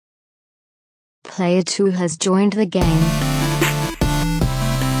Player 2 has joined the game.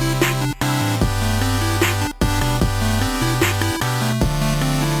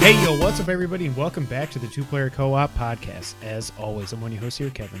 Hey, yo, what's up, everybody, and welcome back to the Two Player Co-op Podcast. As always, I'm one of your hosts here,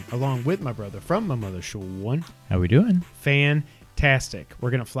 Kevin, along with my brother from my mother, Sean. How we doing? Fantastic.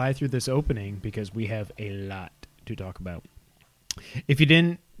 We're going to fly through this opening because we have a lot to talk about. If you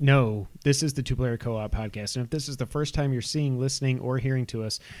didn't know, this is the Two Player Co-op Podcast, and if this is the first time you're seeing, listening, or hearing to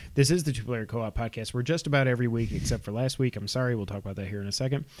us, this is the Two Player Co-op Podcast. We're just about every week, except for last week. I'm sorry, we'll talk about that here in a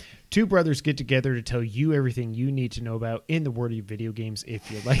second. Two brothers get together to tell you everything you need to know about in the world of video games. If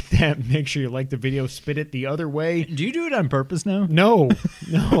you like that, make sure you like the video, spit it the other way. Do you do it on purpose now? No.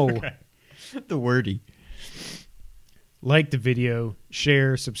 Okay. The wordy. Like the video,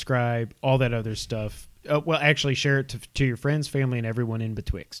 share, subscribe, all that other stuff. Well, actually, share it to your friends, family, and everyone in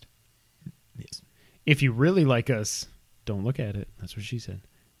betwixt. Yes. If you really like us, don't look at it. That's what she said.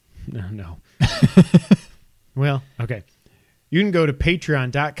 No. Well, okay. You can go to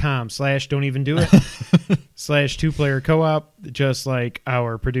patreon.com/don't even do it /2player co-op, just like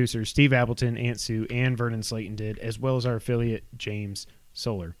our producers Steve Appleton, Aunt Sue, and Vernon Slayton did, as well as our affiliate James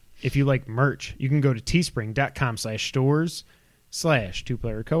Solar. If you like merch, you can go to teespring.com/stores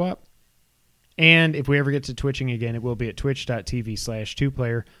 /2player co-op. And if we ever get to twitching again, it will be at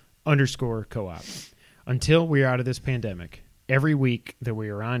twitch.tv/2player_co-op. Until we are out of this pandemic, every week that we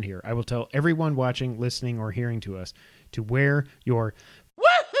are on here, I will tell everyone watching, listening, or hearing to us to wear your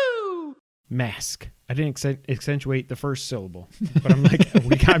woohoo mask. I didn't accentuate the first syllable, but I'm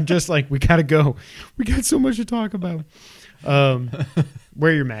like, I'm just like, we gotta go. We got so much to talk about.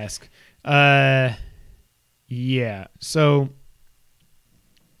 Wear your mask. Yeah. So,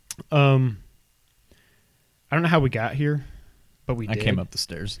 I don't know how we got here, but we did. I came up the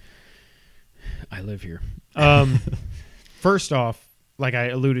stairs. I live here. First off, like I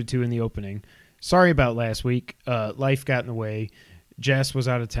alluded to in the opening, sorry about last week. Life got in the way. Jess was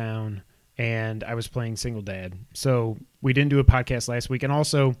out of town, and I was playing single dad. So we didn't do a podcast last week. And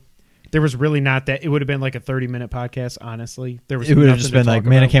also, there was really not that. It would have been like a 30-minute podcast, honestly. It would have just been like,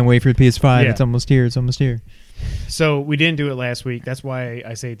 man, I can't wait for the PS5. Yeah. It's almost here. It's almost here. So we didn't do it last week. That's why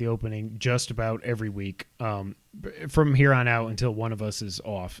I say at the opening, just about every week. From here on out until one of us is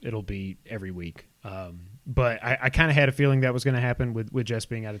off, it'll be every week. But I kind of had a feeling that was going to happen with Jess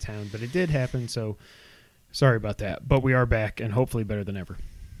being out of town, but it did happen. So sorry about that. But we are back and hopefully better than ever.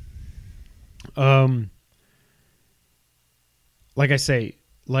 Like I say,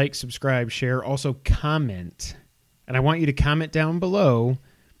 like, subscribe, share, also comment. And I want you to comment down below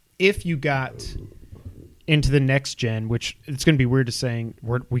if you got into the next gen, which it's going to be weird to saying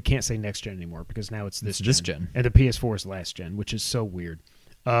we can't say next gen anymore because now it's this gen. And the PS4 is last gen, which is so weird.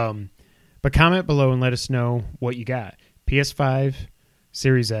 But comment below and let us know what you got. PS5,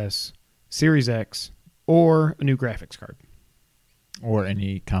 Series S, Series X, or a new graphics card. Or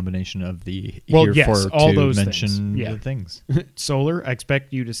any combination of the all those mention things. Yeah. The things. Solar, I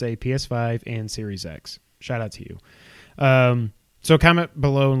expect you to say PS5 and Series X. Shout out to you. So comment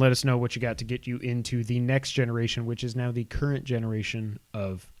below and let us know what you got to get you into the next generation, which is now the current generation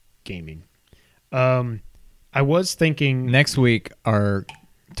of gaming. I was thinking... Next week, our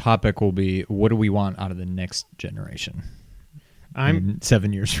topic will be, what do we want out of the next generation?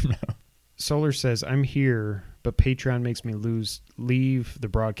 7 years from now. Solar says, I'm here, but Patreon makes me leave the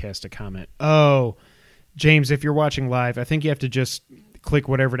broadcast to comment. Oh, James, if you're watching live, I think you have to just click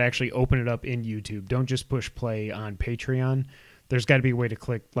whatever to actually open it up in YouTube. Don't just push play on Patreon. There's got to be a way to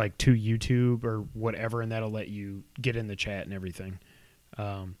click like to YouTube or whatever, and that'll let you get in the chat and everything.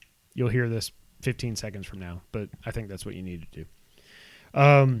 You'll hear this 15 seconds from now, but I think that's what you need to do.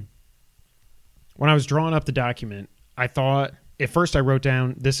 When I was drawing up the document, I thought, at first I wrote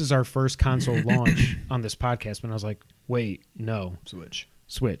down, this is our first console launch on this podcast, but I was like, wait, no. Switch.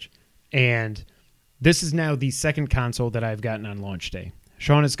 And this is now the second console that I've gotten on launch day.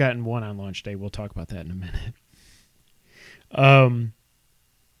 Sean has gotten one on launch day. We'll talk about that in a minute.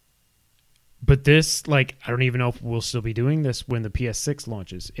 But this, like, I don't even know if we'll still be doing this when the PS6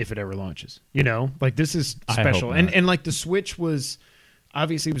 launches, if it ever launches. You know, like, this is special. And like the Switch was,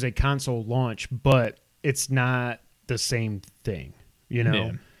 obviously it was a console launch, but it's not the same thing, you know?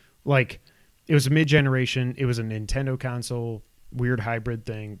 Yeah. Like, it was a mid-generation, it was a Nintendo console, weird hybrid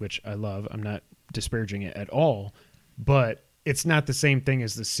thing, which I love. I'm not disparaging it at all, but it's not the same thing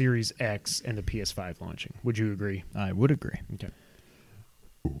as the Series X and the PS5 launching. Would you agree? I would agree. Okay.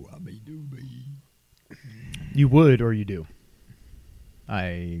 You would or you do?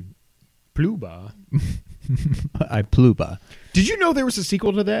 I Pluba. I Pluba. Did you know there was a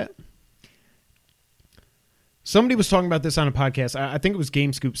sequel to that? Somebody was talking about this on a podcast. I think it was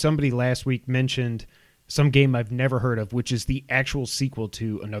Game Scoop. Somebody last week mentioned some game I've never heard of, which is the actual sequel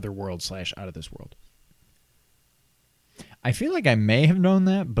to Another World / Out of This World. I feel like I may have known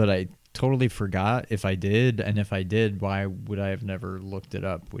that, but I totally forgot if I did. And if I did, why would I have never looked it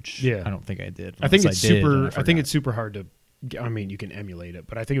up? Which I don't think I did. I think it's super hard to. I mean, you can emulate it,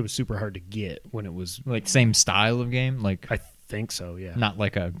 but I think it was super hard to get when it was like same style of game. Like I think so. Yeah, not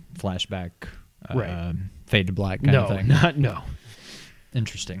like a flashback, right? Fade to black kind of thing. No.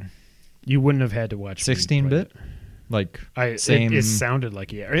 Interesting. You wouldn't have had to watch 16-bit. Like same. It sounded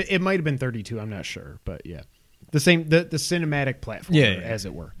like it might have been 32. I'm not sure, but yeah, the same the cinematic platform, as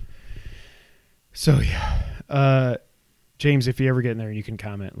it were. So yeah, James, if you ever get in there, and you can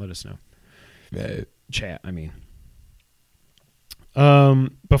comment and let us know. Chat, I mean.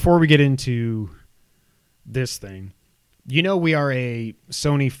 Before we get into this thing, we are a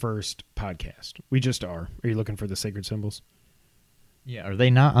Sony first podcast. We just are. Are you looking for the sacred symbols? Yeah, are they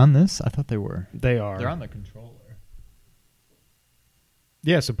not on this? I thought they were. They are. They're on the controller.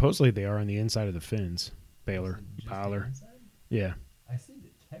 Yeah, supposedly they are on the inside of the fins. Baylor, Power. Yeah. I see the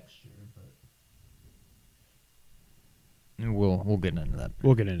texture, but we'll get into that.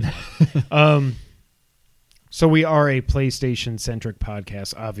 We'll get into that. So we are a PlayStation-centric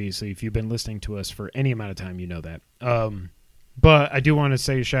podcast, obviously. If you've been listening to us for any amount of time, you know that. But I do want to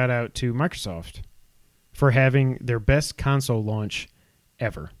say a shout-out to Microsoft for having their best console launch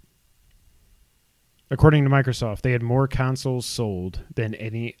ever. According to Microsoft, they had more consoles sold than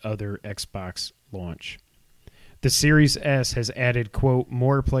any other Xbox launch. The Series S has added, quote,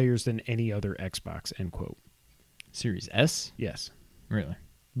 more players than any other Xbox, end quote. Series S? Yes. Really?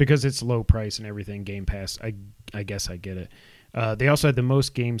 Because it's low price and everything, Game Pass, I guess I get it. They also had the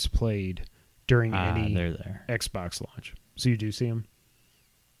most games played during any Xbox launch. So you do see them?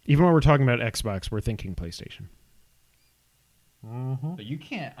 Even when we're talking about Xbox, we're thinking PlayStation. But you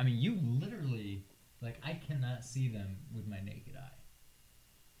can't, you literally, I cannot see them with my naked eye.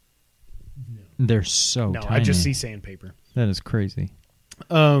 No. They're so tiny. I just see sandpaper. That is crazy.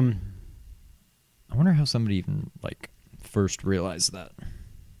 I wonder how somebody even, first realized that.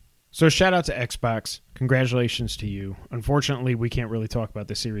 So shout out to Xbox. Congratulations to you. Unfortunately, we can't really talk about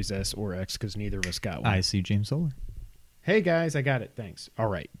the Series S or X because neither of us got one. I see James Solar. Hey, guys, I got it. Thanks. All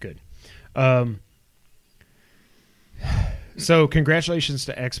right, good. So congratulations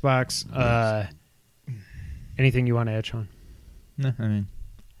to Xbox. Anything you want to add, Sean? No,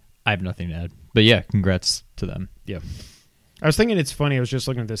 I have nothing to add. But yeah, congrats to them. Yeah. I was thinking it's funny. I was just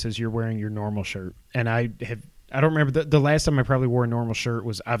looking at this as you're wearing your normal shirt. And I don't remember. The last time I probably wore a normal shirt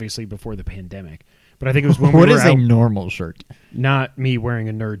was obviously before the pandemic. But I think it was when What is a normal shirt? Not me wearing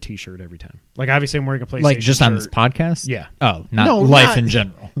a nerd T-shirt every time. Obviously I'm wearing a PlayStation just shirt. on this podcast? Yeah. Oh, not life in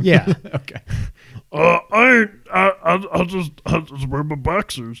general. Yeah. Okay. I'll just wear my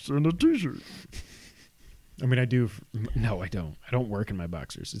boxers and a T-shirt. I do. No, I don't. I don't work in my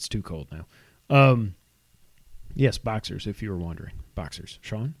boxers. It's too cold now. Yes, boxers, if you were wondering. Boxers.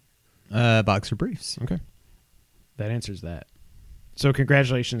 Sean? Boxer briefs. Okay. That answers that. So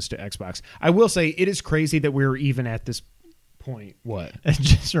congratulations to Xbox. I will say it is crazy that we're even at this point. What? It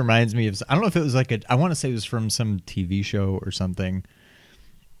just reminds me of, I don't know if it was I want to say it was from some TV show or something.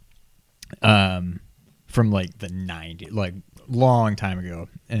 From the 90s, long time ago.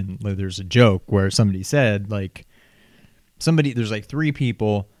 And there's a joke where somebody said, there's three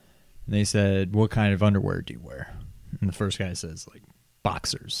people, and they said, what kind of underwear do you wear? And the first guy says,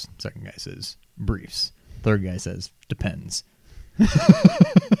 boxers. Second guy says, briefs. Third guy says, depends.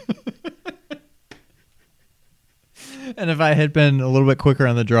 And if I had been a little bit quicker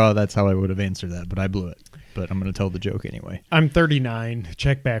on the draw, that's how I would have answered that, but I blew it. But I'm going to tell the joke anyway. I'm 39.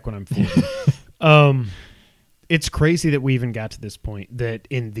 Check back when I'm 40. It's crazy that we even got to this point, that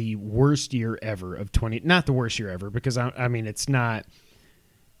in the worst year ever of not the worst year ever, because it's not,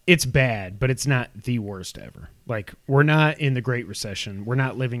 it's bad, but it's not the worst ever. We're not in the Great Recession. We're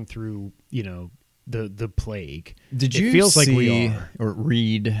not living through, the plague. Did you feels see like we are. Or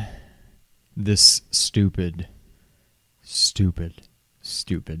read this stupid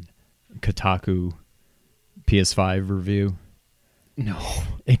Kotaku PS5 review? No.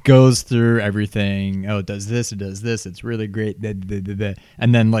 It goes through everything. Oh, it does this, it's really great.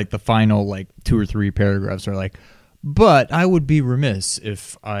 And then the final 2 or 3 paragraphs are but I would be remiss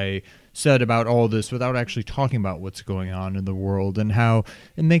if I said about all this without actually talking about what's going on in the world and how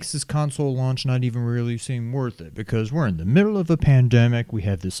it makes this console launch not even really seem worth it because we're in the middle of a pandemic. We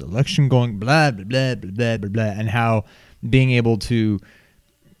have this election going, blah, blah, blah, blah, blah, blah, blah, and how being able to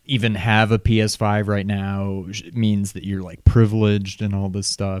even have a PS5 right now means that you're privileged and all this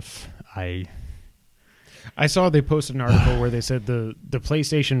stuff. I saw they posted an article where they said the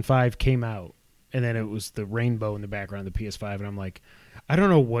PlayStation 5 came out, and then it was the rainbow in the background of the PS5, and I'm like, I don't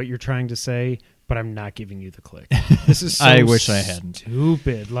know what you're trying to say, but I'm not giving you the click. This is so I wish I hadn't.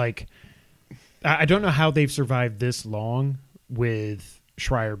 Stupid. Like, I don't know how they've survived this long with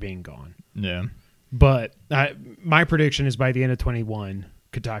Schreier being gone. Yeah. But my prediction is by the end of 21,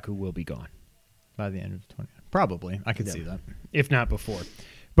 Kotaku will be gone. By the end of 20. Probably. I could see that. If not before.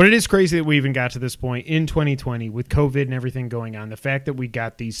 But it is crazy that we even got to this point in 2020 with COVID and everything going on. The fact that we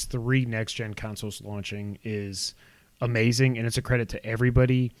got these 3 next-gen consoles launching is amazing, and it's a credit to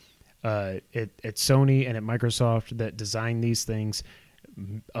everybody at Sony and at Microsoft that designed these things.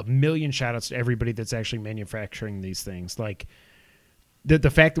 A million shout-outs to everybody that's actually manufacturing these things. Like, the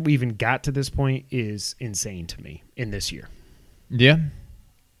fact that we even got to this point is insane to me in this year. Yeah.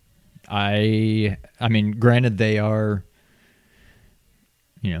 I mean, granted, they are,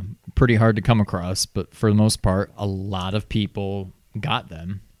 pretty hard to come across, but for the most part, a lot of people got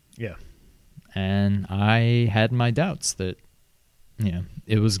them. Yeah. And I had my doubts that,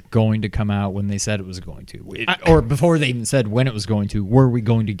 it was going to come out when they said it was going to. Or before they even said when it was going to, were we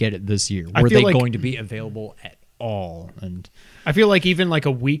going to get it this year? Were they going to be available at all? And I feel like even like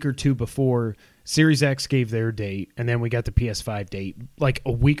a week or two before Series X gave their date, and then we got the PS5 date, like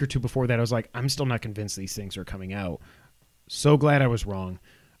a week or two before that, I was like, I'm still not convinced these things are coming out. So glad I was wrong.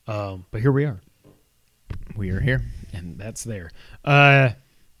 But here we are. We are here. And that's there.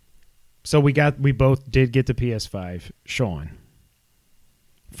 So we both did get the PS5. Sean,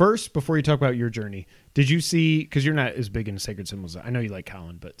 first, before you talk about your journey, did you see, because you're not as big into Sacred Symbols, I know you like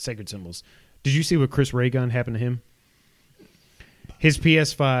Colin, but Sacred Symbols, did you see what Chris Ray Gun happened to him? His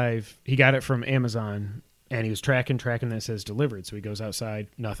PS5, he got it from Amazon, and he was tracking that says delivered. So he goes outside,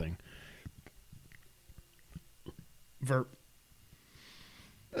 nothing.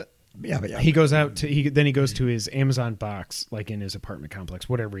 Yeah. He goes out to then he goes to his Amazon box, like in his apartment complex,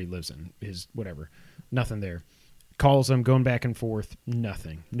 whatever he lives in, his whatever, nothing there. Calls him, going back and forth,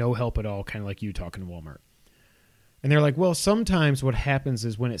 nothing, no help at all. Kind of like you talking to Walmart. And they're like, well, sometimes what happens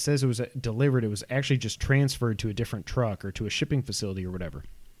is when it says it was delivered, it was actually just transferred to a different truck or to a shipping facility or whatever.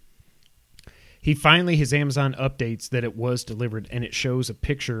 He finally, his Amazon updates that it was delivered, and it shows a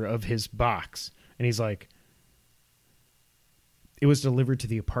picture of his box. And he's like, it was delivered to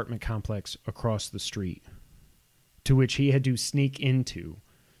the apartment complex across the street, to which he had to sneak into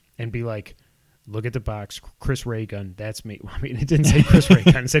and be like, look at the box, Chris Ray Gun, that's me. I mean, it didn't say Chris Ray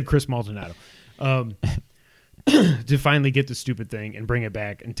Gun, it said Chris Maldonado. To finally get the stupid thing and bring it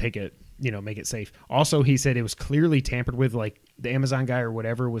back and take it, make it safe. Also, he said it was clearly tampered with, like the Amazon guy or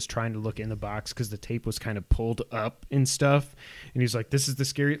whatever was trying to look in the box because the tape was kind of pulled up and stuff. And he's like, this is the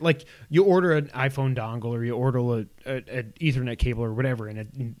scary, like you order an iPhone dongle or you order an Ethernet cable or whatever,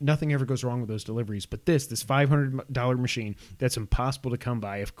 and nothing ever goes wrong with those deliveries. But this $500 machine that's impossible to come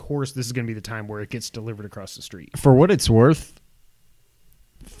by, of course, this is going to be the time where it gets delivered across the street. For what it's worth,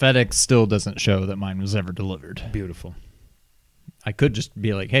 FedEx still doesn't show that mine was ever delivered. Beautiful. I could just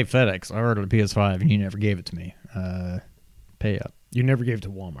be like, hey, FedEx, I ordered a PS5 and you never gave it to me. Pay up. You never gave it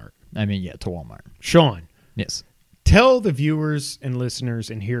to Walmart. I mean, yeah, to Walmart. Sean. Yes. Tell the viewers and listeners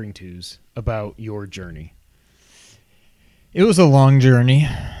and hearing twos about your journey. It was a long journey.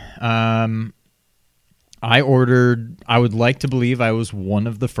 I would like to believe I was one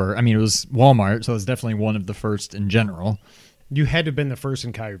of the first. I mean, it was Walmart, so I was definitely one of the first in general. You had to have been the first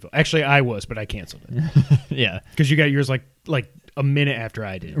in Collierville. Actually, I was, but I canceled it. Yeah. Because you got yours like a minute after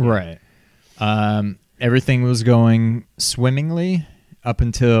I did. Right. Everything was going swimmingly up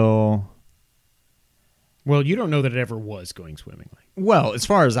until... Well, you don't know that it ever was going swimmingly. Well, as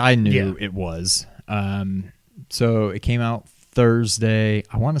far as I knew, Yeah. it was. So it came out Thursday.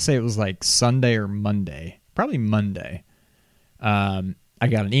 I want to say it was like Sunday or Monday. Probably Monday. I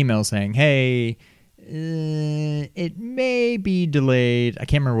got an email saying, hey... it may be delayed. I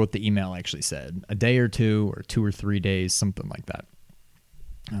can't remember what the email actually said. A day or 2 or 3 days, something like that.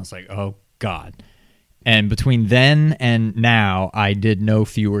 And I was like, oh, God. And between then and now, I did no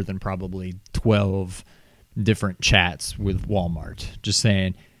fewer than probably 12 different chats with Walmart. Just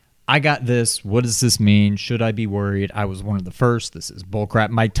saying, I got this. What does this mean? Should I be worried? I was one of the first. This is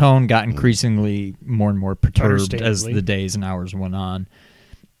bullcrap. My tone got increasingly more and more perturbed as the days and hours went on.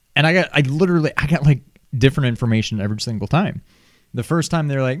 And I got like different information every single time. The first time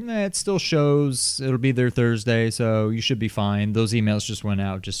they're like, it still shows it'll be there Thursday, so you should be fine. Those emails just went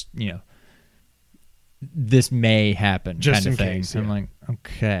out, just, this may happen just kind of in thing. case, I'm like,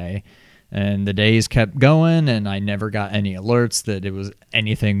 okay. And the days kept going, and I never got any alerts that it was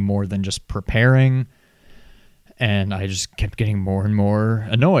anything more than just preparing. And I just kept getting more and more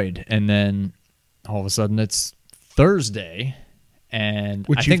annoyed. And then all of a sudden it's Thursday, and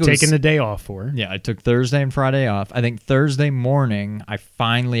Which I you've think it was- taken the day off for. Yeah, I took Thursday and Friday off. I think Thursday morning, I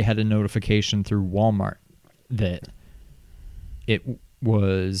finally had a notification through Walmart that it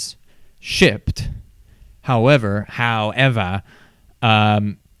was shipped. However,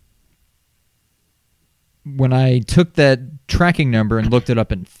 when I took that tracking number and looked it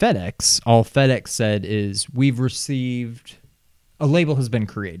up in FedEx, all FedEx said is we've received a label has been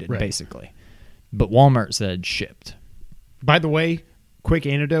created, Right. basically. But Walmart said shipped. By the way, quick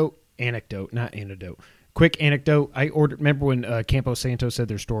anecdote, not antidote. Quick anecdote. I ordered. Remember when Campo Santo said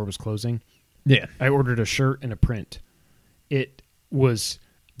their store was closing? Yeah. I ordered a shirt and a print.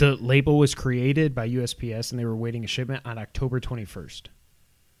 The label was created by USPS, and they were waiting a shipment on October 21st.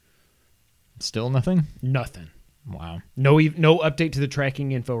 Still nothing? Nothing. Wow. No update to the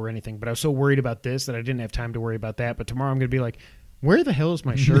tracking info or anything. But I was so worried about this that I didn't have time to worry about that. But tomorrow I'm going to be like, where the hell is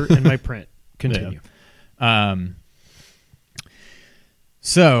my shirt and my print? Continue.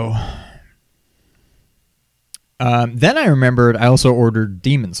 So then I remembered I also ordered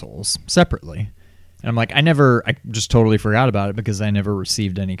Demon Souls separately. And I'm like, I just totally forgot about it because I never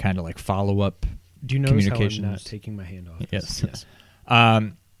received any kind of like follow-up Do you notice how I'm communications. not taking my hand off? Yes, yes.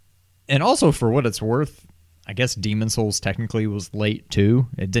 And also, for what it's worth, I guess Demon Souls technically was late too.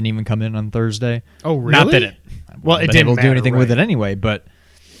 It didn't even come in on Thursday. Oh, really? Not that it didn't able to do matter, anything with right. it anyway. But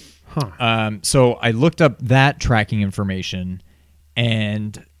so I looked up that tracking information,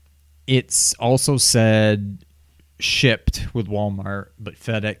 and it's also said shipped with Walmart, but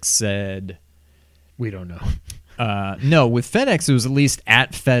FedEx said We don't know. no. With FedEx, it was at least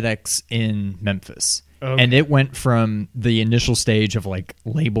at FedEx in Memphis. Okay. And it went from the initial stage of like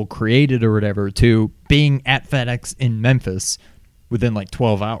label created or whatever to being at FedEx in Memphis within like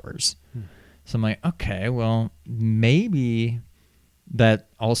 12 hours. So I'm like, okay, well, maybe that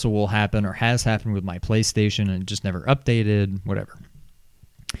also will happen or has happened with my PlayStation and just never updated, whatever.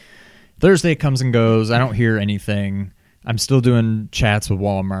 Thursday comes and goes. I don't hear anything. I'm still doing chats with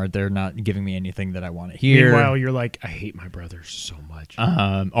Walmart. They're not giving me anything that I want to hear. Meanwhile, you're like, I hate my brothers so much.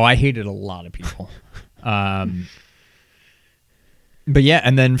 I hated a lot of people. But yeah,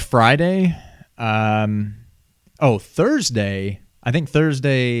 and then Friday, Thursday, I think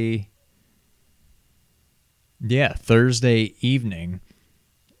Thursday evening,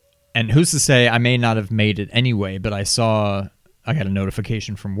 and who's to say I may not have made it anyway, but I got a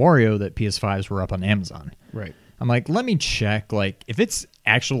notification from Wario that PS5s were up on Amazon. Right. I'm like, let me check, like, if it's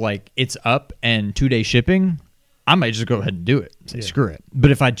actual, like, it's up and 2-day shipping, I might just go ahead and do it. Say, screw it.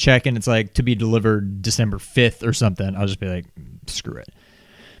 But if I check and it's like to be delivered December 5th or something, I'll just be like, screw it.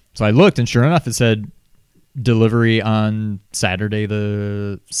 So I looked, and sure enough, it said delivery on Saturday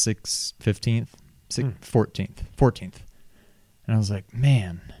the 14th. And I was like,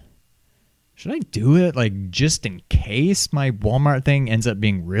 man, should I do it? Like, just in case my Walmart thing ends up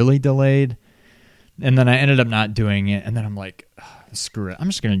being really delayed? And then I ended up not doing it. And then I'm like, screw it. I'm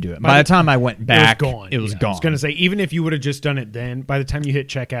just going to do it. By the time I went back, it was gone. I was going to say, even if you would have just done it then, by the time you hit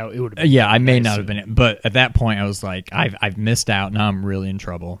checkout, it would have been I may not have been it. But at that point, I was like, I've missed out. Now I'm really in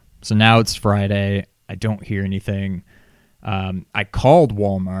trouble. So now it's Friday. I don't hear anything. I called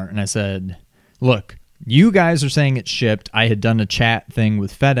Walmart and I said, look, you guys are saying it's shipped. I had done a chat thing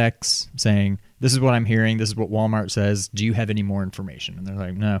with FedEx saying, this is what I'm hearing. This is what Walmart says. Do you have any more information? And they're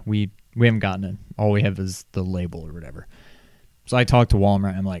like, no, we haven't gotten it. All we have is the label or whatever. So I talked to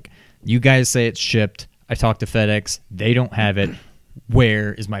Walmart. I'm like, you guys say it's shipped. I talked to FedEx. They don't have it.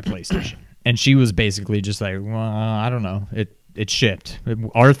 Where is my PlayStation? And she was basically just like, well, I don't know. It's shipped.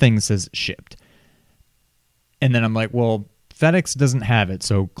 Our thing says it's shipped. And then I'm like, well, FedEx doesn't have it.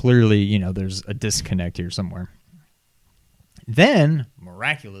 So clearly, there's a disconnect here somewhere. Then,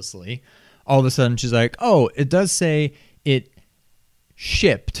 miraculously, all of a sudden she's like, oh, it does say it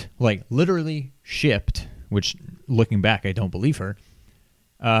shipped, like literally shipped, which looking back, I don't believe her.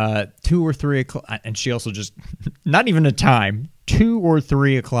 2 or 3 o'clock. And she also just, not even a time, 2 or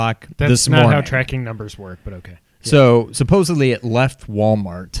 3 o'clock this morning. That's not how tracking numbers work, but okay. Yeah. So supposedly it left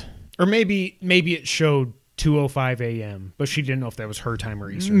Walmart. Or maybe it showed 2:05 a.m., but she didn't know if that was her time or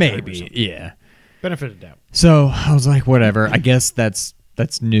Eastern time or Maybe, something. yeah. Benefit of doubt. So I was like, whatever. I guess that's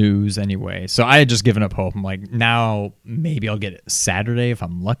news anyway. So I had just given up hope. I'm like, now maybe I'll get it Saturday if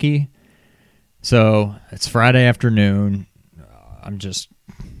I'm lucky. So it's Friday afternoon. I'm just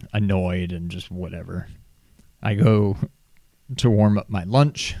annoyed and just whatever. I go to warm up my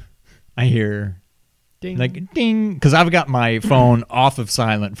lunch. I hear Ding. like ding, because I've got my phone off of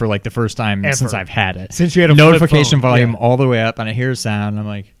silent for like the first time Ever. since I've had it. Since you had a notification flip phone. volume Yeah. all the way up, and I hear a sound. And I'm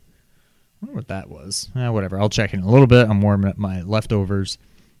like, I wonder what that was. Whatever. I'll check in a little bit. I'm warming up my leftovers.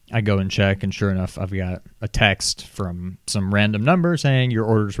 I go and check, and sure enough, I've got a text from some random number saying your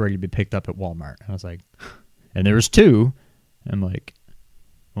order's ready to be picked up at Walmart. I was like, and there was 2. I'm like,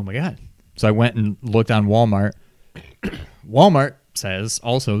 oh my God. So I went and looked on Walmart. Walmart says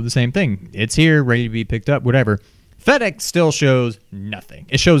also the same thing. It's here, ready to be picked up, whatever. FedEx still shows nothing.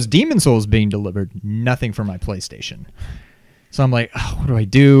 It shows Demon Souls being delivered, nothing for my PlayStation. So I'm like, oh, what do I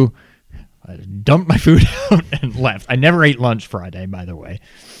do? I dumped my food out and left. I never ate lunch Friday, by the way.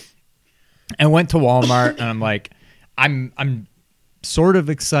 And went to Walmart, and I'm like, I'm sort of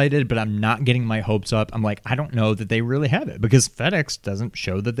excited, but I'm not getting my hopes up. I'm like, I don't know that they really have it because FedEx doesn't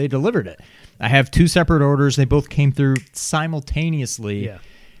show that they delivered it. I have 2 separate orders. They both came through simultaneously. Yeah.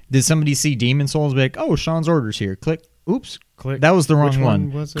 Did somebody see Demon Souls? Be like, oh, Sean's order's here. Click. Oops. Click. That was the wrong Which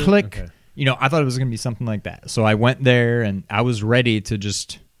one was it? Click. Okay. You know, I thought it was going to be something like that. So I went there, and I was ready to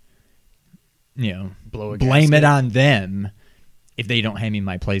just, you know, blame it on them if they don't hand me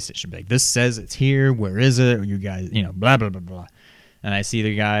my PlayStation. Be like, this says it's here. Where is it? You guys, you know, blah, blah, blah, blah. And I see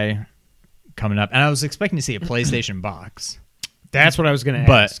the guy coming up, and I was expecting to see a PlayStation box. That's what I was going to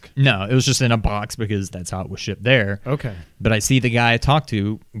But ask. no, it was just in a box because that's how it was shipped there. Okay. But I see the guy I talked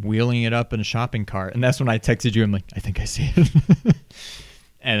to wheeling it up in a shopping cart, and that's when I texted you. I'm like, I think I see it.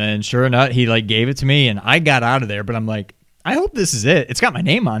 And then sure enough, he like gave it to me, and I got out of there. But I'm like, I hope this is it. It's got my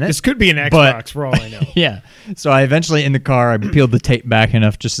name on it. This could be an Xbox But- for all I know. Yeah. So I eventually, in the car, I peeled the tape back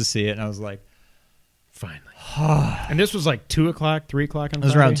enough just to see it, and I was like, Finally. And this was like 2 o'clock, 3 o'clock on it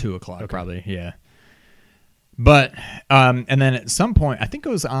was Friday? around 2 o'clock, probably. Yeah. But, and then at some point, I think it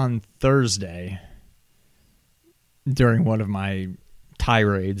was on Thursday, during one of my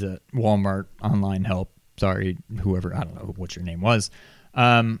tirades at Walmart online help. Sorry, whoever, I don't know what your name was.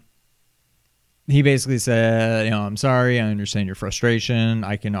 He basically said, you know, I'm sorry, I understand your frustration.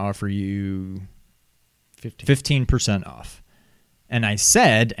 I can offer you 15% off. And I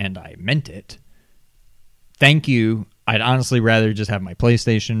said, and I meant it, thank you. I'd honestly rather just have my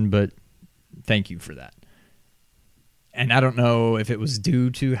PlayStation, but thank you for that. And I don't know if it was due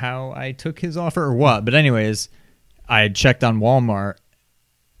to how I took his offer or what. But anyways, I checked on Walmart,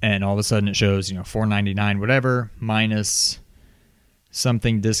 and all of a sudden it shows, you know, $4.99, whatever, minus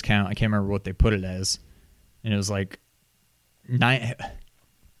something discount. I can't remember what they put it as. And it was like it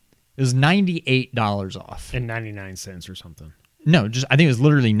was $98 off. And 99 cents or something. No, just I think it was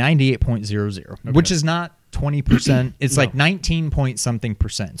literally 98.00, which is not 20%. It's like 19 point something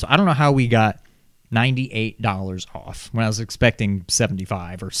percent. So I don't know how we got $98 off when I was expecting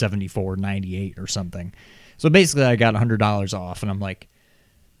 75 or 74.98 or something. So basically I got $100 off, and I'm like,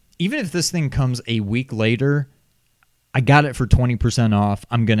 even if this thing comes a week later, I got it for 20% off.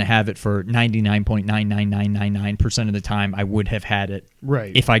 I'm going to have it for 99.99999% of the time I would have had it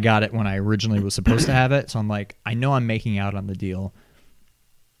Right. if I got it when I originally was supposed to have it. So I'm like, I know I'm making out on the deal,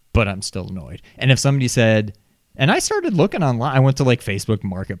 but I'm still annoyed. And if somebody said, and I started looking online, I went to like Facebook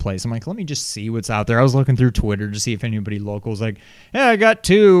Marketplace. I'm like, let me just see what's out there. I was looking through Twitter to see if anybody local was like, yeah, I got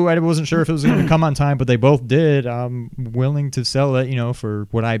 2. I wasn't sure if it was going to come on time, but they both did. I'm willing to sell it, you know, for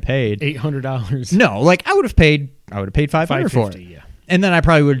what I paid. $800. No, like I would have paid $500 for it. $550, yeah. And then I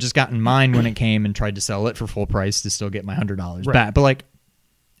probably would have just gotten mine when it came and tried to sell it for full price to still get my $100 back. But like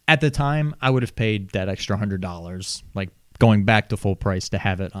at the time, I would have paid that extra $100, like going back to full price to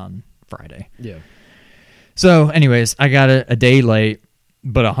have it on Friday. Yeah. So, anyways, I got it a day late,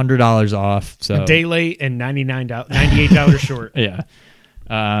 but $100 off. So A day late and $98 short. yeah.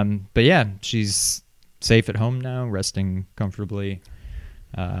 But yeah, she's safe at home now, resting comfortably.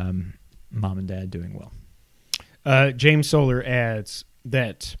 Mom and Dad doing well. James Solar adds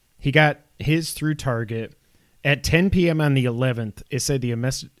that he got his through Target at 10 p.m. on the 11th. It said the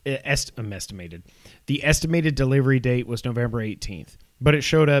estimated delivery date was November 18th, but it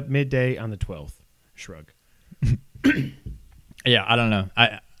showed up midday on the 12th. Shrug. Yeah, I don't know.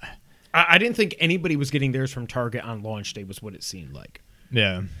 I didn't think anybody was getting theirs from Target on launch day was what it seemed like.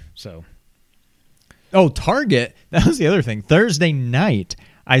 Yeah. So Oh, Target. That was the other thing. Thursday night,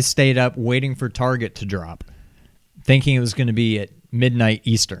 I stayed up waiting for Target to drop, thinking it was going to be at midnight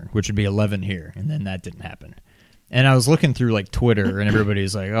Eastern, which would be 11 here, and then that didn't happen. And I was looking through like Twitter, and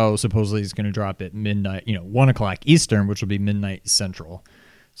everybody's like, oh, supposedly it's going to drop at midnight, 1 o'clock Eastern, which will be midnight Central.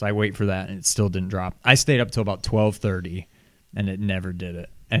 So I wait for that, and it still didn't drop. I stayed up till about 12:30, and it never did it.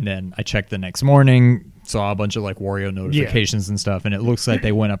 And then I checked the next morning, saw a bunch of like Wario notifications and stuff, and it looks like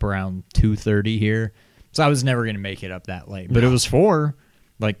they went up around 2:30 here. So I was never going to make it up that late. But it was 4.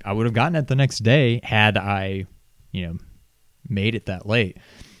 Like, I would have gotten it the next day had I, made it that late.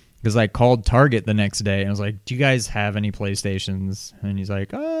 Because I called Target the next day, and I was like, do you guys have any PlayStations? And he's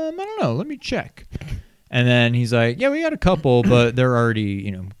like, I don't know. Let me check. And then he's like, yeah, we got a couple, but they're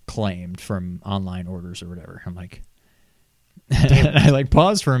already, claimed from online orders or whatever. I'm like, and I like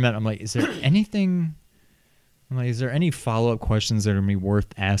paused for a minute. I'm like, is there anything? I'm like, is there any follow-up questions that are going to be worth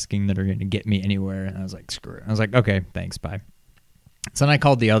asking that are going to get me anywhere? And I was like, screw it. I was like, okay, thanks, bye. So then I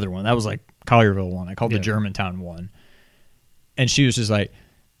called the other one. That was like Collierville one. I called the Germantown one. And she was just like,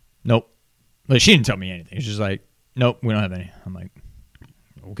 nope. Like, she didn't tell me anything. She's just like, nope, we don't have any. I'm like,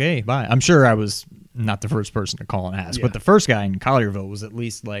 okay, bye. I'm sure I was not the first person to call and ask, but the first guy in Collierville was at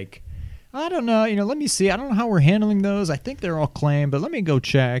least like, I don't know, let me see. I don't know how we're handling those. I think they're all claimed, but let me go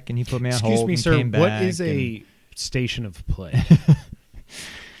check. And he put me on hold. Excuse me, and sir. came back What is a station of play?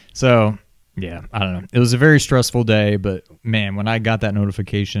 So, yeah, I don't know. It was a very stressful day, but man, when I got that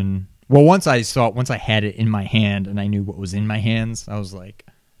notification, well, once I had it in my hand and I knew what was in my hands, I was like,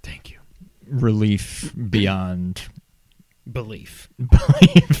 thank you. Relief beyond belief.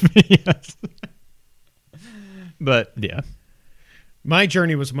 Yes. But yeah, my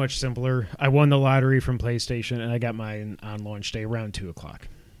journey was much simpler. I won the lottery from PlayStation, and I got mine on launch day around 2:00,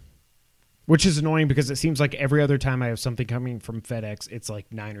 which is annoying because it seems like every other time I have something coming from FedEx, it's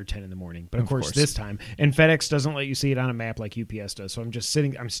like 9 or 10 in the morning. But of course, this time, and FedEx doesn't let you see it on a map like UPS does. So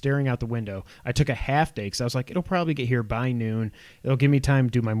I'm staring out the window. I took a half day because I was like, it'll probably get here by noon. It'll give me time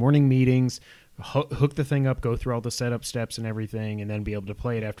to do my morning meetings, hook the thing up, go through all the setup steps and everything, and then be able to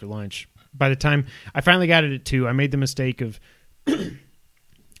play it after lunch. By the time I finally got it at 2, I made the mistake of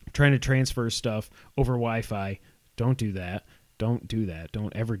trying to transfer stuff over Wi-Fi. Don't do that. Don't do that.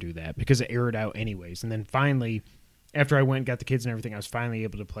 Don't ever do that because it errored out anyways. And then finally, after I went and got the kids and everything, I was finally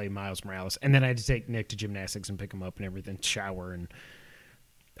able to play Miles Morales. And then I had to take Nick to gymnastics and pick him up and everything, shower. And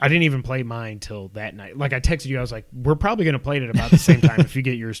I didn't even play mine till that night. Like, I texted you. I was like, we're probably going to play it at about the same time if you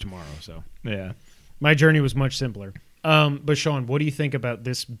get yours tomorrow. So, yeah. My journey was much simpler. But, Sean, what do you think about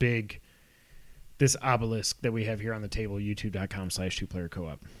this obelisk that we have here on the table,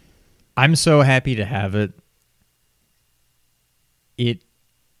 youtube.com/2playercoop? I'm so happy to have it. It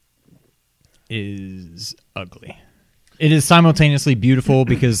is ugly. It is simultaneously beautiful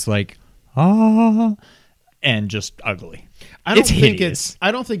because and just ugly. I don't think it's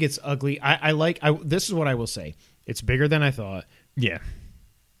ugly. This is what I will say. It's bigger than I thought. Yeah.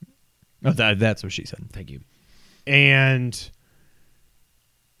 Oh, that's what she said. Thank you. And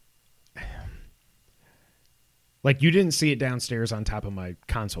you didn't see it downstairs on top of my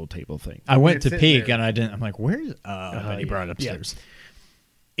console table thing. I went to peek and I didn't. I'm like, where's? And he brought it upstairs. Yeah.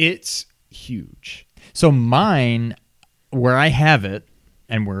 It's huge. So mine, where I have it,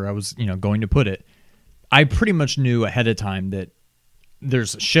 and where I was, going to put it, I pretty much knew ahead of time that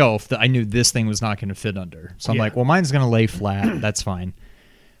there's a shelf that I knew this thing was not going to fit under. So I'm like, well, mine's going to lay flat. That's fine.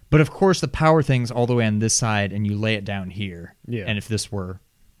 But of course, the power thing's all the way on this side, and you lay it down here. Yeah. And if this were,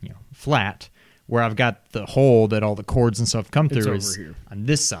 flat, where I've got the hole that all the cords and stuff come through is here on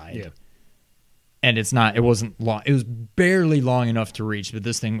this side. Yeah. And it wasn't long. It was barely long enough to reach, but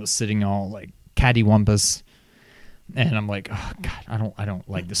this thing was sitting all like cattywampus. And I'm like, oh God, I don't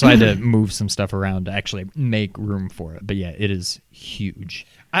like this. So I had to move some stuff around to actually make room for it. But yeah, it is huge.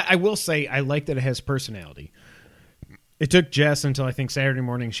 I will say I like that it has personality. It took Jess until I think Saturday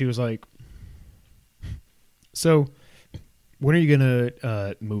morning. She was like, so when are you going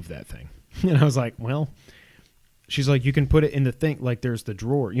to move that thing? And I was like, well, she's like, you can put it in the thing. Like there's the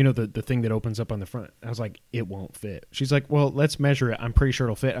drawer, the thing that opens up on the front. I was like, it won't fit. She's like, well, let's measure it. I'm pretty sure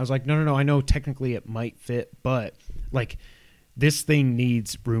it'll fit. I was like, no. I know technically it might fit, but this thing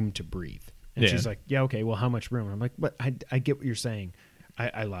needs room to breathe. And she's like, yeah, okay, well, how much room? And I'm like, but I get what you're saying.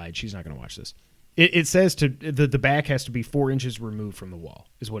 I lied. She's not going to watch this. It says the back has to be 4 inches removed from the wall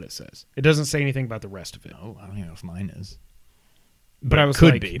is what it says. It doesn't say anything about the rest of it. Oh, I don't even know if mine is. But I was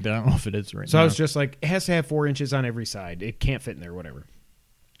could be, but I don't know if it is right now. So I was just like, it has to have 4 inches on every side. It can't fit in there, whatever.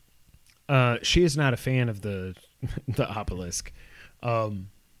 She is not a fan of the obelisk. I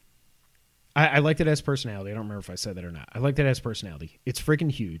like that it has personality. I don't remember if I said that or not. I like that it has personality. It's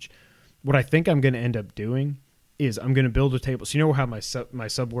freaking huge. What I think I'm going to end up doing is I'm going to build a table. So you know how my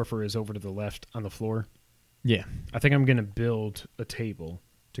subwoofer is over to the left on the floor? Yeah. I think I'm going to build a table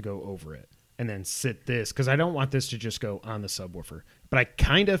to go over it. And then sit this, because I don't want this to just go on the subwoofer. But I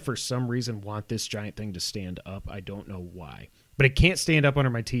kind of, for some reason, want this giant thing to stand up. I don't know why. But it can't stand up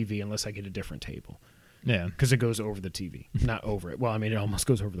under my TV unless I get a different table. Yeah. Because it goes over the TV, not over it. Well, I mean, it almost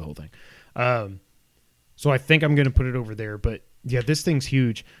goes over the whole thing. So I think I'm going to put it over there. But, yeah, this thing's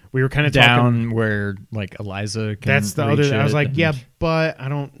huge. We were kind of down where, Eliza can That's the reach other. I was like, and yeah, but I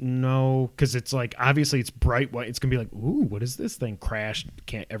don't know. Because it's obviously it's bright white. It's going to be like, ooh, what is this thing? Crashed.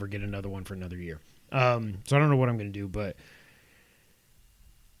 Can't ever get another one for another year. So I don't know what I'm going to do. But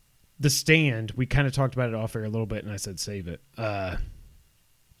the stand, we kind of talked about it off air a little bit, and I said save it. I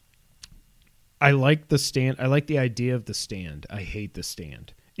like the stand. I like the idea of the stand. I hate the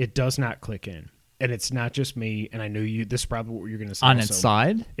stand. It does not click in. And it's not just me, and I know you. This is probably what you're going to say. On its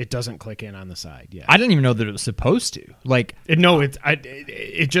side? It doesn't click in on the side. Yeah, I didn't even know that it was supposed to. Like, it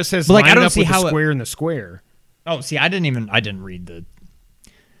just says like, line I don't up see with how the it- square and the square. oh, see, I didn't read the.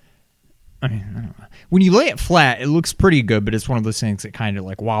 I mean, I don't know. When you lay it flat, it looks pretty good, but it's one of those things that kind of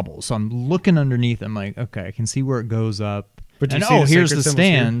like wobbles. So I'm looking underneath. I'm like, okay, I can see where it goes up. But do and you see the here's sacred the symbols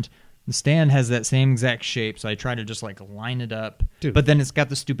here? stand. The stand has that same exact shape, so I try to just like line it up. Dude. But then it's got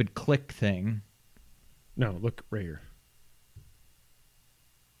the stupid click thing. No, look right here.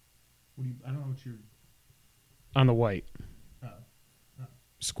 I don't know what you're on the white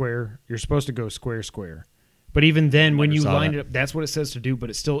square. You're supposed to go square, square. But even then, when never you saw line that. it up, that's what it says to do. But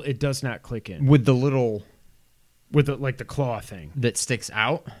it does not click in With the little with the claw thing. that sticks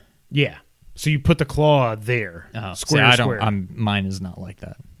out. Yeah. So you put the claw there, Oh, square, see, I square. don't. Mine is not like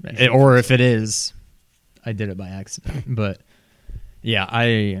that. Or if it is, I did it by accident. But yeah,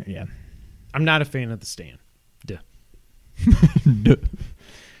 I'm not a fan of the stand. Duh.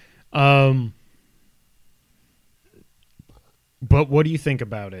 But what do you think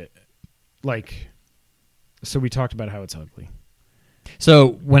about it? Like, so we talked about how it's ugly. So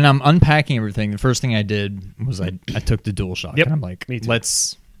when I'm unpacking everything, the first thing I did was I took the DualShock. Yep, And I'm like, me too.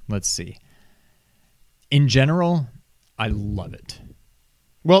 let's see. In general, I love it.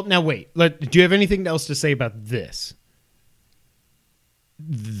 Well, now wait. Do you have anything else to say about this?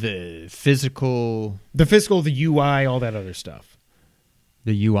 The physical, The physical, the UI, all that other stuff.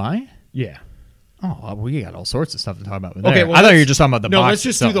 the UI. Yeah. Oh, well, we got all sorts of stuff to talk about with Okay, there. well, I thought let's- you were just talking about the no, box. let's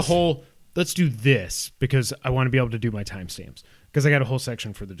just do the itself. whole. Let's do this because I want to be able to do my timestamps because I got a whole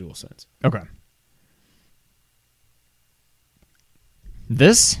section for the DualSense. Okay.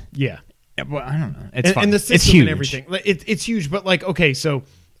 This? Yeah. Yeah, well, I don't know. It's fine. And the it's system huge. and everything. It's huge, but like, okay, so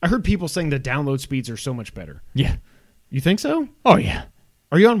I heard people saying the download speeds are so much better. Yeah. You think so? Oh yeah.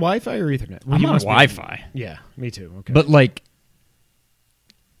 Are you on Wi-Fi or Ethernet? Well, I'm you on must be- Wi-Fi. Yeah, me too. Okay, But like,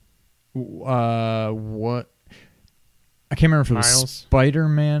 what? I can't remember if it was Miles?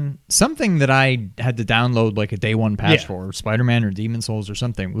 Spider-Man. Something that I had to download like a day one patch Yeah. for, Spider-Man or Demon Souls or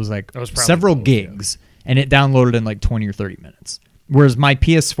something. It was like That was probably several both, yeah. gigs, and it downloaded in like 20 or 30 minutes. Whereas my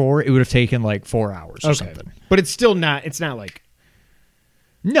PS4, it would have taken like 4 hours or something. but it's still not. It's not like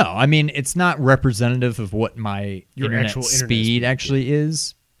No, I mean it's not representative of what my Your internet actual internet speed speed, actually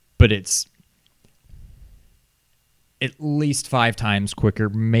is, but it's at least 5 times quicker,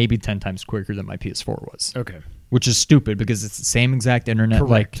 maybe 10 times quicker than my PS4 was. okay. Which is stupid because it's the same exact internet,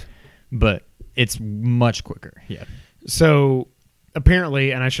 Correct. but it's much quicker. Yeah. So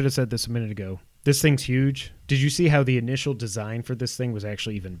apparently, and I should have said this a minute ago, this thing's huge. Did you see how the initial design for this thing was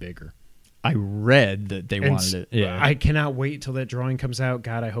actually even bigger? I read that they And wanted it. Yeah. I cannot wait till that drawing comes out.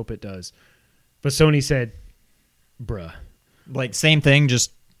 God, I hope it does. But Sony said, bruh. like same thing,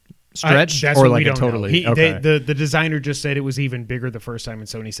 just stretched That's or what like we a don't totally know. okay. The designer just said it was even bigger the first time, and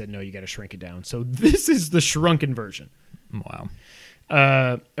Sony said, no, you got to shrink it down. So this is the shrunken version. Wow.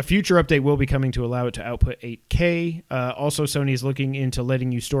 A future update will be coming to allow it to output 8K. Also, Sony is looking into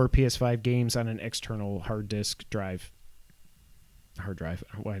letting you store PS5 games on an external hard drive.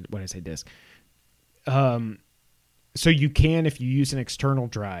 Why did I say disk? So you can, if you use an external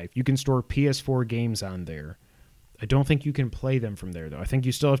drive, you can store PS4 games on there. I don't think you can play them from there, though. I think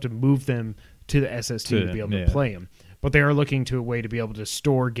you still have to move them to the SSD to be able to play them. But they are looking to a way to be able to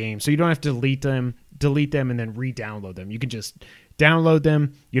store games, so you don't have to delete them, and then re-download them. You can just download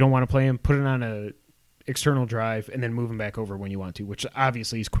them. You don't want to play them, put it on a external drive, and then move them back over when you want to, which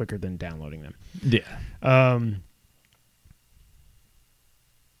obviously is quicker than downloading them. Yeah.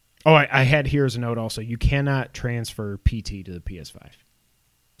 I had here as a note also, you cannot transfer PT to the PS5.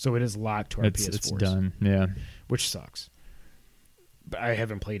 So it is locked to our PS4s. It's done. Yeah. Which sucks. But I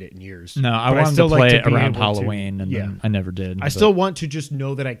haven't played it in years. No, I But wanted still to play like it be around able to- Halloween, and yeah. then I never did. I but- still want to just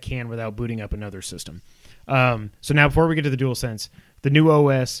know that I can without booting up another system. So now before we get to the DualSense, the new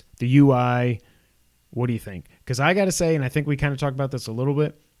OS, the UI, what do you think? Because I got to say, and I think we kind of talked about this a little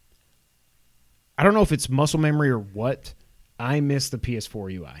bit, I don't know if it's muscle memory or what, I miss the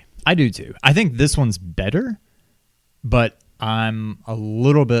PS4 UI. I do too. I think this one's better, but I'm a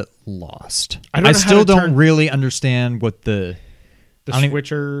little bit lost. I don't know how still to don't turn- really understand what the The I don't even-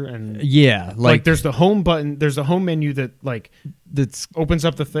 switcher and yeah like there's the home button, there's the home menu that like that's opens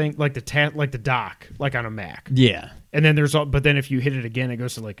up the thing like the dock like on a Mac. yeah. And then but then if you hit it again, it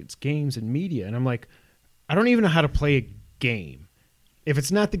goes to like it's games and media, and I'm like, I don't even know how to play a game if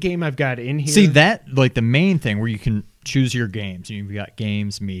it's not the game I've got in here. See that like the main thing where you can choose your games. You've got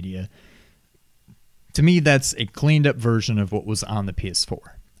games, media. To me, that's a cleaned up version of what was on the PS4.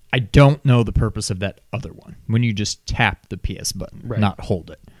 I don't know the purpose of that other one when you just tap the PS button, Right. not hold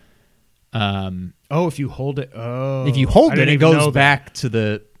it. If you hold it. Oh, If you hold I it, didn't it even know goes that. back to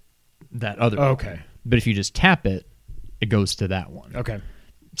that other one. Okay. But if you just tap it, it goes to that one. Okay.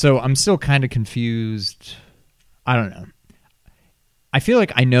 So I'm still kind of confused. I don't know. I feel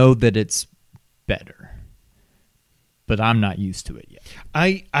like I know that it's better, but I'm not used to it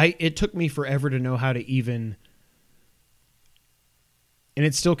yet. It took me forever to know how to even, and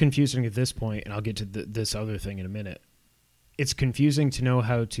it's still confusing at this point, and I'll get to this other thing in a minute. It's confusing to know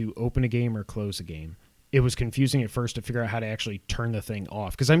how to open a game or close a game. It was confusing at first to figure out how to actually turn the thing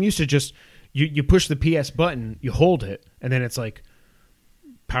off, because I'm used to just, you push the PS button, you hold it, and then it's like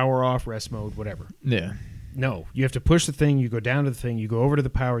power off, rest mode, whatever. Yeah. No, you have to push the thing, you go down to the thing, you go over to the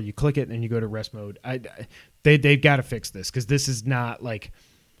power, you click it, and then you go to rest mode. They've got to fix this, because this is not like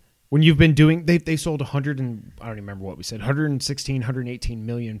when you've been doing, they sold 100 and I don't even remember what we said, 116, 118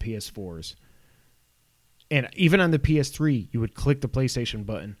 million PS4s. And even on the PS3, you would click the PlayStation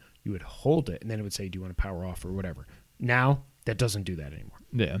button, you would hold it, and then it would say, do you want to power off or whatever. Now, that doesn't do that anymore.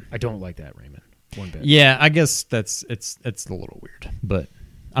 Yeah. I don't like that, Raymond. One bit. Yeah, I guess it's a little weird, but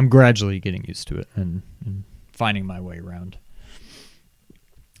I'm gradually getting used to it and finding my way around.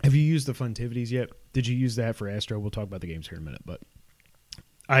 Have you used the Funtivities yet? Did you use that for Astro? We'll talk about the games here in a minute, but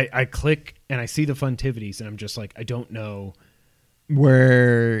I click and I see the Funtivities and I'm just like, I don't know.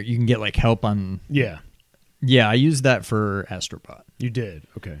 Where you can get like help on. Yeah, Yeah, I used that for Astrobot. you did.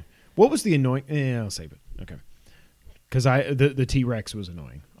 Okay. What was the annoying? I'll save it. Okay. Because the T-Rex was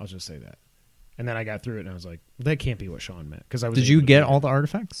annoying. I'll just say that. And then I got through it and I was like, that can't be what Sean meant. Because I was. Did able you to get beat all it. the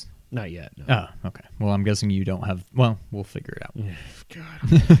artifacts? Not yet. No. Oh, okay. Well, I'm guessing you don't have. Well, we'll figure it out. Yeah,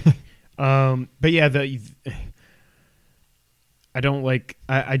 God. But yeah, I don't like.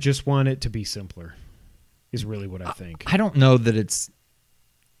 I just want it to be simpler. Is really what I think. I don't know that it's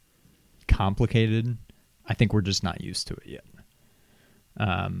complicated. I think we're just not used to it yet.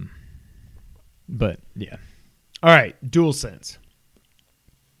 But yeah. All right, DualSense.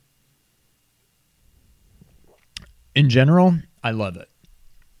 In general, I love it.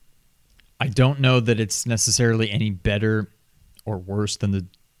 I don't know that it's necessarily any better or worse than the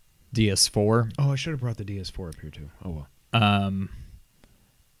DS4. Oh, I should have brought the DS4 up here too. Oh well.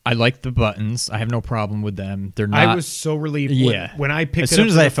 I like the buttons. I have no problem with them. They're not. I was so relieved Yeah. when I picked As it soon up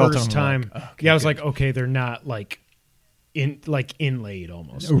as for I the felt first them, I'm time. like, okay, I was good. like, okay, they're not like inlaid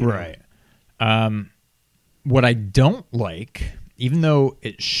almost. you know? Right. What I don't like, even though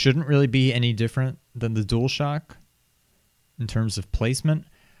it shouldn't really be any different than the DualShock in terms of placement,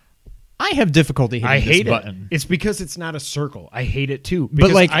 I have difficulty hitting I hate this button. it. It's because it's not a circle. I hate it too. But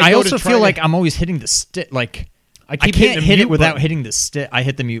because like, I go also to try feel to- like I'm always hitting the stick. Like, I keep hitting can't the hit mute it without button. hitting the stick. I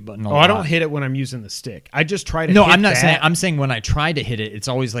hit the mute button a Oh, lot. I don't hit it when I'm using the stick. I just try to. No, hit I'm not that. saying. I'm saying when I try to hit it, it's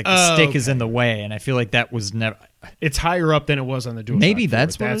always like the Oh, stick is okay. in the way, and I feel like that was never. It's higher up than it was on the DualShock. Maybe 4.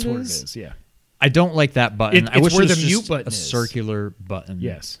 that's what that's it what is? it is. Yeah. I don't like that button. I It's wish where it was the mute just button a is. circular button.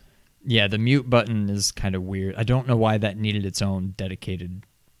 Yes. Yeah, the mute button is kind of weird. I don't know why that needed its own dedicated.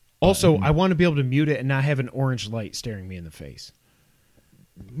 Also, I want to be able to mute it and not have an orange light staring me in the face.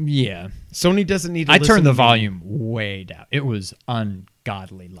 Yeah, Sony doesn't need to I listen turned the to me volume way down. It was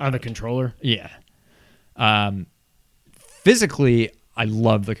ungodly loud. on the controller. Yeah. Physically, I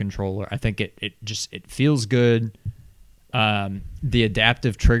love the controller. I think it feels good. The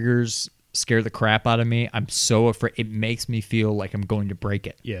adaptive triggers scare the crap out of me. I'm so afraid. It makes me feel like I'm going to break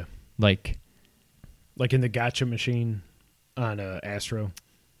it. Yeah. Like Like in the gotcha machine on Astro.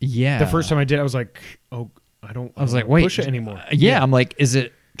 yeah. The first time I did, I was like, oh, I don't I was like, wanna wait, push it anymore. Yeah, I'm like, is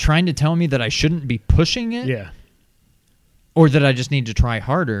it trying to tell me that I shouldn't be pushing it? Yeah. Or that I just need to try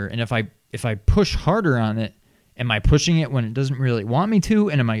harder? And if I push harder on it, am I pushing it when it doesn't really want me to?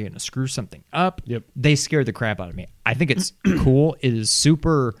 And am I going to screw something up? Yep. They scare the crap out of me. I think it's cool. It is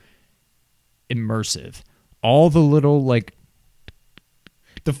super immersive. All the little like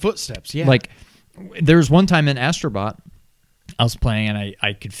The footsteps, yeah. like there's one time in Astrobot I was playing and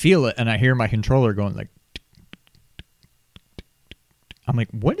I could feel it and I hear my controller going like I'm like,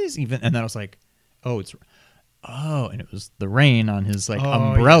 what is even? And then I was like, oh, and it was the rain on his like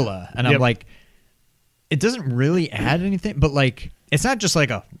umbrella. Yeah. And Yep. I'm like, it doesn't really add anything, but like, it's not just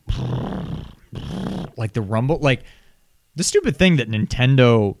like like the rumble, like the stupid thing that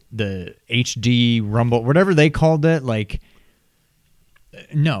Nintendo, the HD rumble, whatever they called it, like,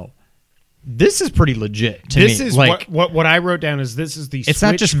 no. This is pretty legit to this me. is like, what I wrote down is this is the It's Switch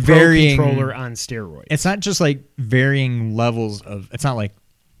not just Pro varying- controller on steroids. it's not just like varying levels of, it's not like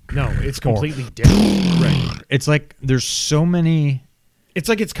No, it's completely different. Right. It's like there's so many. It's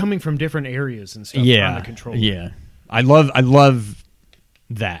like it's coming from different areas and stuff on the controller. Yeah. I love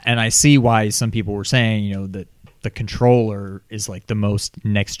that. And I see why some people were saying, that the controller is like the most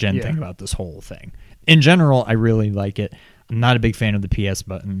next gen thing about this whole thing. In general, I really like it. I'm not a big fan of the PS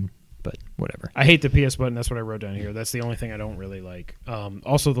button, but whatever. I hate the PS button. That's what I wrote down here. That's the only thing I don't really like.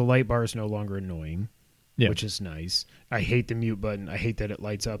 Also, the light bar is no longer annoying, which is nice. I hate the mute button. I hate that it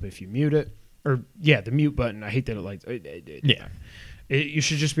lights up if you mute it. Or, the mute button. I hate that it lights you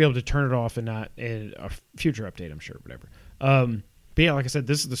should just be able to turn it off and not in a future update, I'm sure, whatever. But yeah, like I said,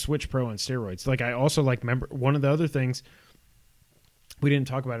 this is the Switch Pro on steroids. Like I also remember one of the other things we didn't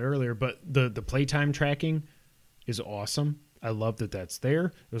talk about it earlier, but the playtime tracking is awesome. I love that that's there.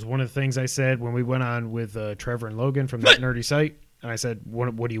 It was one of the things I said when we went on with Trevor and Logan from that nerdy site, and I said,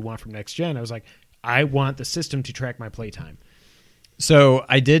 "What do you want from next gen?" I was like, "I want the system to track my playtime." So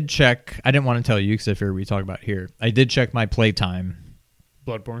I did check. I didn't want to tell you because I figured we talk about it here. I did check my playtime.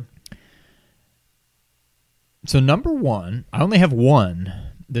 Bloodborne. So number one, I only have one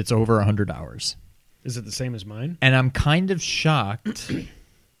that's over 100 hours. Is it the same as mine? And I'm kind of shocked,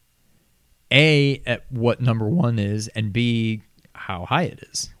 A, at what number one is, and B, how high it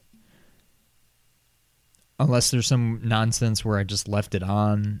is. Unless there's some nonsense where I just left it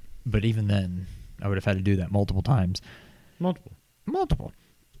on, but even then, I would have had to do that multiple times. Multiple.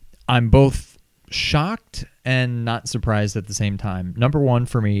 I'm both shocked and not surprised at the same time. Number one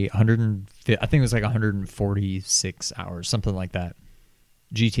for me, I think it was like 146 hours, something like that.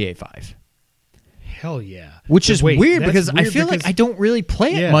 GTA 5. Hell yeah. Which is weird because I feel like I don't really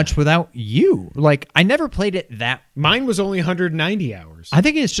play it much without you. Like, I never played it that... Mine was only 190 hours. I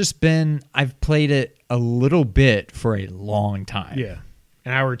think it's just been... I've played it a little bit for a long time. Yeah.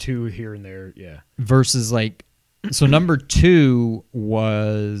 An hour or two here and there, yeah. Versus, like... So number two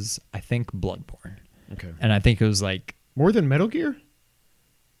was, I think, Bloodborne. Okay. And I think it was like... More than Metal Gear?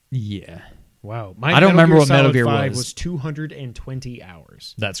 Yeah. Wow. I don't remember what Metal Gear was 220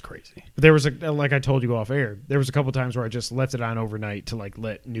 hours. That's crazy. But there was, like I told you off air, there was a couple times where I just left it on overnight to like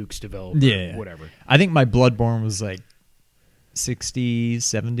let nukes develop or whatever. I think my Bloodborne was like 60,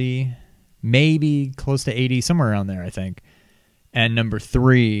 70, maybe close to 80, somewhere around there, I think. And number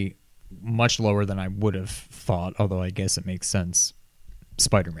three, much lower than I would have thought, although I guess it makes sense.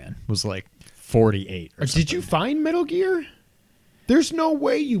 Spider-Man was like 48 or something. Did you find Metal Gear? There's no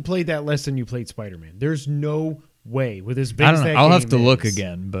way you played that less than you played Spider-Man. There's no way with as big as that game. I'll have to look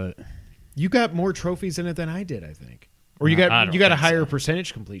again, but you got more trophies in it than I did, I think. Or you got a higher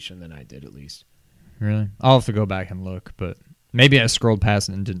percentage completion than I did, at least. Really? I'll have to go back and look, but maybe I scrolled past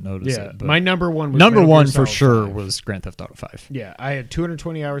it and didn't notice it. But my number one was number Metal one Gear for Solid sure 5. was Grand Theft Auto 5. Yeah, I had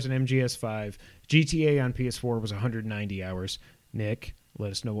 220 hours in MGS 5. GTA on PS4 was 190 hours. Nick,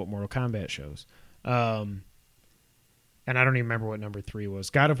 let us know what Mortal Kombat shows. And I don't even remember what number 3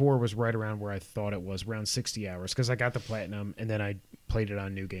 was. God of War was right around where I thought it was, around 60 hours, because I got the Platinum, and then I played it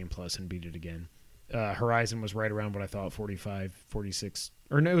on New Game Plus and beat it again. Horizon was right around what I thought, 45, 46,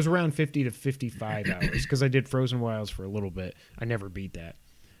 or no, it was around 50 to 55 hours, because I did Frozen Wilds for a little bit. I never beat that.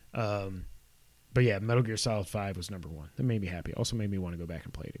 But yeah, Metal Gear Solid 5 was number 1. That made me happy. Also made me want to go back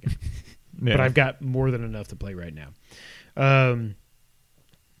and play it again. Yeah. But I've got more than enough to play right now.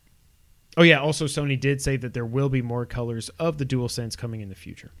 Oh yeah, also Sony did say that there will be more colors of the DualSense coming in the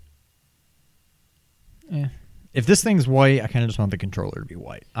future. Yeah. If this thing's white, I kind of just want the controller to be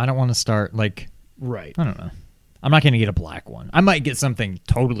white. I don't want to start like... Right. I don't know. I'm not going to get a black one. I might get something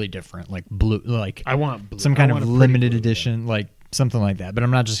totally different, like blue, like I want blue. some kind I want of a pretty limited blue, edition, like something like that. But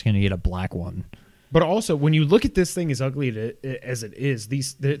I'm not just going to get a black one. But also, when you look at this thing as ugly as it is,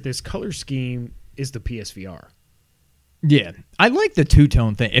 this color scheme is the PSVR. Yeah, I like the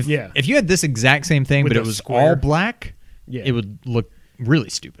two-tone thing. If you had this exact same thing, With but a it was square. all black, Yeah. it would look really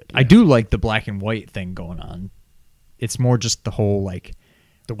stupid. I do like the black and white thing going on. It's more just the whole like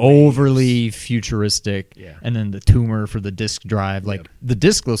The waves. overly futuristic, Yeah. and then the tumor for the disc drive. Like Yep. the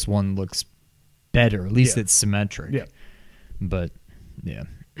discless one looks better. At least Yeah. it's symmetric. Yeah. But yeah,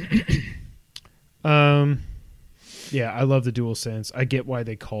 Yeah, I love the DualSense. I get why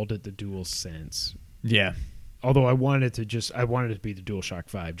they called it the DualSense. yeah. Although I wanted it to be the DualShock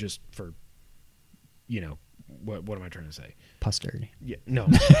 5 just for, what am I trying to say? Posterity. Yeah, no.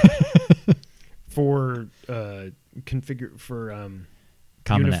 For configure for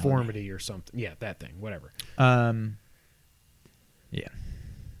Commonality. uniformity or something. Yeah, that thing, whatever. Yeah.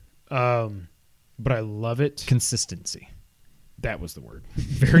 But I love it. Consistency. That was the word.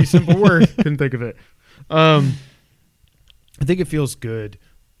 Very simple word. Couldn't think of it. I think it feels good.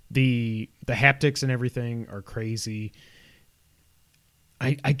 The haptics and everything are crazy.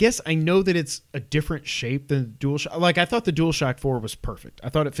 I guess I know that it's a different shape than the DualShock. Like, I thought the DualShock 4 was perfect. I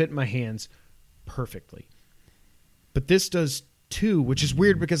thought it fit in my hands perfectly. But this does too, which is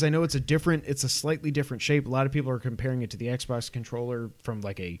weird because I know it's a slightly different shape. A lot of people are comparing it to the Xbox controller from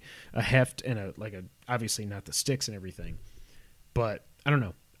like a heft and obviously not the sticks and everything. But I don't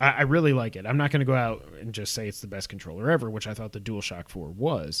know. I really like it. I'm not going to go out and just say it's the best controller ever, which I thought the DualShock 4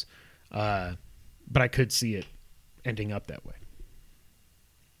 was. But I could see it ending up that way.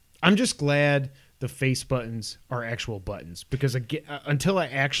 I'm just glad the face buttons are actual buttons because until I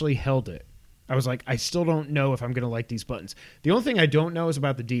actually held it, I was like, I still don't know if I'm going to like these buttons. The only thing I don't know is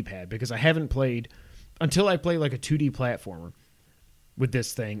about the D-pad because I haven't played until I play like a 2D platformer with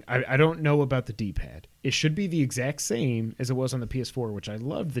this thing. I don't know about the D-pad. It should be the exact same as it was on the PS4, which I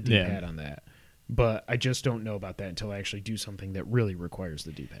loved the D-pad on that. But I just don't know about that until I actually do something that really requires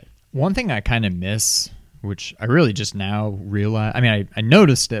the D-pad. One thing I kind of miss, which I really just now realize, I mean, I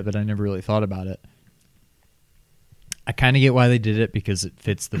noticed it, but I never really thought about it. I kind of get why they did it because it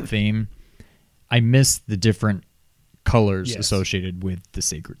fits the theme. I miss the different colors associated with the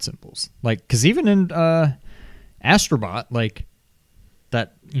sacred symbols. Like, because even in Astrobot, like,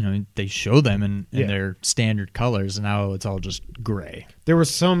 that, you know, they show them in their standard colors, and now it's all just gray. There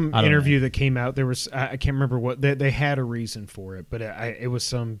was some interview that came out. There was, I can't remember what, they had a reason for it, but it was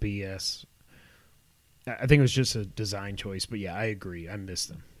some BS. I think it was just a design choice, but yeah, I agree. I miss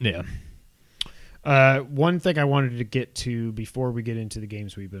them. Yeah. One thing I wanted to get to before we get into the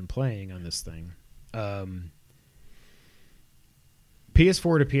games we've been playing on this thing.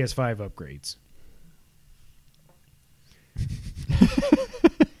 PS4 to PS5 upgrades.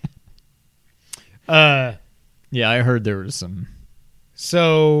 Yeah, I heard there was some.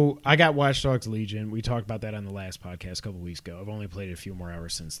 So I got Watch Dogs Legion. We talked about that on the last podcast a couple weeks ago. I've only played it a few more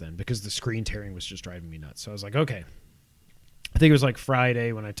hours since then because the screen tearing was just driving me nuts. So I was like, okay. I think it was like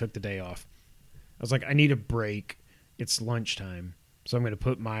Friday when I took the day off. I was like, I need a break. It's lunchtime. So I'm going to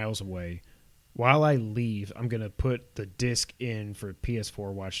put Miles away. While I leave, I'm going to put the disc in for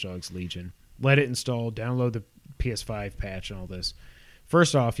PS4 Watch Dogs Legion. Let it install, download the PS5 patch and all this.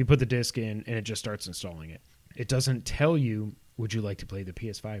 First off, you put the disc in and it just starts installing it. It doesn't tell you, would you like to play the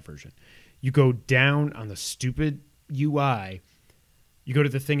PS5 version? You go down on the stupid UI, you go to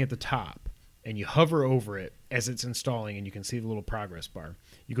the thing at the top, and you hover over it as it's installing, and you can see the little progress bar.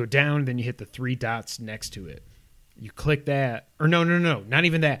 You go down, then you hit the 3 dots next to it. You click that. Or no, not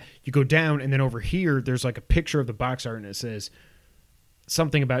even that. You go down, and then over here, there's like a picture of the box art, and it says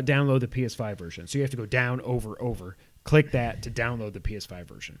something about download the PS5 version. So you have to go down, over, click that to download the PS5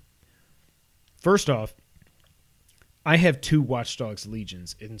 version. First off, I have 2 Watch Dogs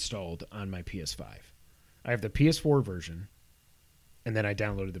Legions installed on my PS5. I have the PS4 version, and then I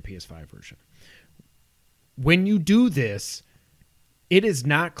downloaded the PS5 version. When you do this, it is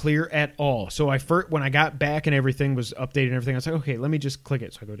not clear at all. So when I got back and everything was updated and everything, I was like, okay, let me just click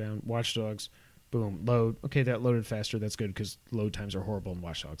it. So I go down, Watch Dogs, boom, load. Okay, that loaded faster. That's good because load times are horrible in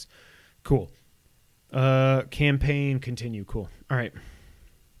Watch Dogs. Cool. Campaign, continue. Cool. All right.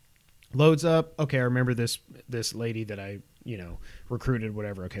 Loads up. Okay, I remember this lady that I, recruited,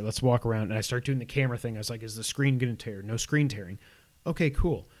 whatever. Okay, let's walk around. And I start doing the camera thing. I was like, is the screen going to tear? No screen tearing. Okay,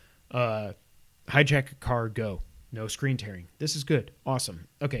 cool. Hijack a car, go. No screen tearing. This is good. Awesome.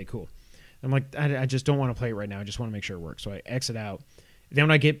 Okay, cool. I'm like, I just don't want to play it right now. I just want to make sure it works. So I exit out. Then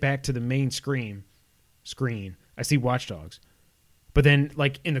when I get back to the main screen, I see Watch Dogs. But then,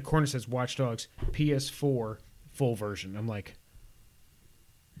 like, in the corner it says Watch Dogs PS4 full version. I'm like,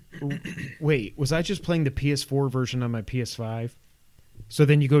 wait, was I just playing the PS4 version on my PS5? So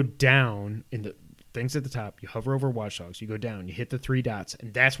then you go down in the things at the top. You hover over Watch Dogs. You go down. You hit the 3 dots.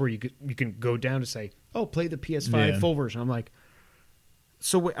 And that's where you can go down to say, oh, play the PS5 full version. I'm like,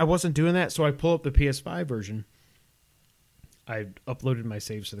 so I wasn't doing that. So I pull up the PS5 version. I uploaded my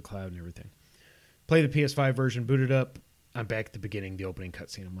saves to the cloud and everything. Play the PS5 version, boot it up. I'm back at the beginning, the opening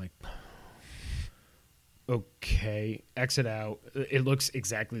cutscene. I'm like, okay, exit out. It looks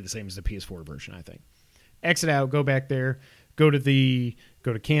exactly the same as the PS4 version, I think. Exit out, go back there, go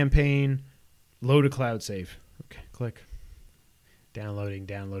to campaign, load a cloud save. Okay, click. Downloading.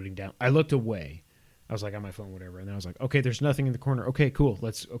 I looked away. I was like on my phone, whatever, and then I was like, okay, there's nothing in the corner. Okay, cool.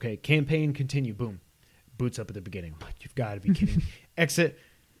 Campaign, continue. Boom. Boots up at the beginning. I'm like, you've got to be kidding me. Exit,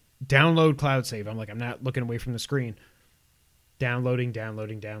 download cloud save. I'm like, I'm not looking away from the screen. Downloading,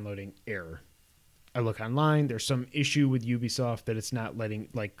 error. I look online. There's some issue with Ubisoft that it's not letting,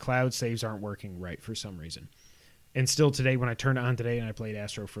 like, cloud saves aren't working right for some reason. And still today, when I turned it on today and I played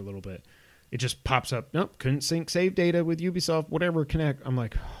Astro for a little bit, it just pops up. Nope, couldn't sync save data with Ubisoft, whatever, connect. I'm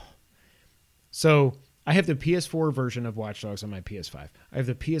like, oh. So I have the PS4 version of Watch Dogs on my PS5. I have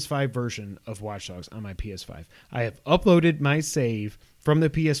the PS5 version of Watch Dogs on my PS5. I have uploaded my save from the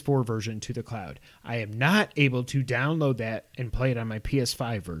PS4 version to the cloud. I am not able to download that and play it on my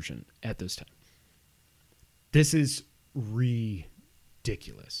PS5 version at this time. This is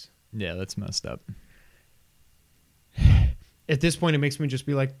ridiculous. Yeah, that's messed up. At this point, it makes me just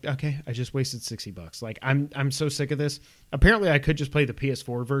be like, okay, I just wasted $60. Like, I'm so sick of this. Apparently, I could just play the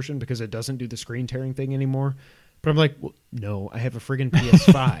PS4 version because it doesn't do the screen tearing thing anymore. But I'm like, well, no, I have a friggin'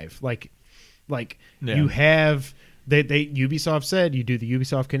 PS5. like Yeah. you have they Ubisoft said you do the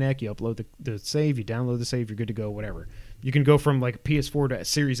Ubisoft Connect, you upload the save, you download the save, you're good to go. Whatever. You can go from like PS4 to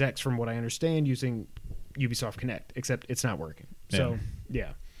Series X, from what I understand, using Ubisoft Connect. Except it's not working. So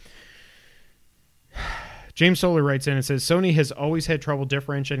yeah. James Solar writes in and says, Sony has always had trouble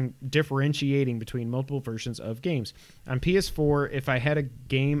differentiating between multiple versions of games. On PS4, if I had a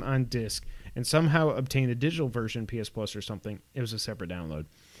game on disc and somehow obtained a digital version, PS Plus or something, it was a separate download.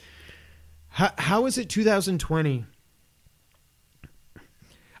 How is it 2020?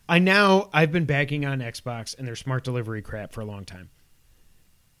 I've been bagging on Xbox and their smart delivery crap for a long time.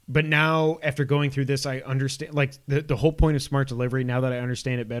 But now, after going through this, I understand, like, the whole point of smart delivery, now that I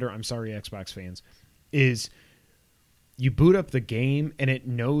understand it better, I'm sorry, Xbox fans, is you boot up the game and it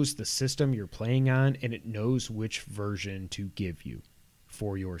knows the system you're playing on and it knows which version to give you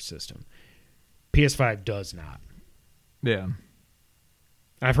for your system. PS5 does not. Yeah.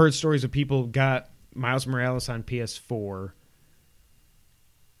 I've heard stories of people got Miles Morales on PS4,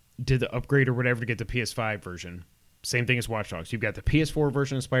 did the upgrade or whatever to get the PS5 version. Same thing as Watch Dogs. You've got the PS4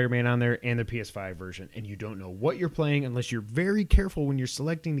 version of Spider-Man on there and the PS5 version, and you don't know what you're playing unless you're very careful when you're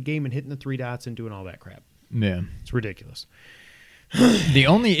selecting the game and hitting the three dots and doing all that crap. Yeah. It's ridiculous. The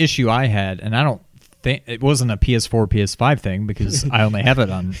only issue I had, and I don't think it wasn't a PS4, PS5 thing because I only have it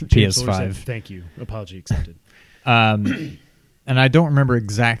on James Fuller PS5. said, thank you. Apology accepted. And I don't remember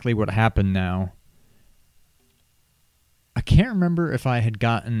exactly what happened now. I can't remember if I had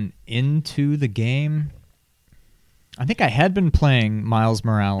gotten into the game. I think I had been playing Miles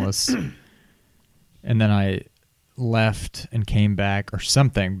Morales, and then I left and came back or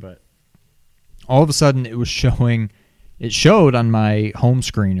something, but all of a sudden it showed on my home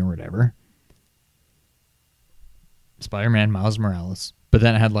screen or whatever, Spider-Man Miles Morales, but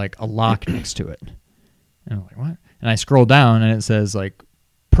then it had like a lock next to it. And I'm like, what? And I scroll down and it says like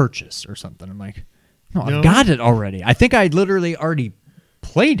purchase or something. I'm like, no, I've got it already. I think I literally already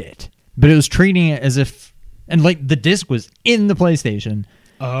played it, but it was treating it as if, and like the disc was in the PlayStation.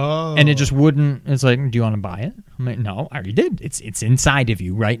 Oh. And it just wouldn't. It's like, do you want to buy it? I'm like, no, I already did. It's inside of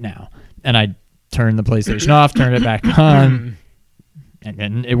you right now. And I turned the PlayStation off, turned it back on, and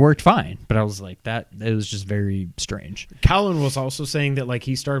then it worked fine. But I was like, it was just very strange. Colin was also saying that like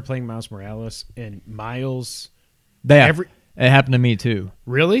he started playing Miles Morales and Miles. It happened to me too.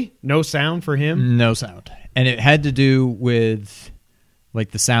 Really? No sound for him? No sound. And it had to do with like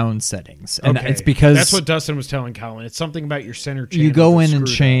the sound settings. And okay. it's because that's what Dustin was telling Colin. It's something about your center channel. You go in and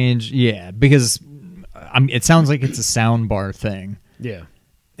screwed change. up. Yeah, because it sounds like it's a sound bar thing. Yeah.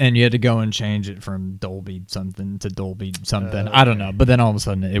 And you had to go and change it from Dolby something to Dolby something. Okay. I don't know. But then all of a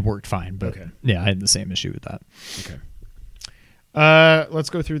sudden it worked fine. But okay. Yeah, I had the same issue with that. Okay. Let's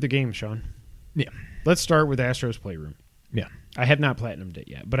go through the game, Sean. Yeah. Let's start with Astro's Playroom. Yeah. I have not platinumed it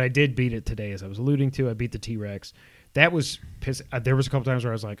yet, but I did beat it today, as I was alluding to. I beat the T-Rex. That was there was a couple times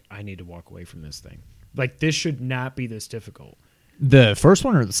where I was like, I need to walk away from this thing. Like, this should not be this difficult. The first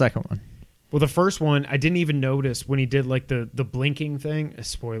one or the second one? Well, the first one, I didn't even notice when he did like the blinking thing. A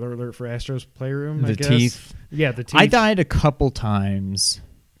spoiler alert for Astro's Playroom, I guess. Teeth. Yeah, the teeth. I died a couple times.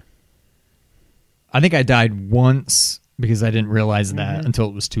 I think I died once because I didn't realize that until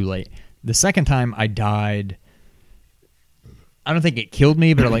it was too late. The second time I died, I don't think it killed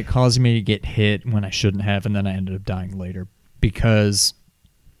me, but it like caused me to get hit when I shouldn't have, and then I ended up dying later because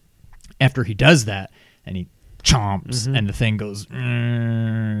after he does that and he chomps and the thing goes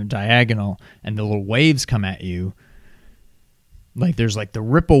diagonal and the little waves come at you, like there's like the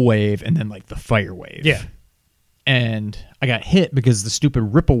ripple wave and then like the fire wave. Yeah. And I got hit because the stupid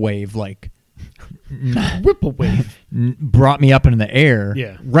ripple wave like ripple wave brought me up into the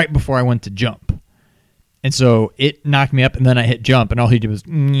air right before I went to jump. And so it knocked me up, and then I hit jump, and all he did was,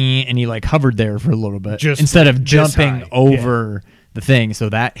 and he like hovered there for a little bit instead of jumping over the thing. So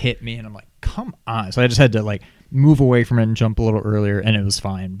that hit me, and I'm like, come on. So I just had to like move away from it and jump a little earlier, and it was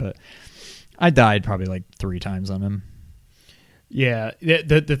fine. But I died probably like 3 times on him. Yeah.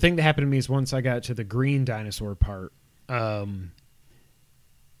 The thing that happened to me is once I got to the green dinosaur part, when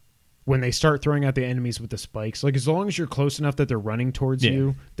they start throwing out the enemies with the spikes, like as long as you're close enough that they're running towards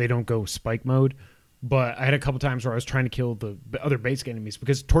you, they don't go spike mode. But I had a couple times where I was trying to kill the other basic enemies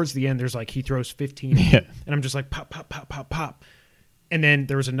because towards the end there's like he throws 15 Yeah. and I'm just like pop, pop, pop, pop, pop. And then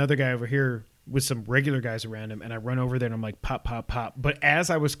there was another guy over here with some regular guys around him, and I run over there and I'm like pop, pop, pop. But as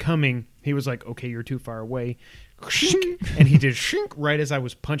I was coming, he was like, "Okay, you're too far away," and he did shink right as I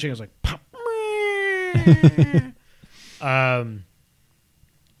was punching. I was like pop.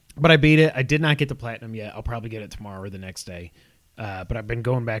 But I beat it. I did not get the platinum yet. I'll probably get it tomorrow or the next day. But I've been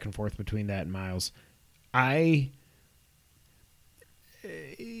going back and forth between that and Miles. I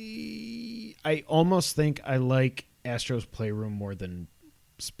almost think I like Astro's Playroom more than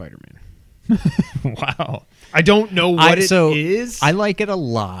Spider-Man. Wow. I don't know what it is. I like it a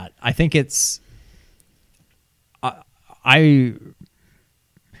lot. I think it's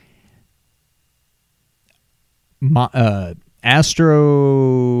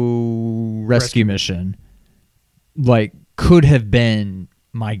Astro Rescue Mission like could have been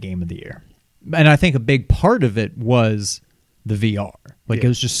my game of the year. And I think a big part of it was the VR. Like it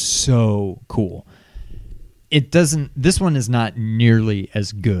was just so cool. This one is not nearly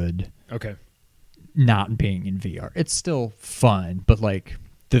as good. Okay. Not being in VR. It's still fun, but like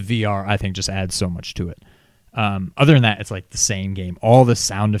the VR I think just adds so much to it. Other than that, it's like the same game. All the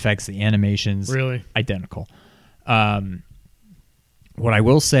sound effects, the animations, really identical. What I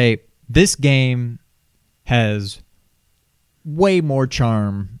will say, this game has way more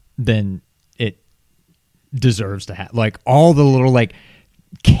charm than it deserves to have. Like all the little like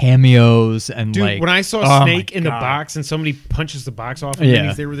cameos and dude, like when I saw Snake in the box and somebody punches the box off and then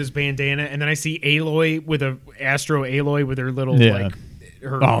he's there with his bandana, and then I see Aloy with a Astro Aloy with her little like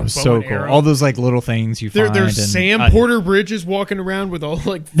her bow so and cool. arrow. All those like little things you find. There's Sam Porter Bridges walking around with all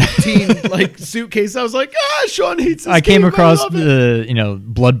like 15 like suitcases. I was like, Sean hates this I came game. across I love it. the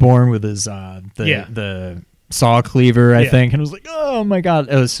Bloodborne with his the saw cleaver, I think, and I was like, oh my god,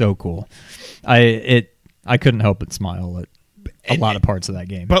 it was so cool. I couldn't help but smile at a lot of parts of that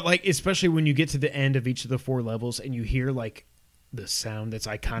game. But like, especially when you get to the end of each of the 4 levels and you hear like the sound that's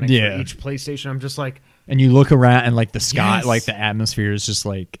iconic for each PlayStation, I'm just like, and you look around and like the sky, yes. like the atmosphere is just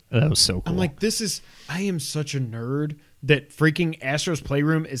like, that was so cool. I'm like, I am such a nerd that freaking Astro's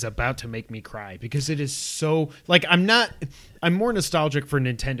Playroom is about to make me cry because it is so like, I'm more nostalgic for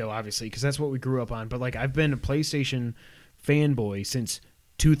Nintendo, obviously, because that's what we grew up on. But like, I've been a PlayStation fanboy since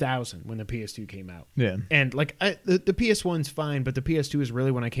 2000 when the PS2 came out. Yeah. And like the PS1's fine, but the PS2 is really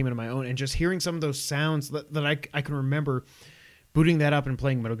when I came into my own, and just hearing some of those sounds that I can remember booting that up and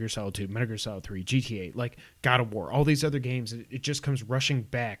playing Metal Gear Solid 2, Metal Gear Solid 3, GTA, like God of War, all these other games, it just comes rushing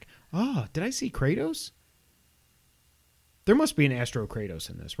back. Did I see Kratos? There must be an Astro Kratos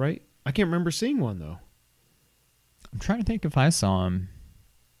in this, right? I can't remember seeing one though. I'm trying to think if I saw him.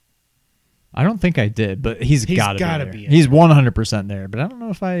 I don't think I did, but he's got to be there. He's 100% there, but I don't know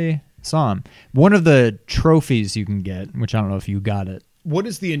if I saw him. One of the trophies you can get, which I don't know if you got it. What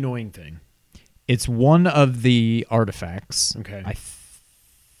is the annoying thing? It's one of the artifacts. Okay.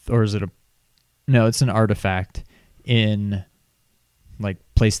 Or is it no, it's an artifact in like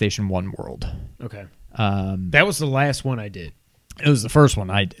PlayStation 1 World. Okay. That was the last one I did. It was the first one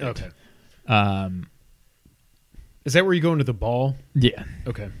I did. Okay. Is that where you go into the ball? Yeah.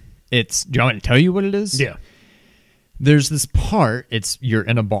 Okay. Do you want me to tell you what it is? Yeah. There's this part, you're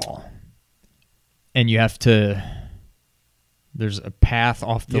in a ball. And you have to, there's a path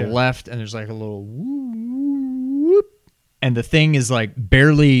off to the left, and there's like a little whoop, and the thing is like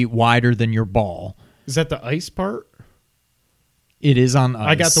barely wider than your ball. Is that the ice part? It is on ice.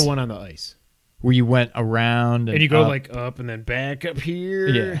 I got the one on the ice. Where you went around and you go up. like up and then back up here.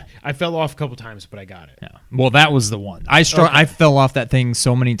 Yeah. I fell off a couple times, but I got it. Yeah. Well, that was the one. I fell off that thing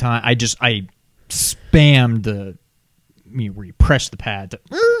so many times. I spammed where you press the pad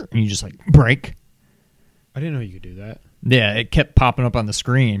and you just like break. I didn't know you could do that. Yeah, it kept popping up on the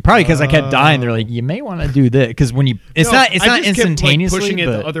screen. Probably because I kept dying. They're like, you may want to do this because when you, it's not instantaneously, kept, like, pushing it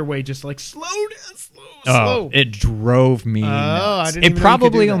but the other way, just like slow down, slow. It drove me nuts. I didn't even it know you could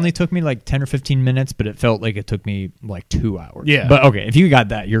probably do that. only took me like 10 or 15 minutes, but it felt like it took me like 2 hours. Yeah. But okay, if you got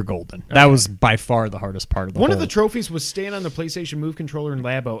that, you're golden. That was by far the hardest part of the One whole. of the trophies was stand on the PlayStation Move controller in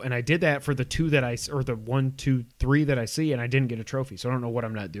Labo, and I did that for the 1, 2, 3 that I see, and I didn't get a trophy, so I don't know what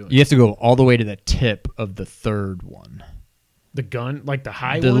I'm not doing. You have to go all the way to the tip of the third one. The gun, like the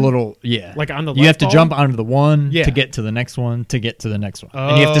high the one? little, yeah. Like on the You have left to ball? jump onto the one Yeah. to get to the next one to get to the next one.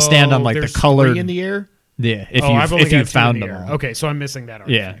 And you have to stand on like the there's colored. 3 in the air? Yeah, I've only if got you 2 found in the them air. all. Okay, so I'm missing that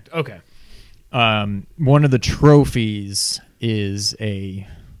artifact. Yeah. Okay. One of the trophies is a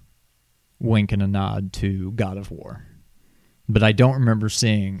wink and a nod to God of War. But I don't remember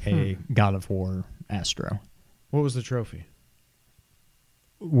seeing a God of War Astro. What was the trophy?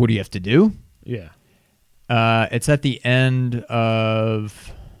 What do you have to do? Yeah. It's at the end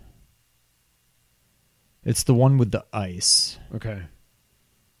of. It's the one with the ice. Okay.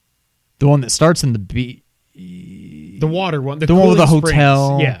 The one that starts in the The water one. The one with the Cooling Springs.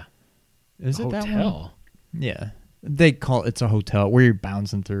 hotel. Yeah. Is it that one? Hotel. Yeah. They call it's a hotel where you're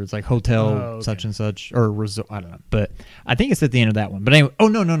bouncing through. It's like hotel okay. such and such or resort. I don't know, but I think it's at the end of that one. But anyway,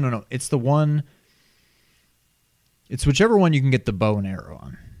 no. It's the one. It's whichever one you can get the bow and arrow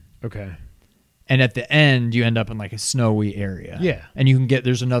on. Okay. And at the end, you end up in like a snowy area. Yeah. And you can get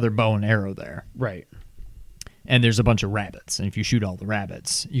there's another bow and arrow there, Right. and there's a bunch of rabbits. And if you shoot all the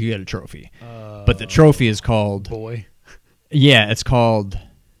rabbits, you get a trophy. But the trophy is called Boy. yeah, it's called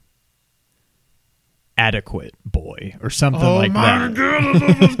Adequate Boy or something like that. God, I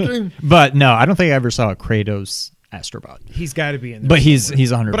love this game. But no, I don't think I ever saw a Kratos Astrobot. He's got to be in there. But he's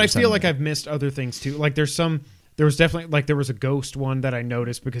somewhere. 100%. But I feel like there. I've missed other things too. Like there was definitely like there was a ghost one that I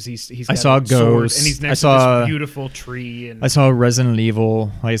noticed because he's I got saw a sword Ghost. and he's I next saw- to this beautiful tree and I saw Resident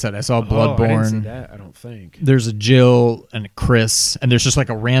Evil. Like I said, I saw Oh, I didn't see Bloodborne. that, I don't think. There's a Jill and a Chris, and there's just like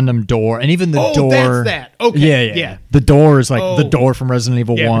a random door, and even the Oh, door. that's that. Okay, Yeah. The door is like the Oh. door from Resident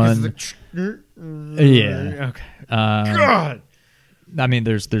Evil Yeah, because 1. of Yeah. Okay. Um, God. I mean,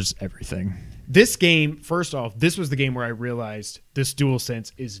 there's everything. This game, first off, this was the game where I realized this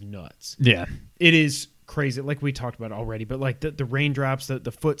DualSense is nuts. Yeah. It is crazy, like we talked about already, but like the raindrops,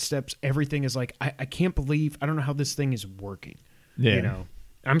 the footsteps, everything is like, I can't believe, I don't know how this thing is working. Yeah. You know,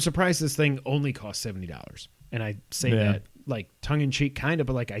 I'm surprised this thing only costs $70. And I say Yeah. that like tongue in cheek kind of,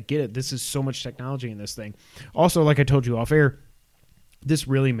 but like I get it. This is so much technology in this thing. Also, like I told you off air, this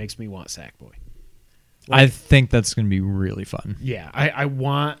really makes me want Sackboy. I think that's going to be really fun. Yeah, I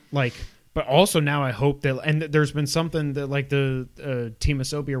want like, but also now I hope that, and there's been something that like the Team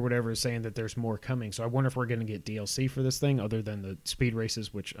Asobi or whatever is saying that there's more coming. So I wonder if we're going to get DLC for this thing other than the speed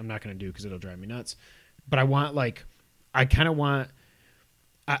races, which I'm not going to do because it'll drive me nuts. But I want like, I kind of want,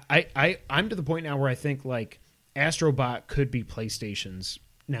 I'm to the point now where I think like Astrobot could be PlayStation's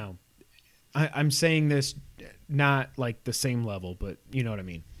now. I'm saying this not like the same level, but you know what I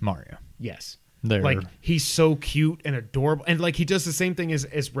mean. Mario. Yes. There. Like he's so cute and adorable, and like he does the same thing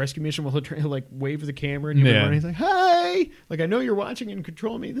as Rescue Mission. He'll like wave the camera and Yeah. he's like, "Hi!" Like I know you're watching and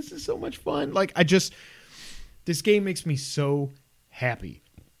control me. This is so much fun. Like this game makes me so happy.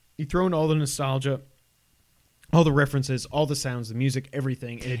 You throw in all the nostalgia, all the references, all the sounds, the music,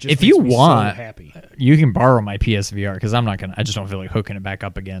 everything, and it just If makes you me want, so happy. you can borrow my PSVR because I just don't feel like hooking it back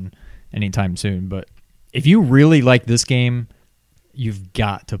up again anytime soon. But if you really like this game, you've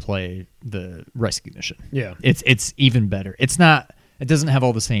got to play the Rescue Mission. Yeah. It's even better. It doesn't have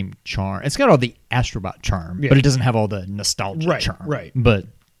all the same charm. It's got all the Astrobot charm, Yeah. but it doesn't have all the nostalgia charm. Right. But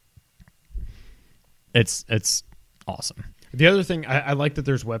it's awesome. The other thing, I like that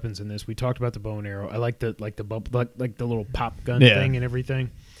there's weapons in this. We talked about the bow and arrow. I like the little pop gun Yeah. thing and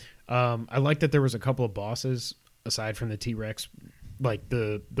everything. I like that there was a couple of bosses aside from the T-Rex, like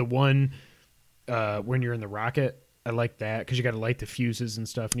the one when you're in the rocket. I like that because you got to light the fuses and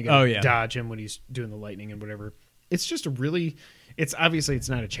stuff, and you got to dodge him when he's doing the lightning and whatever. It's just it's obviously it's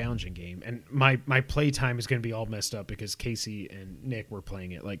not a challenging game, and my play time is going to be all messed up because Casey and Nick were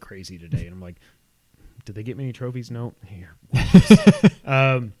playing it like crazy today, and I'm like, did they get many trophies? No. Here.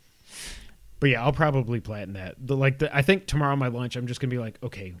 But yeah, I'll probably platinum that. I think tomorrow on my lunch, I'm just gonna be like,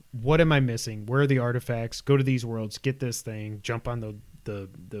 okay, what am I missing? Where are the artifacts? Go to these worlds, get this thing, jump on the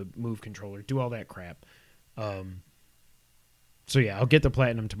move controller, do all that crap. So yeah, I'll get the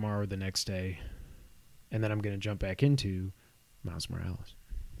platinum tomorrow or the next day, and then I'm gonna jump back into Miles Morales.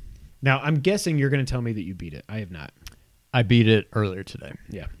 Now I'm guessing you're gonna tell me that you beat it. I have not. I beat it earlier today.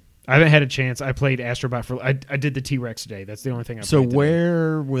 Yeah. I haven't had a chance. I played Astrobot I did the T-Rex today. That's the only thing I So played today.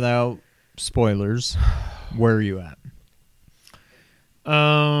 where, without spoilers, where are you at?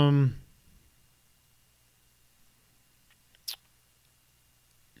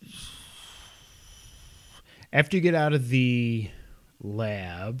 After you get out of the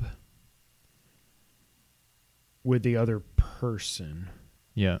lab with the other person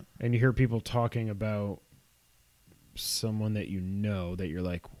Yeah. and you hear people talking about someone that you know that you're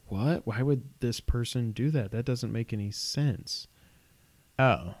like, what? Why would this person do that? That doesn't make any sense.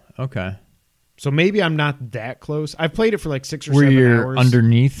 Oh, okay. So maybe I'm not that close. I've played it for like 6 or Where 7 you're hours.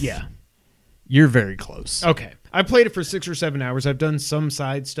 underneath? Yeah. You're very close. Okay. I played it for 6 or 7 hours. I've done some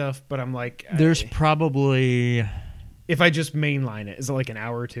side stuff, but I'm like, There's probably... if I just mainline it, is it like an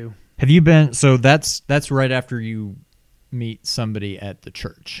hour or two? Have you been... So that's right after you meet somebody at the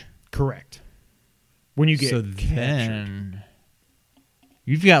church. Correct. When you get So captured. then...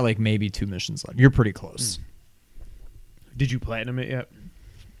 You've got like maybe 2 missions left. You're pretty close. Did you platinum it yet?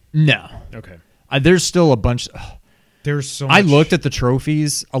 No. Okay. There's still a bunch. There's so much. I looked at the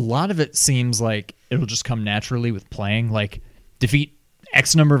trophies. A lot of it seems like it'll just come naturally with playing. Like, defeat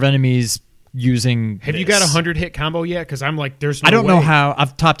X number of enemies using. Have you got a 100-hit combo yet? Because I'm like, there's no I don't know way. how.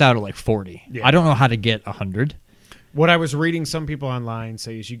 I've topped out at like 40. Yeah. I don't know how to get 100. What I was reading some people online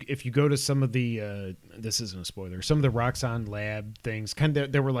say is if you go to some of the this isn't a spoiler, some of the Roxxon Lab things, kind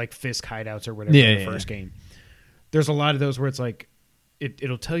of there were like Fisk hideouts or whatever in the first game. There's a lot of those where it's like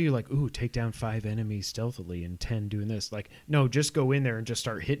it'll tell you like, ooh, take down 5 enemies stealthily and 10 doing this. Like, no, just go in there and just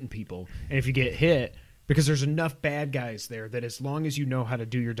start hitting people. And if you get hit, because there's enough bad guys there that as long as you know how to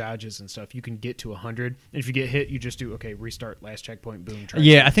do your dodges and stuff, you can get to 100. And if you get hit, you just do, okay, restart, last checkpoint, boom. Try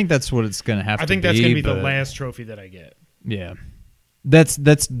Yeah, I think that's what it's going to have to be. I think that's going to be the last trophy that I get. Yeah. That's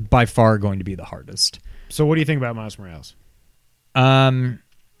by far going to be the hardest. So what do you think about Miles Morales?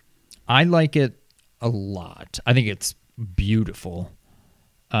 I like it a lot. I think it's beautiful.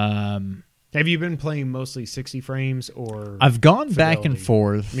 Have you been playing mostly 60 frames or I've gone back fidelity? and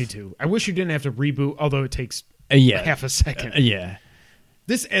forth. Me too. I wish you didn't have to reboot, although it takes Yeah. half a second. Yeah.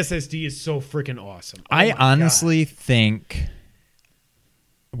 This SSD is so freaking awesome. Oh I my honestly think,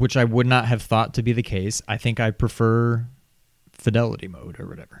 which I would not have thought to be the case, I think I prefer fidelity mode or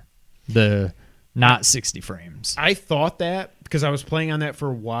whatever. The not 60 frames. God. I thought that because I was playing on that for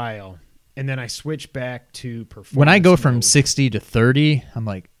a while, and then I switched back to performance. When I go from mode. 60 to 30, I'm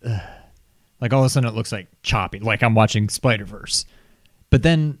like, ugh. Like all of a sudden it looks like choppy, like I'm watching Spider-Verse. But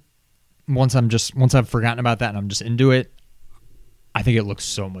then once I've forgotten about that and I'm just into it, I think it looks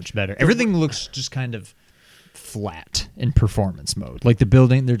so much better. Everything looks just kind of flat in performance mode. Like the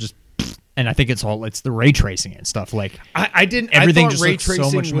building, they're just, and I think it's the ray tracing and stuff. Like I didn't. Everything I thought just ray looks so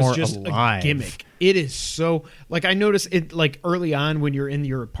tracing much was more just alive. a gimmick. It is so like I noticed it like early on when you're in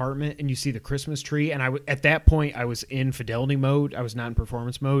your apartment and you see the Christmas tree, and at that point I was in fidelity mode. I was not in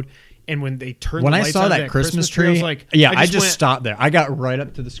performance mode. And when they turned when the I lights saw on that Christmas tree, tree, I was like, yeah, I just went, stopped there. I got right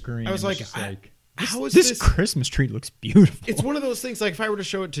up to the screen. I was and like, just how is this this? Christmas tree looks beautiful. It's one of those things. Like if I were to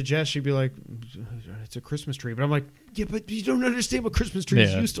show it to Jess, she'd be like, "It's a Christmas tree." But I'm like, "Yeah, but you don't understand what Christmas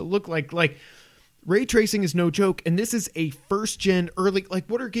trees used to look like." Like ray tracing is no joke, and this is a first gen early. Like,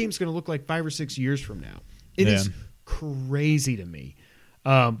 what are games going to look like 5 or 6 years from now? It is crazy to me.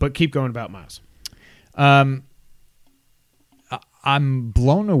 But keep going about Miles. I'm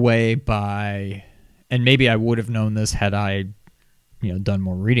blown away by, and maybe I would have known this had I, done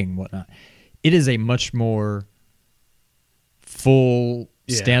more reading and whatnot. It is a much more full,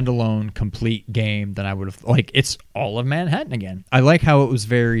 standalone, complete game than I would have. Like, it's all of Manhattan again. I like how it was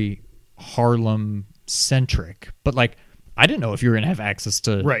very Harlem centric, but like, I didn't know if you were going to have access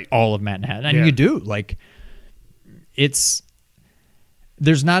to all of Manhattan, and you do. Like,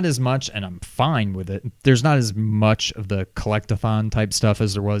 there's not as much, and I'm fine with it. There's not as much of the collectathon type stuff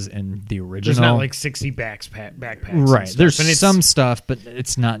as there was in the original. There's not like 60 backpacks. Right. There's and some stuff, but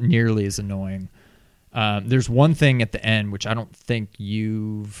it's not nearly as annoying. There's one thing at the end, which I don't think have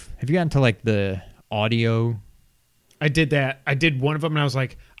you gotten to like the audio? I did that. I did one of them, and I was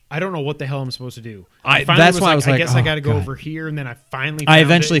like, I don't know what the hell I'm supposed to do. That's why I was like, I guess I got to go God. over here, and then I finally I found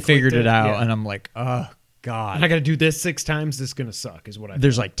eventually it, figured it out, yeah. and I'm like, oh, God. And I got to do this 6 times. This is going to suck, is what I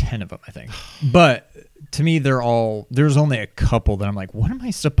There's like 10 of them, I think. But to me, there's only a couple that I'm like, what am I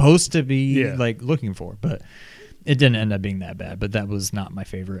supposed to be like looking for? But it didn't end up being that bad, but that was not my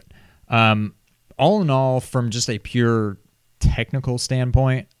favorite. All in all, from just a pure technical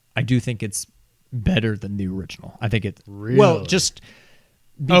standpoint, I do think it's better than the original. I think it's well, just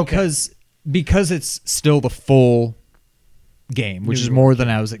because it's still the full game, which is more than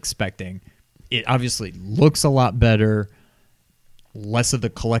I was expecting. It obviously looks a lot better, less of the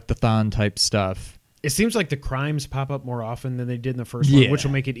collectathon type stuff. It seems like the crimes pop up more often than they did in the first one, which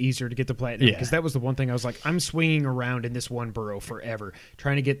will make it easier to get the platinum. Because that was the one thing I was like, I'm swinging around in this one borough forever,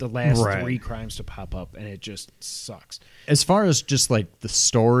 trying to get the last 3 crimes to pop up, and it just sucks. As far as just like the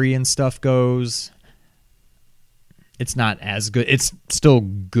story and stuff goes, it's not as good. It's still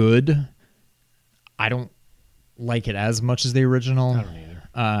good. I don't like it as much as the original. I don't either.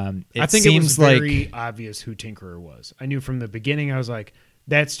 It I think seems it was very obvious who Tinkerer was. I knew from the beginning. I was like,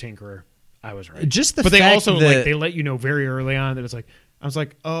 "That's Tinkerer." I was right. Just the but fact they also that, like they let you know very early on that it's like I was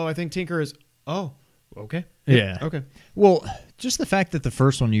like, "Oh, I think Tinkerer is." Oh, okay, okay. Well, just the fact that the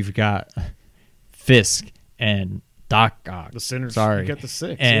first one you've got Fisk and Doc Ock, The Sinners. Sorry, you got the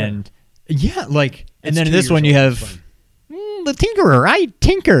 6, and like, and It's then in 2 this years one you old, have the Tinkerer. I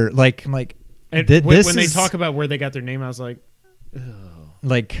tinker. Like, I'm like, and this when they is, talk about where they got their name, I was like, ugh.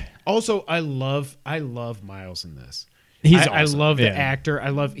 like, Also, I love Miles in this. He's I awesome. love the Yeah. actor.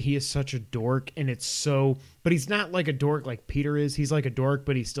 He is such a dork, and it's so, but he's not like a dork like Peter is. He's like a dork,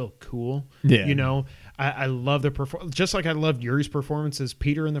 but he's still cool. Yeah. You know, I love the performance, just like I loved Yuri's performance as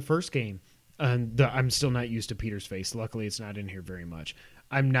Peter in the first game. And I'm still not used to Peter's face. Luckily, it's not in here very much.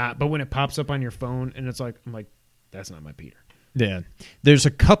 I'm not, but when it pops up on your phone and it's like, I'm like, that's not my Peter. Yeah. There's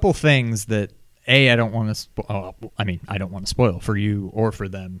a couple things that I don't want to. I don't want to spoil for you or for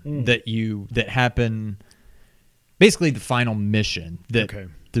them that happen. Basically, the final mission. Okay.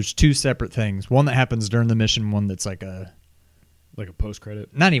 There's two separate things. One that happens during the mission. One that's like a post credit.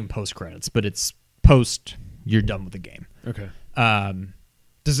 not even post credits, but it's post. You're done with the game. Okay.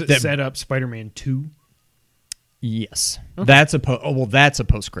 Does Does it set up Spider-Man 2? Yes, Okay. that's a that's a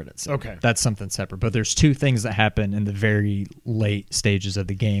post credits. Okay. That's something separate. But there's two things that happen in the very late stages of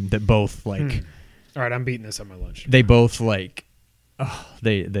the game that both like. All right, I'm beating this on my lunch. They both like,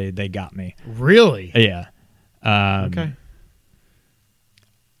 they got me. Really? Yeah. Okay.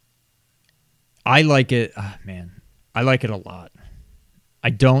 I like it. Man, I like it a lot. I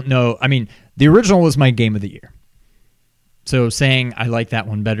don't know. I mean, the original was my game of the year. So saying I like that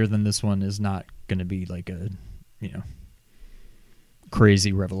one better than this one is not going to be like a,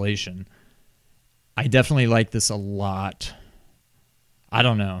 crazy revelation. I definitely like this a lot. I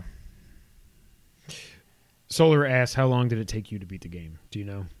don't know. Solar asks, how long did it take you to beat the game? Do you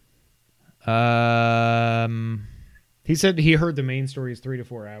know? He said he heard the main story is 3 to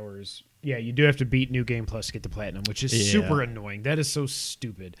 4 hours. Yeah, you do have to beat New Game Plus to get the platinum, which is super annoying. That is so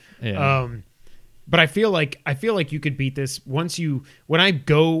stupid. Yeah. But I feel like you could beat this when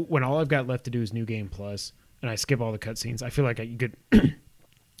all I've got left to do is New Game Plus and I skip all the cutscenes. I feel like you could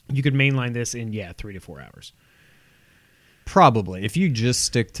you could mainline this in 3 to 4 hours. Probably. If you just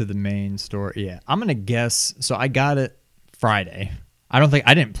stick to the main story, yeah. I'm going to guess. So I got it Friday. I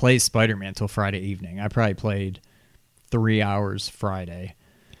didn't play Spider-Man until Friday evening. I probably played 3 hours Friday.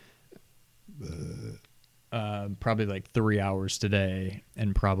 Probably like 3 hours today,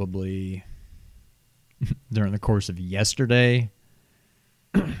 and probably during the course of yesterday,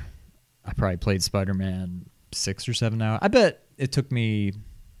 I probably played Spider-Man 6 or 7 hours. I bet it took me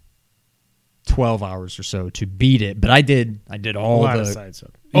 12 hours or so to beat it, but I did all a lot the of side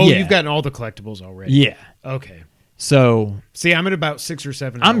stuff. Oh, Yeah. you've gotten all the collectibles already. Yeah. Okay. So See, I'm at about 6 or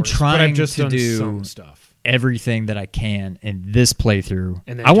 7 I'm hours. but trying I've just to done do some stuff. everything that I can in this playthrough.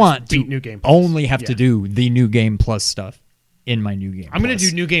 And then I just want beat to New Game Plus. only have to Yeah. do the New Game Plus stuff in my New Game I'm going to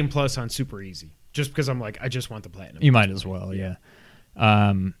Plus. do New Game Plus on super easy just because I'm like, I just want the platinum. You might as well, yeah.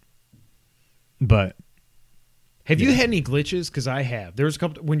 But Have you had any glitches? Because I have. There's a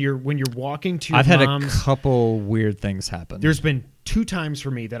couple when you're walking to your I've had mom's. a couple weird things happen. There's been 2 times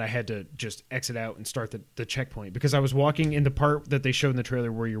for me that I had to just exit out and start the checkpoint because I was walking in the part that they showed in the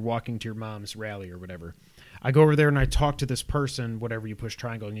trailer where you're walking to your mom's rally or whatever. I go over there and I talk to this person, whatever, you push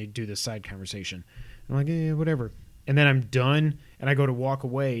triangle and you do this side conversation. I'm like, yeah, whatever. And then I'm done and I go to walk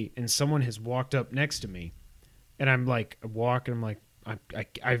away and someone has walked up next to me and I'm like, I walk and I'm like,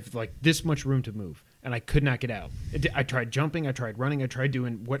 I've like this much room to move. And I could not get out. I tried jumping, I tried running, I tried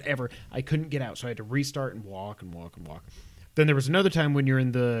doing whatever. I couldn't get out, so I had to restart and walk and walk and walk. Then there was another time when you're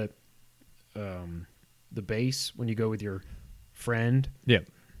in the base, when you go with your friend, yeah.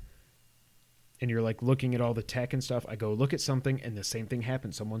 and you're like looking at all the tech and stuff. I go look at something, and the same thing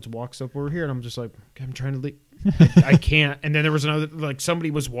happens. Someone walks up over here, and I'm just like, I'm trying to leave. I can't. And then there was another, like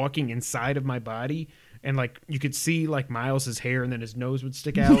somebody was walking inside of my body, and like you could see like Miles's hair, and then his nose would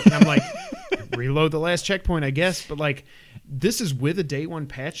stick out, and I'm like. Reload the last checkpoint, I guess, but like this is with a day 1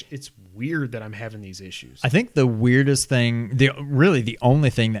 patch. It's weird that I'm having these issues. I think the weirdest thing, the only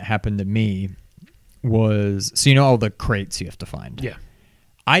thing that happened to me was, so all the crates you have to find. Yeah.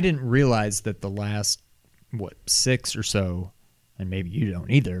 I didn't realize that the last 6 or so, and maybe you don't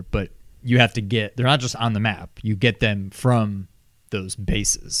either, but you have to get, they're not just on the map. You get them from those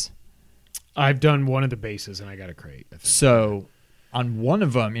bases. I've done one of the bases and I got a crate. I think. So on one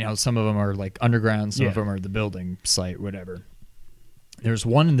of them, some of them are like underground, some of Yeah. them are the building site, whatever. There's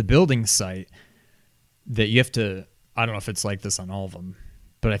one in the building site that you have to, I don't know if it's like this on all of them,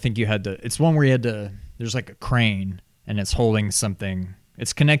 but I think you had to, it's one where you had to, there's like a crane and it's holding something,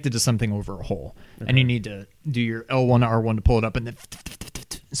 it's connected to something over a hole. Okay. And you need to do your L1 to R1 to pull it up, and then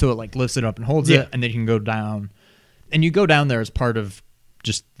so it like lifts it up and holds it, and then you can go down. And you go down there as part of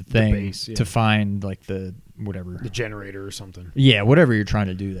just the thing base, to find like the whatever. The generator or something. Yeah, whatever you're trying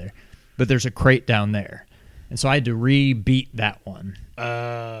to do there. But there's a crate down there. And so I had to re-beat that one.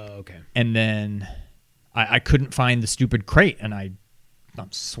 Okay. And then I couldn't find the stupid crate, and I'm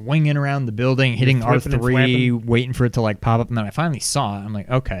swinging around the building, hitting flipping and R3, flapping. waiting for it to like pop up, and then I finally saw it. I'm like,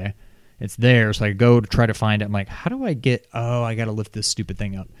 okay. It's there, so I go to try to find it. I'm like, how do I get... Oh, I got to lift this stupid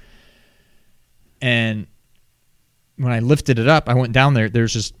thing up. And when I lifted it up, I went down there.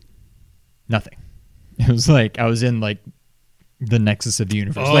 There's just nothing. It was like I was in like the nexus of the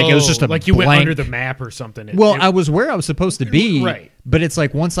universe. Like it was just a like you blank... went under the map or something. I was where I was supposed to be. Right. But it's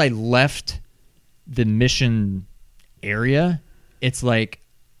like once I left the mission area, it's like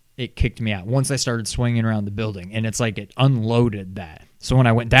it kicked me out. Once I started swinging around the building, and it's like it unloaded that. So when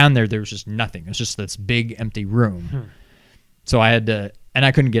I went down there was just nothing. It was just this big empty room. So I had to, and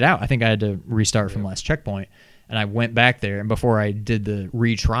I couldn't get out. I think I had to restart from last checkpoint. And I went back there, and before I did the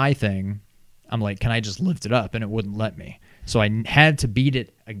retry thing, I'm like, can I just lift it up? And it wouldn't let me. So I had to beat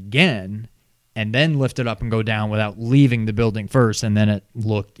it again and then lift it up and go down without leaving the building first. And then it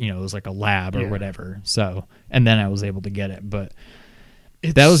looked, it was like a lab or whatever. So, and then I was able to get it. But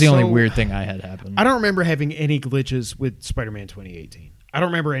that was the only weird thing I had happen. I don't remember having any glitches with Spider-Man 2018. I don't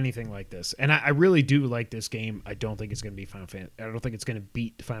remember anything like this. And I really do like this game. I don't think it's going to be I don't think it's going to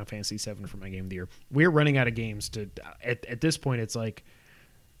beat Final Fantasy VII for my game of the year. We're running out of games to, at this point, it's like,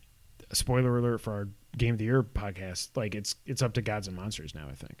 spoiler alert for our Game of the Year podcast, like it's up to Gods and Monsters now,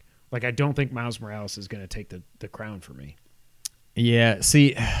 I think. Like, I don't think Miles Morales is going to take the crown for me. Yeah,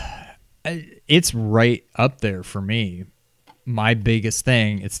 see, it's right up there for me. My biggest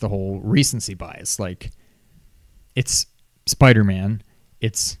thing, it's the whole recency bias. Like, it's Spider-Man,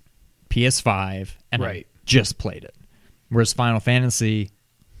 it's PS5, and I just played it. Whereas Final Fantasy,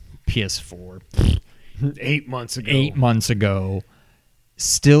 PS4. 8 months ago. 8 months ago.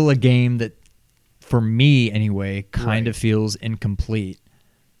 Still a game that, for me anyway, kind of feels incomplete.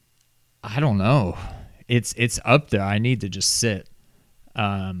 I don't know. It's up there. I need to just sit.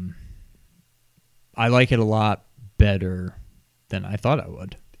 I like it a lot better than I thought I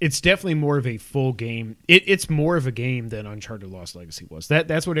would. It's definitely more of a full game. It's more of a game than Uncharted Lost Legacy was.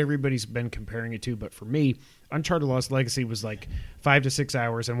 That's what everybody's been comparing it to. But for me, Uncharted Lost Legacy was like 5 to 6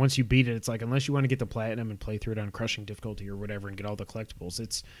 hours. And once you beat it, it's like, unless you want to get the platinum and play through it on crushing difficulty or whatever and get all the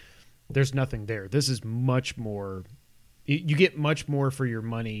collectibles, there's nothing there. This is much more... You get much more for your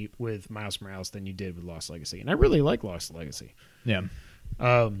money with Miles Morales than you did with Lost Legacy. And I really like Lost Legacy. Yeah.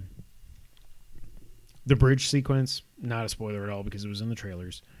 The bridge sequence, not a spoiler at all because it was in the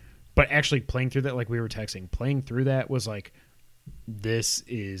trailers. But actually playing through that, like we were texting, playing through that was like, this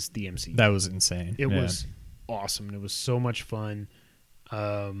is the MCU. That was insane. It was awesome. And it was so much fun.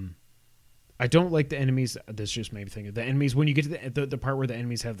 I don't like the enemies. This just made me think of the enemies. When you get to the part where the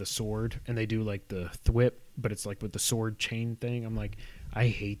enemies have the sword and they do like the thwip, but it's like with the sword chain thing. I'm like, I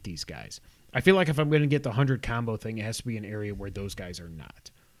hate these guys. I feel like if I'm going to get the 100 combo thing, it has to be an area where those guys are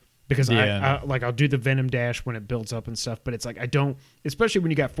not. Because I'll do the Venom Dash when it builds up and stuff, but it's like I don't, especially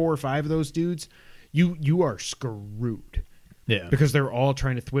when you got 4 or 5 of those dudes, you are screwed. Yeah. Because they're all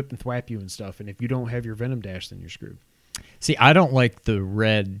trying to thwip and thwap you and stuff, and if you don't have your Venom Dash, then you're screwed. See, I don't like the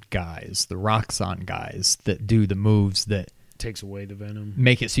red guys, the Roxxon guys that do the moves that takes away the Venom.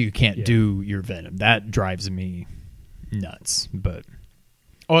 Make it so you can't do your Venom. That drives me nuts, but...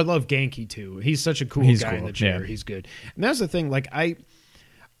 Oh, I love Genki, too. He's such a cool guy in the chair. Yeah. He's good. And that's the thing, like, I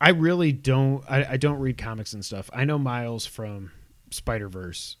really don't... I don't read comics and stuff. I know Miles from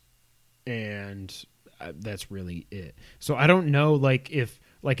Spider-Verse, and that's really it. So I don't know, like, if...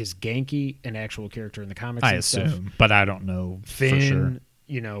 Like, is Genki an actual character in the comics? I assume, but I don't know Finn, for sure.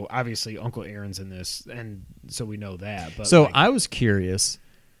 You know, obviously Uncle Aaron's in this, and so we know that. But so I was curious,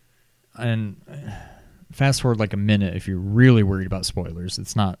 and fast forward like a minute if you're really worried about spoilers.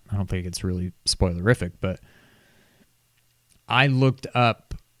 It's not. I don't think it's really spoilerific, but I looked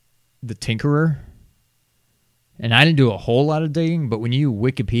up the Tinkerer, and I didn't do a whole lot of digging. But when you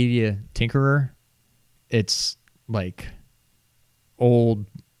Wikipedia Tinkerer, it's like old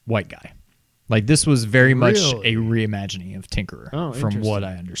white guy. Like, this was very much a reimagining of Tinkerer from what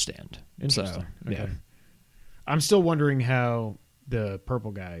I understand. Interesting. So, okay. I'm still wondering how the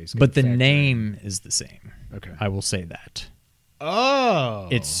purple guy is. But the name is the same. Okay. I will say that. Oh.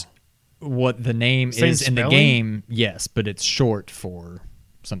 It's what the name Same is in the spelling? game, yes, but it's short for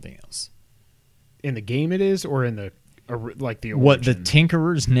something else. In the game it is, or in the like the origin? What the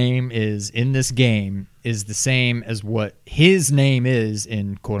Tinkerer's name is in this game is the same as what his name is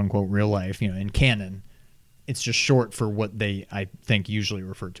in quote-unquote real life, in canon. It's just short for what they, I think, usually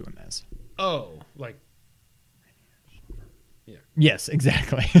refer to him as. Oh, like... Yeah. Yes,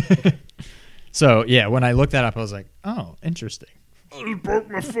 exactly. So, yeah, when I looked that up, I was like, oh, interesting. I just broke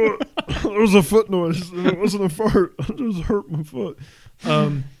my foot. There was a foot noise, and it wasn't a fart. I just hurt my foot.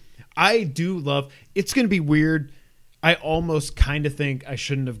 I do love... It's going to be weird. I almost kind of think I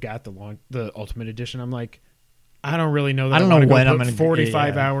shouldn't have got the Ultimate Edition. I'm like, I don't really know that I don't wanna know go when I'm put gonna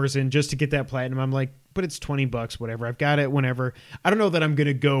 45 yeah. hours in just to get that platinum. I'm like, but it's $20, whatever. I've got it whenever. I don't know that I'm going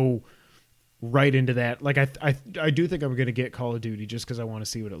to go right into that. Like I do think I'm going to get Call of Duty just because I want to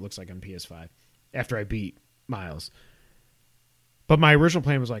see what it looks like on PS5 after I beat Miles. But my original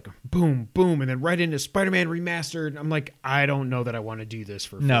plan was like boom, boom, and then right into Spider-Man Remastered. I'm like, I don't know that I want to do this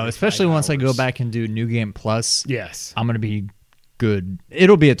for No, 45 especially once I go hours. back and do New Game Plus. Yes. I'm gonna be good.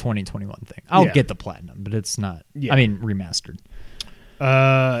 It'll be a 2021 thing. I'll Yeah. get the platinum, but it's not. Yeah. I mean, remastered.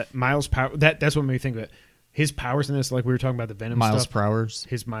 Miles power. That's what made me think of it. His powers in this, like we were talking about the Venom Miles stuff. per hours.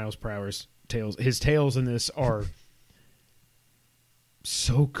 His Miles per hours tails. His tails in this are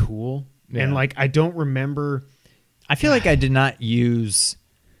so cool, Yeah. and like I don't remember. I feel like I did not use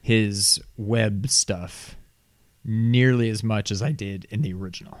his web stuff nearly as much as I did in the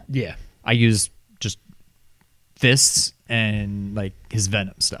original. Yeah, I used just fists and like his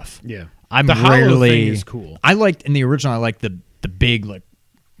Venom stuff. yeah. I'm the hollow rarely thing is cool. I liked in the original. I liked the big like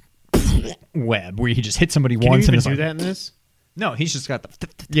web where he just hit somebody Can once you and even it's do like, that in this? no, he's just got the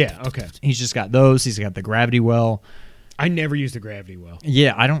Yeah. Okay. he's just got those. He's got the gravity well. I never use the gravity well.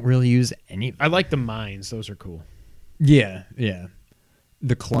 Yeah, I don't really use any. Of I like the mines; those are cool. Yeah, yeah.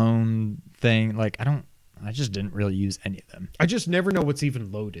 The clone thing, like I just didn't really use any of them. I just never know what's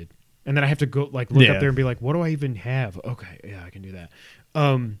even loaded, and then I have to go like look Yeah. up there and be like, "What do I even have?" Okay, yeah, I can do that.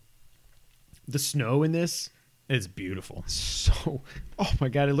 The snow in this It's beautiful. so oh my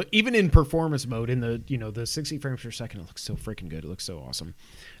god, even in performance mode in the the 60 frames per second, it looks so freaking good. It looks so awesome.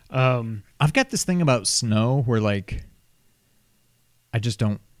 I've got this thing about snow where like I just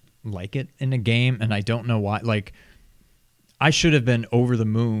don't like it in a game, and I don't know why. Like I should have been over the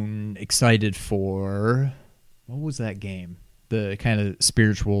moon excited for what was that game? The kind of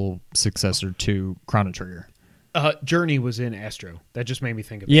spiritual successor to Chrono Trigger. Journey was in Astro. That just made me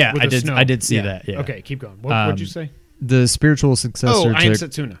think of Yeah, it. With I the did- snow. I did see that, yeah. Okay, keep going. What'd you say? The spiritual successor Oh, I am to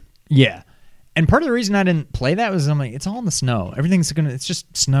Setsuna. yeah. And part of the reason I didn't play that was I'm like, it's all in the snow. It's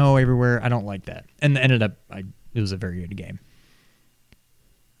just snow everywhere. I don't like that. And ended up, it was a very good game.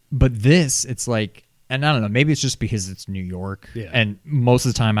 But this, it's like, and I don't know, maybe it's just because it's New York. Yeah. And most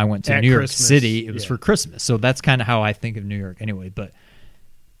of the time I went to At New York Christmas, City, it was yeah. for Christmas. So that's kind of how I think of New York anyway. But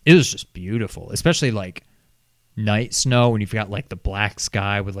it was just beautiful, especially like night snow when you've got like the black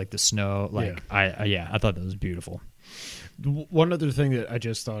sky with like the snow. Like, I thought that was beautiful. One other thing that I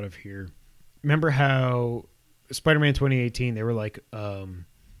just thought of here. Remember how Spider-Man 2018, they were like,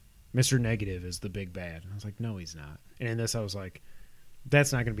 Mr. Negative is the big bad. And I was like, no, he's not. And in this, I was like,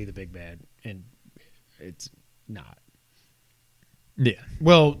 that's not going to be the big bad. And it's not. Yeah.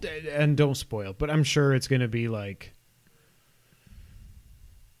 Well, and don't spoil, but I'm sure it's going to be like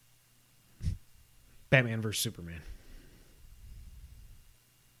Batman versus Superman.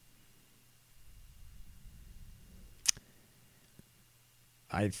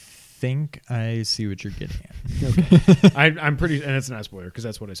 I think I see what you're getting at. I'm pretty, and it's not a spoiler because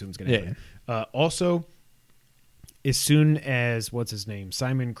that's what I assume is going to happen. Also, as soon as what's his name,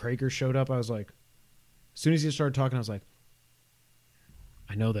 Simon Krager showed up, I was like, as soon as he started talking, I was like,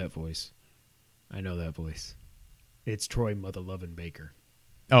 I know that voice. I know that voice. It's Troy Mother Lovin' Baker.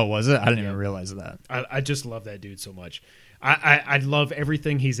 Oh, was it? I didn't even realize that. I just love that dude so much. I love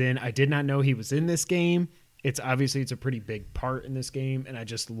everything he's in. I did not know he was in this game. It's obviously it's a pretty big part in this game, and I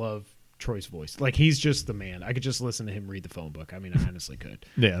just love Troy's voice. Like he's just the man. I could just listen to him read the phone book. I mean, I honestly could.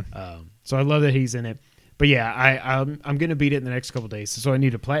 Yeah. So I love that he's in it. But yeah, I'm gonna beat it in the next couple days. So I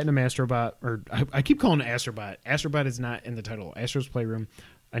need a platinum Astrobot, or I keep calling it Astrobot. Astrobot is not in the title. Astro's Playroom.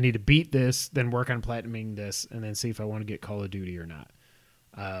 I need to beat this, then work on platinuming this, and then see if I want to get Call of Duty or not.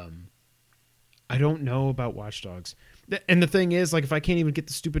 I don't know about Watch Dogs. And the thing is, like, if I can't even get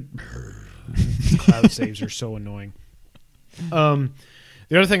the stupid cloud saves are so annoying. The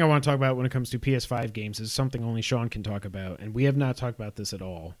other thing I want to talk about when it comes to PS5 games is something only Sean can talk about, and we have not talked about this at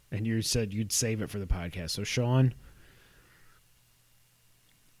all. And you said you'd save it for the podcast. So, Sean,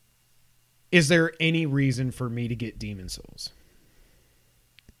 is there any reason for me to get Demon Souls?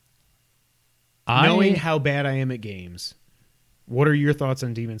 Knowing how bad I am at games, what are your thoughts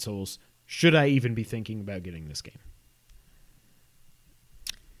on Demon Souls? Should I even be thinking about getting this game?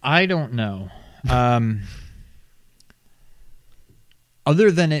 I don't know.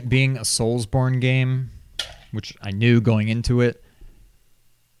 Other than it being a Soulsborne game, which I knew going into it,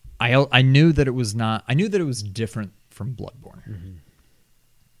 I knew that it was not. I knew that it was different from Bloodborne. Mm-hmm.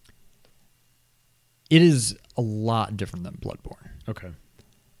 It is a lot different than Bloodborne. Okay.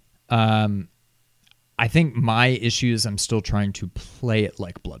 I think my issue is I'm still trying to play it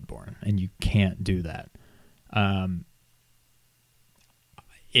like Bloodborne, and you can't do that.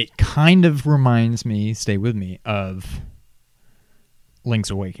 it kind of reminds me, stay with me, of Link's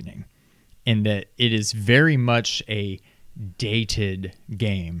Awakening, in that it is very much a dated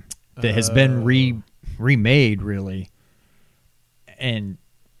game that has been remade, really. And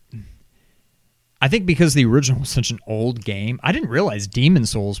I think because the original was such an old game, I didn't realize Demon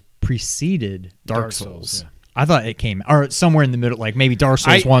Souls preceded Dark Souls. Yeah. I thought it came, or somewhere in the middle, like maybe Dark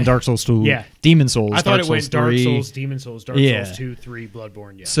Souls 1, Dark Souls 2, Yeah. Demon Souls, I thought Dark it went Souls Dark 3. Souls, Demon Souls, Dark Yeah. Souls 2, 3,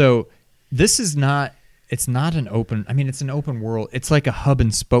 Bloodborne. Yeah. So this is not, it's not an open, I mean, it's an open world. It's like a hub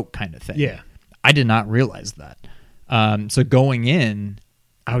and spoke kind of thing. Yeah. I did not realize that. So going in,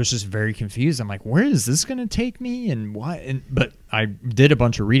 I was just very confused. I'm like, where is this going to take me and why? But I did a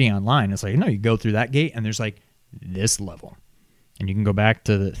bunch of reading online. It's like, no, you go through that gate and there's like this level. And you can go back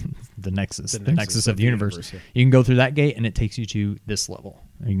to the Nexus, the Nexus of the universe. Yeah. You can go through that gate and it takes you to this level.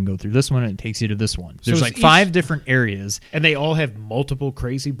 And you can go through this one and it takes you to this one. There's So like is 5 different areas. And they all have multiple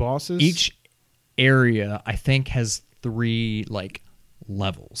crazy bosses? Each area, I think, has 3 like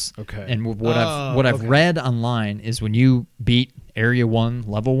levels. Okay. And what I've okay. read online is when you beat Area 1,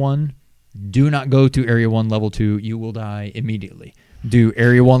 Level 1, do not go to Area 1, Level 2. You will die immediately. Do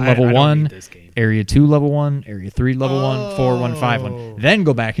Area 1, Level I don't 1, need this game. Area 2, Level 1, Area 3, Level 1, 4, 1, 5, 1. Then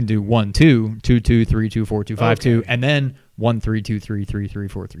go back and do 1, 2, 2, 2, 3, 2, 4, 2, 5, 2, and then 1, 3, 2, 3, 3, 3,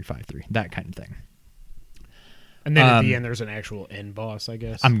 4, 3, 5, 3. That kind of thing. And then at the end, there's an actual end boss, I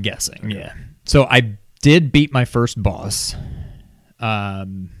guess. I'm guessing, yeah. So I did beat my first boss.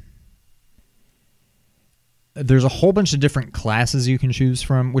 There's a whole bunch of different classes you can choose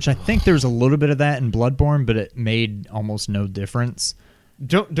from, which I think there's a little bit of that in Bloodborne, but it made almost no difference.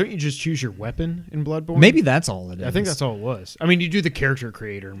 Don't you just choose your weapon in Bloodborne? Maybe that's all it is. I think that's all it was. I mean, you do the character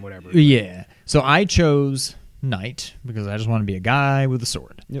creator and whatever. Yeah. So I chose knight because I just want to be a guy with a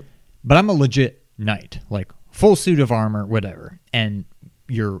sword. Yep. But I'm a legit knight, like full suit of armor, whatever. And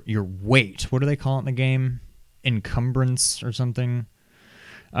your weight, what do they call it in the game? Encumbrance or something.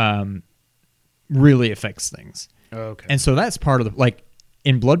 Really affects things. Okay. And so that's part of the, like,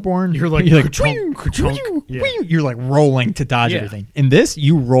 in Bloodborne, You're like ka-chunk, ka-chunk. Yeah. you're like rolling to dodge Yeah. everything. In this,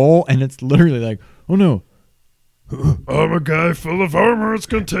 you roll and it's literally like, oh no. I'm a guy full of armor. It's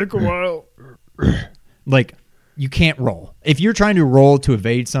going to take a while. Like, you can't roll. If you're trying to roll to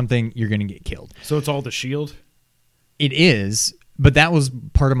evade something, you're going to get killed. So it's all the shield? It is, but that was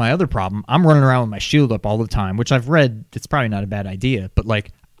part of my other problem. I'm running around with my shield up all the time, which I've read it's probably not a bad idea, but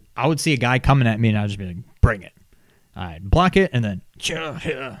like, I would see a guy coming at me and I'd just be like, bring it. I'd block it and then,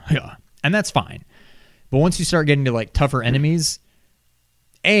 and that's fine. But once you start getting to like tougher enemies,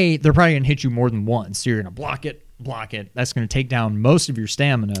 they're probably going to hit you more than once. So you're going to block it. That's going to take down most of your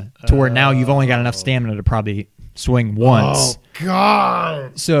stamina to where now you've only got enough stamina to probably swing once. Oh,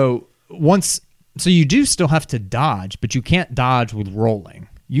 God. So you do still have to dodge, but you can't dodge with rolling.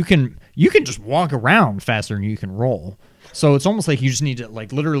 You can just walk around faster than you can roll. So it's almost like you just need to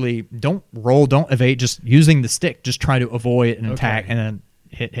like literally don't roll, don't evade, just using the stick, just try to avoid an attack and then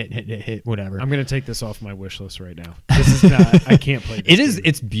hit, whatever. I'm going to take this off my wish list right now. This is not, I can't play this game.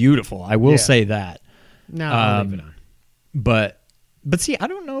 It's beautiful. I will say that. No, I'll leave it on. But see, I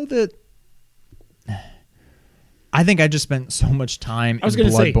don't know that. I think I just spent so much time I was in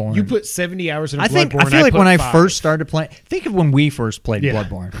going to say, Bloodborne. you put 70 hours in I Bloodborne. feel like put when I 5. first started playing, think of when we first played Yeah.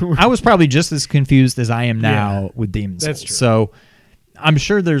 Bloodborne. I was probably just as confused as I am now with Demon's Souls. That's true. So I'm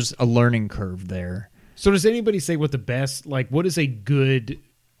sure there's a learning curve there. So does anybody say what the best, like, what is a good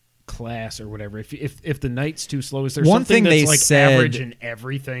class or whatever? If the knight's too slow, is there One something thing that's they like said- average in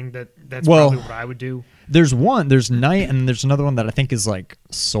everything that's Well, probably what I would do? There's Knight, and there's another one that I think is like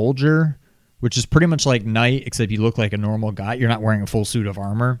Soldier, which is pretty much like Knight, except you look like a normal guy. You're not wearing a full suit of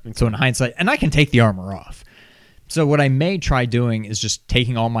armor. So in hindsight, and I can take the armor off. So what I may try doing is just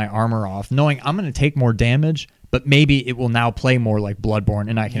taking all my armor off, knowing I'm going to take more damage, but maybe it will now play more like Bloodborne,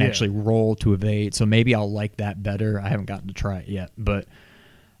 and I can actually roll to evade. So maybe I'll like that better. I haven't gotten to try it yet, but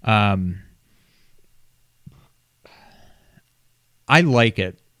I like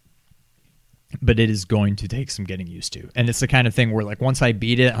it. But it is going to take some getting used to. And it's the kind of thing where, like, once I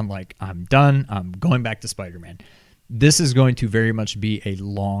beat it, I'm like, I'm done. I'm going back to Spider-Man. This is going to very much be a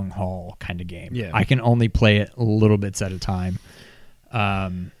long haul kind of game. Yeah. I can only play it little bits at a time.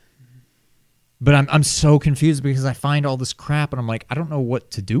 But I'm so confused because I find all this crap and I'm like, I don't know what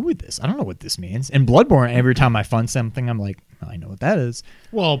to do with this. I don't know what this means. In Bloodborne, every time I find something, I'm like, I know what that is.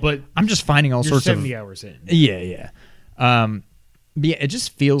 Well, but I'm just finding all you're sorts 70 of... hours in. Yeah. But yeah, it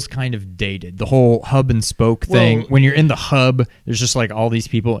just feels kind of dated. The whole hub and spoke thing. Well, when you're in the hub, there's just like all these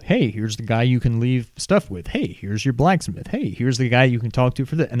people. Hey, here's the guy you can leave stuff with. Hey, here's your blacksmith. Hey, here's the guy you can talk to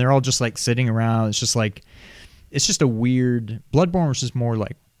for this. And they're all just like sitting around. It's just like, it's just a weird. Bloodborne was just more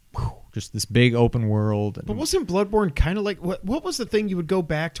like just this big open world. And But wasn't Bloodborne kind of like what was the thing you would go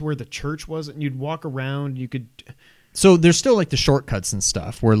back to where the church was and you'd walk around, you could so there's still like the shortcuts and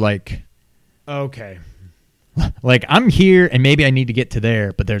stuff where like okay. like I'm here and maybe I need to get to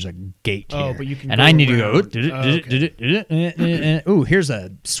there, but there's a gate here. Oh, but you can and go I need around. to go ooh, here's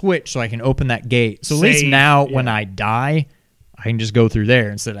a switch so I can open that gate. So at least Save, now yeah. when I die, I can just go through there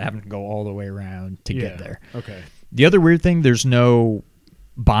instead of having to go all the way around to get there. Okay. The other weird thing, there's no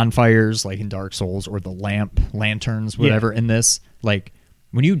bonfires like in Dark Souls or the lanterns, whatever in this. Like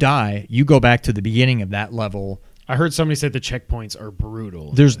when you die, you go back to the beginning of that level. I heard somebody say the checkpoints are brutal.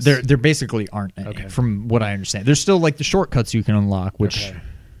 in There this. basically aren't any, Okay. from what I understand. There's still like the shortcuts you can unlock, which Okay.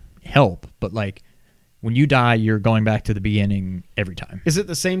 help, but like when you die, you're going back to the beginning every time. Is it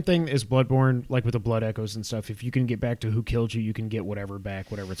the same thing as Bloodborne, like with the blood echoes and stuff? If you can get back to who killed you, you can get whatever back,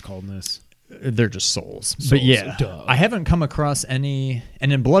 whatever it's called in this. They're just souls. But Souls, yeah, duh. I haven't come across any.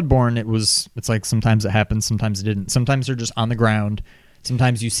 And in Bloodborne, it's like sometimes it happens, sometimes it didn't. Sometimes they're just on the ground.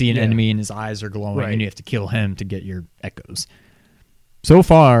 Sometimes you see an Yeah. enemy and his eyes are glowing, Right. and you have to kill him to get your echoes. So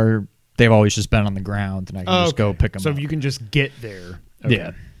far, they've always just been on the ground, and I can just go pick them So up. you can just get there. Okay.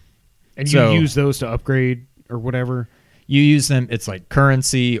 Yeah. And So- you use those to upgrade or whatever. You use them, it's like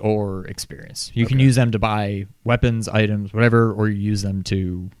currency or experience. You can Okay. use them to buy weapons, items, whatever, or you use them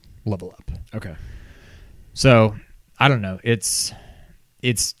to level up. Okay. So, I don't know. It's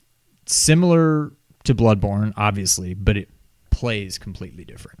similar to Bloodborne, obviously, but it plays completely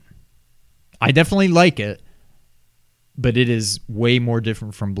different. I definitely like it, but it is way more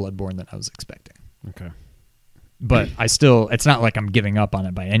different from Bloodborne than I was expecting. Okay. But I still, it's not like I'm giving up on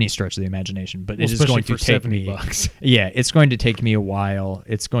it by any stretch of the imagination, but Well, it is especially going to for take $70 me. Yeah, it's going to take me a while.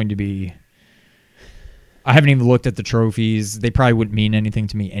 It's going to be. I haven't even looked at the trophies. They probably wouldn't mean anything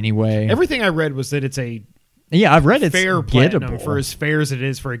to me anyway. Everything I read was that it's a Yeah, I've read it's fair platinum gettable. for as fair as it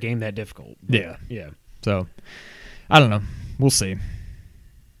is for a game that difficult. But, Yeah. Yeah. So, I don't know. We'll see.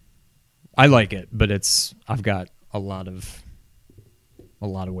 I like it, but I've got a lot of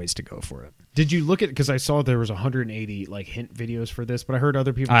ways to go for it. Did you look at, because I saw there was 180 like hint videos for this, but I heard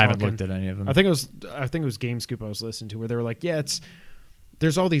other people I haven't talking- looked at any of them. I think it was GameScoop I was listening to where they were like, yeah,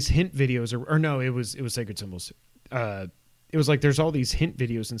 there's all these hint videos or no, it was Sacred Symbols. It was like there's all these hint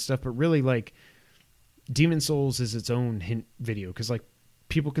videos and stuff, but really like Demon Souls is its own hint video because like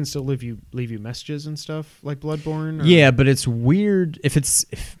people can still leave you messages and stuff like Bloodborne. Or, Yeah, but it's weird if it's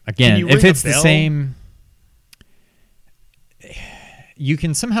you the ring a bell? same. You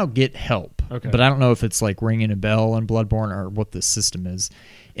can somehow get help, Okay. but I don't know if it's like ringing a bell in Bloodborne or what the system is.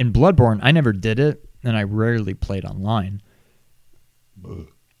 In Bloodborne, I never did it, and I rarely played online.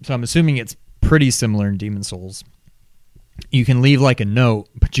 So I'm assuming it's pretty similar in Demon Souls. You can leave like a note,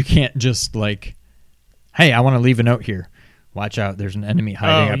 but you can't just like, hey, I want to leave a note here. Watch out, there's an enemy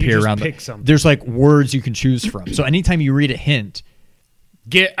hiding up you here just around pick something. There's like words you can choose from. So anytime you read a hint,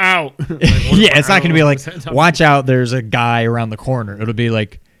 get out. yeah, it's not going to be like, watch out, there's a guy around the corner. It'll be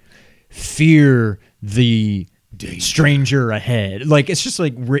like, fear the stranger ahead. Like, it's just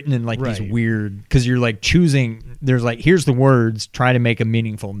like written in like these Right. weird, because you're like choosing, there's like, here's the words, try to make a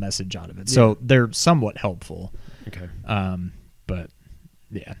meaningful message out of it. So they're somewhat helpful. Okay. But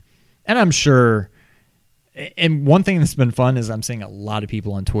yeah. And I'm sure, and one thing that's been fun is I'm seeing a lot of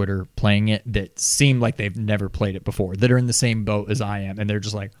people on Twitter playing it that seem like they've never played it before, that are in the same boat as I am. And they're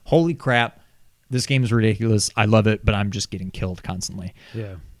just like, holy crap, this game is ridiculous. I love it, but I'm just getting killed constantly.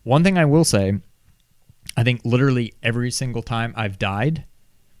 Yeah. One thing I will say, I think literally every single time I've died,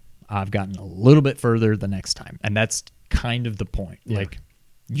 I've gotten a little bit further the next time. And that's kind of the point. Yeah. Like,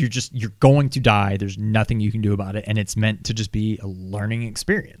 you're going to die. There's nothing you can do about it. And it's meant to just be a learning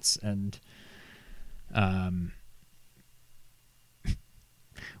experience. And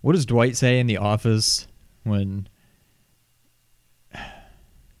what does Dwight say in The Office when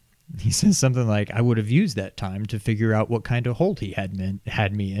he says something like, I would have used that time to figure out what kind of hold he had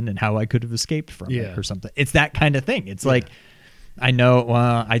me in and how I could have escaped from Yeah. it or something. It's that kind of thing. It's like, I know,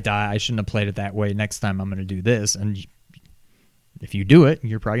 well, I die. I shouldn't have played it that way. Next time I'm going to do this. And if you do it,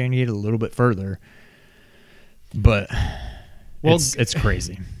 you're probably going to get a little bit further. But Well, it's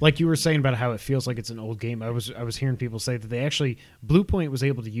crazy. Like you were saying about how it feels like it's an old game. I was hearing people say that they actually Blue Point was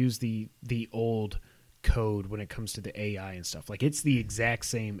able to use the old code when it comes to the AI and stuff. Like it's the exact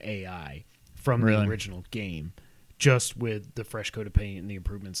same AI from Really? the original game, just with the fresh coat of paint and the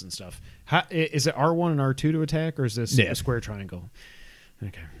improvements and stuff. How, is it R1 and R2 to attack, or is this Yeah. a square triangle?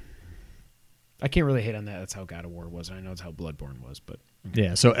 Okay. I can't really hate on that. That's how God of War was. I know it's how Bloodborne was, but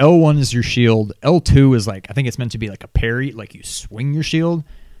Yeah, so L1 is your shield. L2 is like, I think it's meant to be like a parry, like you swing your shield.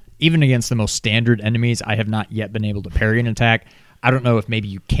 even against the most standard enemies, I have not yet been able to parry an attack. I don't know if maybe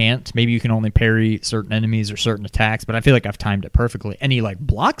you can't. Maybe you can only parry certain enemies or certain attacks, but I feel like I've timed it perfectly. And he like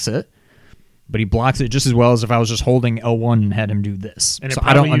blocks it, but he blocks it just as well as if I was just holding L1 and had him do this. And so it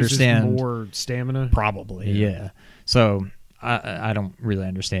I don't probably uses understand. more stamina. Probably, yeah. So I don't really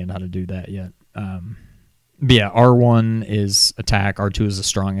understand how to do that yet. But yeah, R1 is attack, R2 is a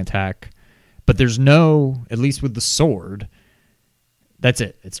strong attack. But there's no, at least with the sword, that's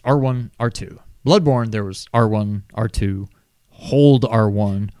it. It's R1, R2. Bloodborne, there was R1, R2, hold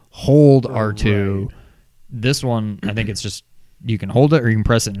R1, hold R2. Right. This one, I think it's just, you can hold it or you can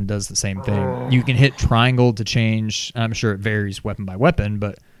press it and it does the same thing. You can hit triangle to change, I'm sure it varies weapon by weapon,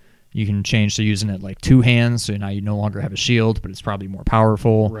 but you can change to using it like two hands, so now you no longer have a shield, but it's probably more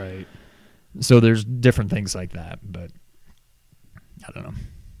powerful. Right. So there's different things like that, but I don't know.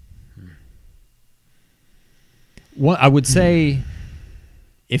 What I would say,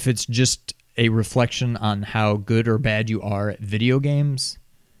 if it's just a reflection on how good or bad you are at video games,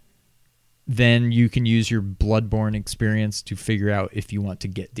 then you can use your Bloodborne experience to figure out if you want to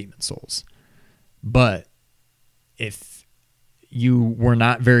get Demon Souls. But if you were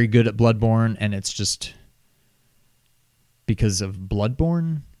not very good at Bloodborne and it's just because of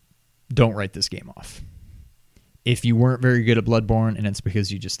Bloodborne, don't write this game off. If you weren't very good at Bloodborne and it's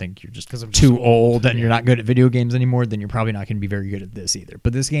because you just think you're just too old and you're not good at video games anymore, then you're probably not going to be very good at this either.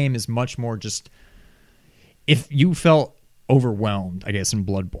 But this game is much more just, if you felt overwhelmed, I guess, in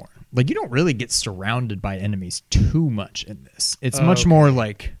Bloodborne, like you don't really get surrounded by enemies too much in this. It's much more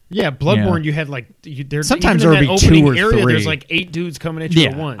like, yeah, Bloodborne. You had like there's sometimes even there in would that be opening two or area, three. There's like 8 dudes coming at you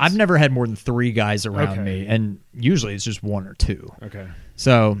at once. I've never had more than 3 guys around Okay. me, and usually it's just 1 or 2. Okay.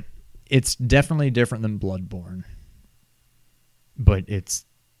 So it's definitely different than Bloodborne, but it's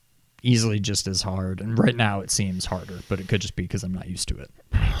easily just as hard. And right now it seems harder, but it could just be because I'm not used to it.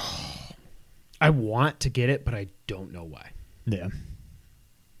 I want to get it, but I don't know why. Yeah.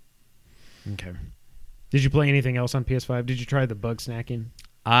 Okay. Did you play anything else on PS5? Did you try the bug snacking?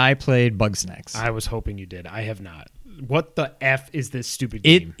 I played Bugsnax. I was hoping you did. I have not. What the F is this stupid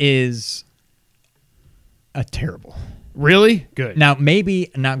It game? is a terrible. Really? Good. Now,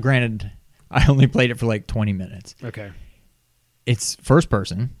 maybe, not granted, I only played it for like 20 minutes. Okay. It's first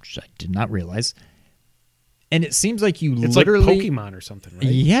person, which I did not realize. And it seems like you It's literally... like Pokemon or something, right?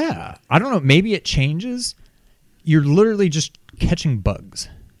 Yeah. I don't know. Maybe it changes. You're literally just catching bugs,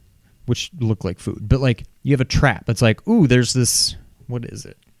 which look like food. But like you have a trap. It's like, ooh, there's this, what is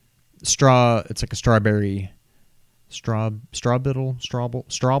it? It's like a strawberry, straddle,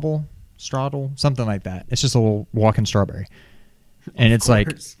 something like that. It's just a little walking strawberry. And it's like,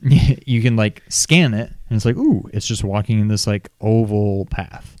 you can like scan it and it's like, ooh, it's just walking in this like oval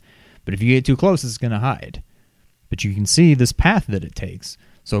path. But if you get too close, it's going to hide. But you can see this path that it takes.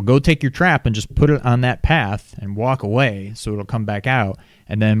 So go take your trap and just put it on that path and walk away so it'll come back out.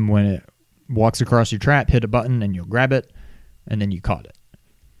 And then when it walks across your trap, hit a button and you'll grab it, and then you caught it.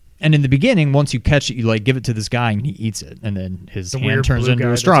 And in the beginning, once you catch it, you like give it to this guy and he eats it, and then his hand weird turns blue into guy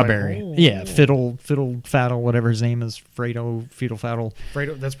a that's strawberry. like, oh. Yeah, Fiddle Faddle, whatever his name is, Fetal Faddle.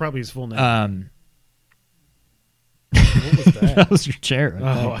 Fredo, that's probably his full name. What was that? That was your chair.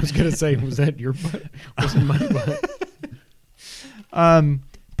 I Oh, think. I was going to say, was that your butt? Wasn't my butt.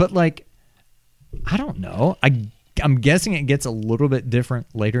 But like, I don't know. I'm guessing it gets a little bit different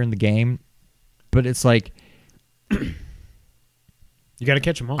later in the game, but it's like, You got to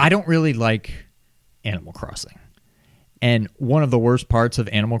catch them all. I don't really like Animal Crossing. And one of the worst parts of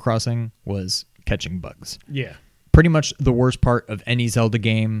Animal Crossing was catching bugs. Yeah. Pretty much the worst part of any Zelda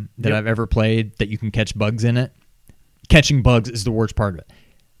game that Yep. I've ever played that you can catch bugs in it. Catching bugs is the worst part of it.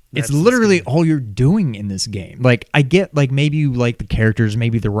 That's It's literally all you're doing in this game. Like, I get, like, maybe you like the characters,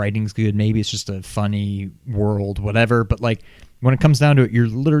 maybe the writing's good, maybe it's just a funny world, whatever. But, like, when it comes down to it, you're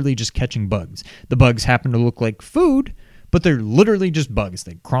literally just catching bugs. The bugs happen to look like food, but they're literally just bugs.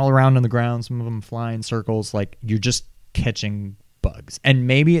 They crawl around on the ground. Some of them fly in circles. Like, you're just catching bugs. And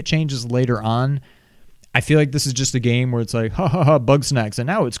maybe it changes later on. I feel like this is just a game where it's like, ha ha ha, bug snacks. And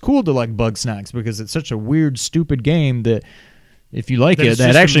now it's cool to like bug snacks because it's such a weird, stupid game that if you like That it, it's that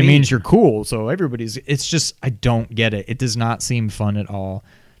just a actually meme. means you're cool. So it's just, I don't get it. It does not seem fun at all.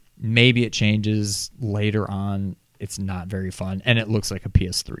 Maybe it changes later on. It's not very fun. And it looks like a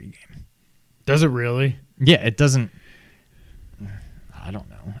PS3 game. Does it really? Yeah, it doesn't. I don't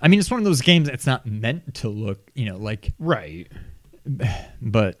know. I mean, it's one of those games that's not meant to look, like, Right.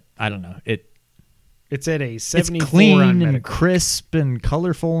 but I don't know. It's at a It's 74 clean on and Metacritic. crisp and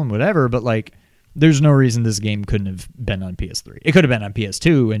colorful and whatever, but like, there's no reason this game couldn't have been on PS3. It could have been on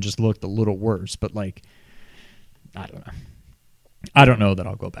PS2 and just looked a little worse, but like, I don't know. I don't know that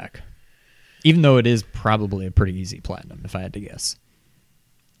I'll go back. Even though it is probably a pretty easy platinum, if I had to guess.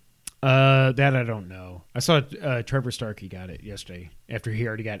 That I don't know. I saw Trevor Starkey got it yesterday after he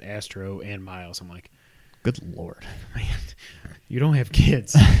already got Astro and Miles. I'm like, Good Lord. man, you don't have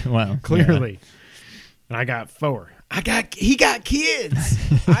kids. Well, Clearly. And I got 4. He got kids.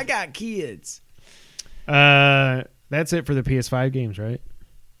 I got kids. That's it for the PS5 games, right?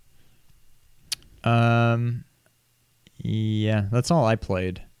 Yeah, that's all I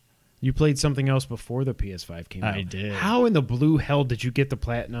played. You played something else before the PS5 came out. I did. How in the blue hell did you get the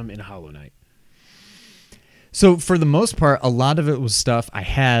platinum in Hollow Knight? So for the most part, a lot of it was stuff I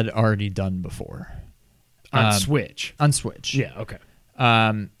had already done before. On Switch. On Switch. Yeah, okay.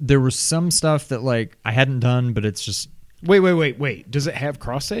 There was some stuff that like I hadn't done, but it's just Wait. Does it have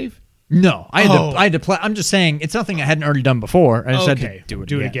cross save? no. I had to play. I'm just saying it's nothing I hadn't already done before. I just had to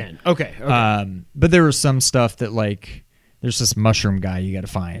do it again. Okay. But there was some stuff that like there's this mushroom guy you got to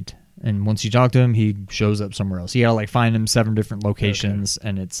find, and once you talk to him, he shows up somewhere else. You got to like find him 7 different locations,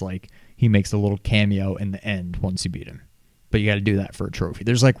 and it's like he makes a little cameo in the end once you beat him. But you got to do that for a trophy.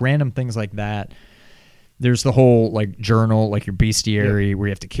 There's like random things like that. There's the whole like journal, like your bestiary, where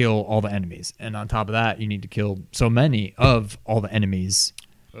you have to kill all the enemies, and on top of that, you need to kill so many of all the enemies.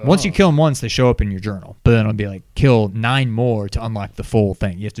 Once you kill them once, they show up in your journal. But then it'll be like kill 9 more to unlock the full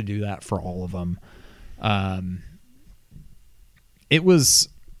thing. You have to do that for all of them. It was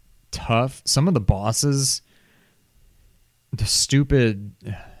tough. Some of the bosses, the stupid.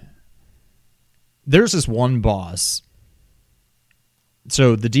 There's this one boss.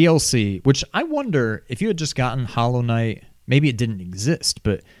 So the DLC, which I wonder if you had just gotten Hollow Knight, maybe it didn't exist,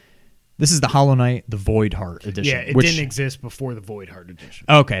 but this is the Hollow Knight, the Void Heart edition. Yeah, it didn't exist before the Void Heart edition.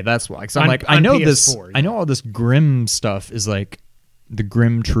 Okay, that's why. Because I'm like, I know PS4, this. Yeah. I know all this Grim stuff is like the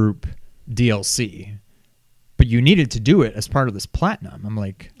Grim Troop DLC, but you needed to do it as part of this platinum. I'm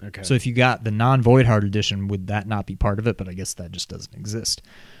like, okay. So if you got the non-Void Heart edition, would that not be part of it? But I guess that just doesn't exist.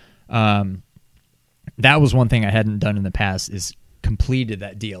 That was one thing I hadn't done in the past is completed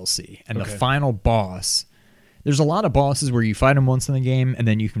that DLC. And the final boss, there's a lot of bosses where you fight them once in the game and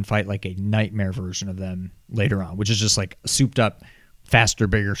then you can fight like a nightmare version of them later on, which is just like a souped up, faster,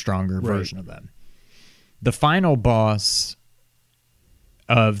 bigger, stronger version of them. The final boss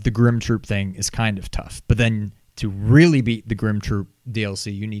of the Grim Troop thing is kind of tough, but then to really beat the Grim Troop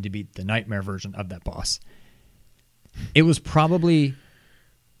DLC, you need to beat the nightmare version of that boss. It was probably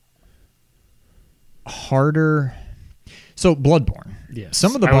harder. So Bloodborne. Yes.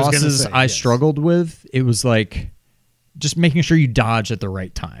 Some of the bosses I struggled with, it was like just making sure you dodge at the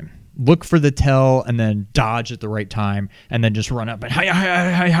right time. Look for the tell and then dodge at the right time and then just run up and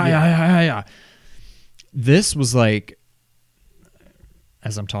hi. This was like,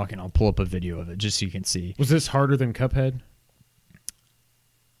 as I'm talking, I'll pull up a video of it just so you can see. Was this harder than Cuphead?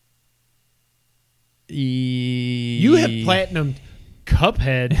 You had platinumed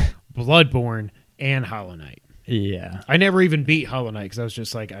Cuphead, Bloodborne, and Hollow Knight. Yeah, I never even beat Hollow Knight because I was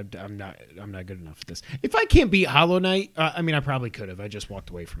just like, I'm not good enough at this. If I can't beat Hollow Knight, I mean, I probably could have. I just walked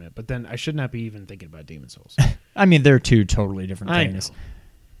away from it. But then I should not be even thinking about Demon Souls. I mean, they're two totally different I things.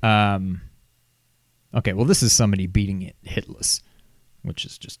 Okay, well, this is somebody beating it hitless, which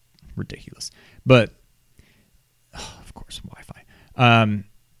is just ridiculous. But of course, Wi-Fi.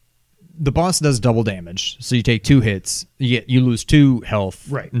 The boss does double damage, so you take 2 hits, you lose 2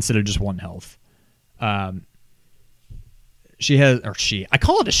 health instead of just 1 health. I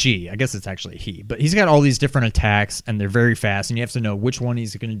call it a she. I guess it's actually a he. But he's got all these different attacks, and they're very fast, and you have to know which one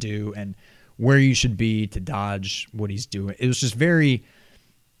he's going to do and where you should be to dodge what he's doing. It was just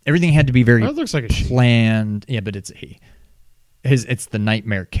everything had to be very looks like a planned. Yeah, but it's a he. It's the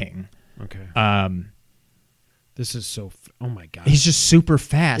Nightmare King. Okay. This is so... oh, my God. He's just super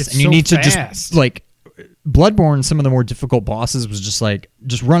fast. It's and you so need to fast. just, like... Bloodborne, some of the more difficult bosses was just like,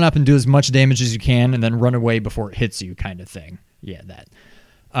 just run up and do as much damage as you can and then run away before it hits you kind of thing. Yeah, that.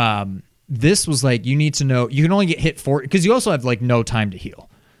 This was like, you need to know, you can only get hit 4, because you also have like no time to heal.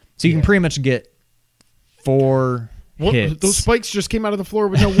 So you can pretty much get 4 hits. Those spikes just came out of the floor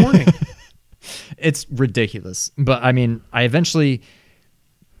with no warning. It's ridiculous. But I mean, I eventually,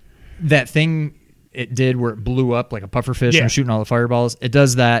 that thing it did where it blew up like a pufferfish and was shooting all the fireballs, it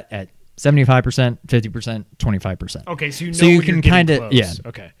does that at 75%, 50%, 25%. Okay, so you know so you when can kind of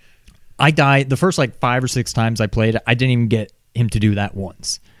Okay. I died the first like 5 or 6 times I played. I didn't even get him to do that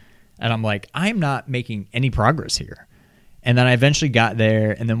once, and I'm like, I'm not making any progress here. And then I eventually got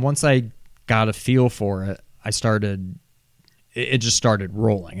there, and then once I got a feel for it, it just started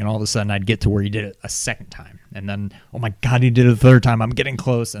rolling, and all of a sudden I'd get to where he did it a second time, and then oh my God, he did it a third time. I'm getting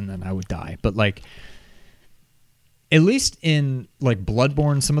close, and then I would die. But like, at least in like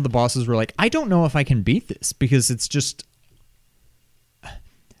Bloodborne, some of the bosses were like, I don't know if I can beat this because it's just.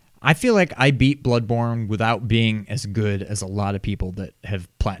 I feel like I beat Bloodborne without being as good as a lot of people that have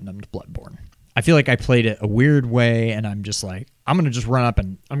platinumed Bloodborne. I feel like I played it a weird way, and I'm just like, I'm going to just run up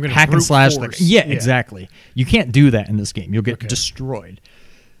and I'm gonna hack and brute slash. force. Yeah, exactly. You can't do that in this game. You'll get destroyed.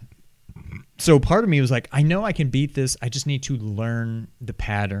 So part of me was like, I know I can beat this. I just need to learn the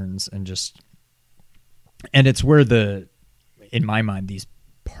patterns and just... And it's where in my mind, these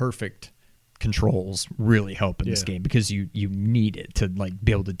perfect controls really help in this game because you need it to like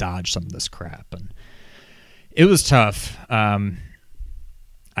be able to dodge some of this crap. And it was tough.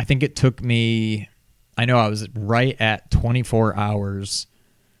 I think it took me, I know I was right at 24 hours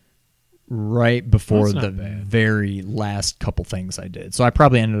right before the very last couple things I did. So I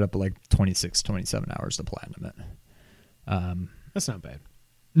probably ended up at like 26, 27 hours to platinum it. That's not bad.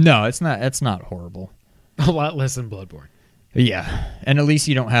 No, it's not horrible. A lot less than Bloodborne. Yeah. And at least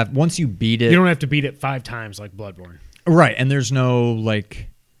you don't have, once you beat it. You don't have to beat it 5 times like Bloodborne. Right. And there's no like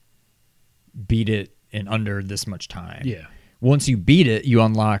beat it in under this much time. Yeah. Once you beat it, you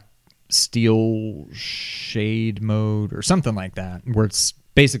unlock Steel Shade mode or something like that, where it's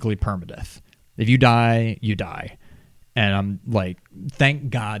basically permadeath. If you die, you die. And I'm like,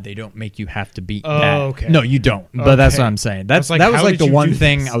 thank God they don't make you have to beat that. Okay. No, you don't. But that's what I'm saying. That was like the one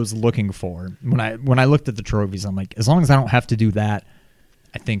thing I was looking for. When I looked at the trophies, I'm like, as long as I don't have to do that,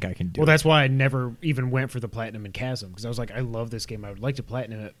 I think I can do it. Well, that's why I never even went for the Platinum in Chasm, because I was like, I love this game. I would like to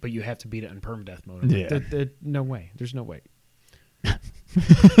Platinum it, but you have to beat it in permadeath mode. Yeah. No way. There's no way.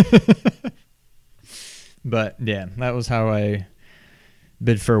 But yeah, that was how I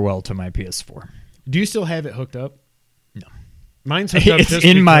bid farewell to my PS4. Do you still have it hooked up? No. Mine's hooked up It's just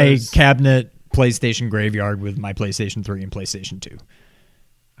in my because- cabinet PlayStation graveyard with my PlayStation 3 and PlayStation 2.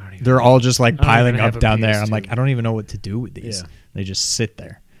 I don't even They're know. all just like I don't piling even have up a down there. I'm PS2. like, I don't even know what to do with these. Yeah. They just sit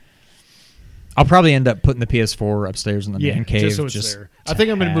there. I'll probably end up putting the PS4 upstairs in the man cave. just so it's there. I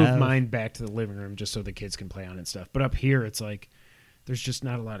think I'm going to move mine back to the living room just so the kids can play on it and stuff. But up here, it's like there's just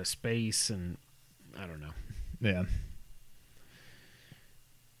not a lot of space, and I don't know. Yeah.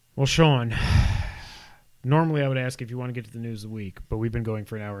 Well, Sean, normally I would ask if you want to get to the news of the week, but we've been going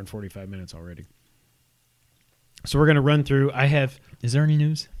for an hour and 45 minutes already. So we're going to run through. Is there any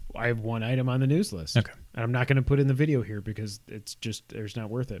news? I have one item on the news list. Okay. And I'm not going to put in the video here because it's not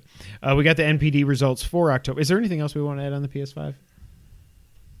worth it. We got the NPD results for October. Is there anything else we want to add on the PS5?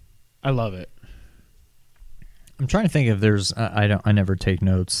 I love it. I'm trying to think if there's. I never take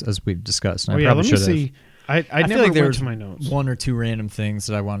notes as we've discussed. And Oh I yeah, probably let me should have. see. I I never feel like there went was to my notes. one or two random things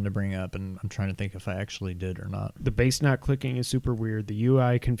that I wanted to bring up, and I'm trying to think if I actually did or not. The base not clicking is super weird. The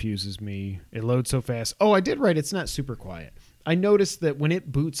UI confuses me. It loads so fast. Oh, I did write it's not super quiet. I noticed that when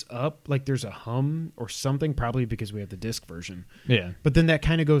it boots up, like there's a hum or something, probably because we have the disc version. Yeah, But then that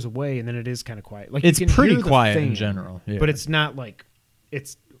kind of goes away, and then it is kind of quiet. Like it's you can pretty hear the quiet in fan, general. Yeah. but it's not like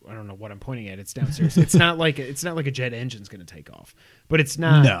it's. I don't know what I'm pointing at. It's downstairs. It's not like a jet engine's going to take off. But it's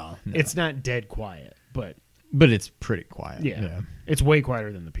not. No. It's not dead quiet. But it's pretty quiet. yeah, it's way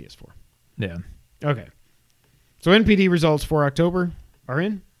quieter than the PS4. Yeah. Okay. So NPD results for October are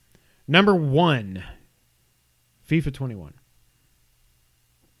in. Number 1, FIFA 21.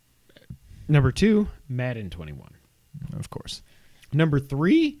 Number 2, Madden 21. Of course. Number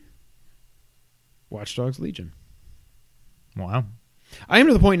 3, Watch Dogs Legion. Wow. I am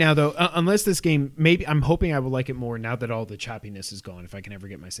to the point now, though, unless this game, maybe I'm hoping I will like it more now that all the choppiness is gone, if I can ever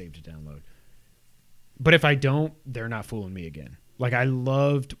get my save to download. But if I don't, they're not fooling me again. Like, I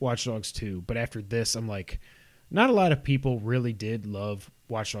loved Watch Dogs 2, but after this, I'm like, not a lot of people really did love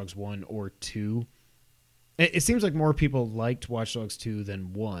Watch Dogs 1 or 2. It seems like more people liked Watch Dogs 2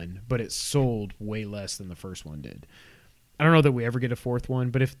 than 1, but it sold way less than the first one did. I don't know that we ever get a fourth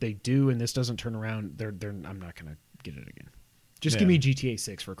one, but if they do and this doesn't turn around, I'm not going to get it again. Just give me GTA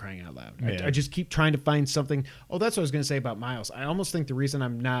 6 for crying out loud. Yeah. I just keep trying to find something. Oh, that's what I was going to say about Miles. I almost think the reason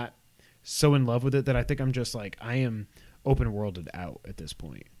I'm not so in love with it that I think I'm just like, I am open worlded out at this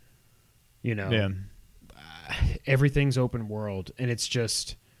point. You know? Yeah. Everything's open world, and it's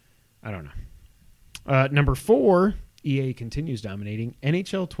just, I don't know. Number 4, EA continues dominating.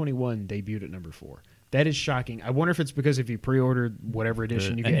 NHL 21 debuted at number 4. That is shocking. I wonder if it's because if you pre-ordered whatever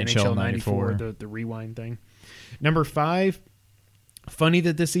edition, you get NHL 94, the rewind thing. Number 5, funny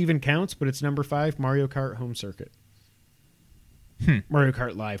that this even counts, but it's number 5, Mario Kart Home Circuit. Mario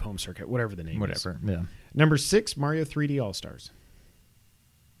Kart Live Home Circuit, whatever the name is. Whatever. Yeah. Number 6, Mario 3D All-Stars.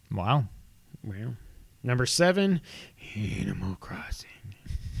 Wow. Well. Number 7, Animal Crossing.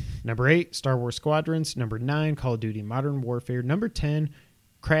 Number 8, Star Wars Squadrons. Number 9, Call of Duty Modern Warfare. Number 10,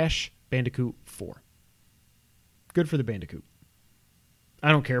 Crash Bandicoot 4. Good for the Bandicoot.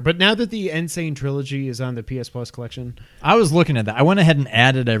 I don't care. But now that the Insane Trilogy is on the PS Plus collection, I was looking at that. I went ahead and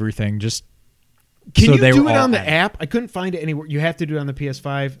added everything just can so you they do were it all on the added. app? I couldn't find it anywhere. You have to do it on the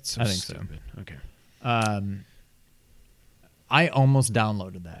PS5. It's so I think so. stupid. Okay. I almost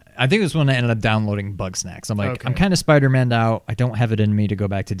downloaded that. I think it was when I ended up downloading Bugsnax. I'm like, Okay. I'm kind of Spider-Man out. I don't have it in me to go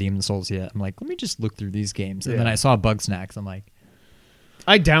back to Demon Souls yet. I'm like, let me just look through these games. And then Yeah. I saw Bugsnax. I'm like,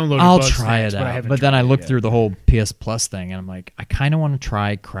 I downloaded I'll Bugsnax, try it but I out. haven't But then tried I it looked yet. through the whole PS Plus thing, and I'm like, I kind of want to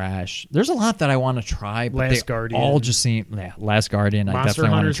try Crash. There's a lot that I want to try, but Last they Guardian. all just seem... Yeah, Last Guardian, I Monster definitely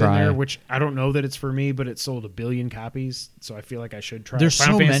want to Hunter's in try. there, which I don't know that it's for me, but it sold 1 billion copies, so I feel like I should try. There's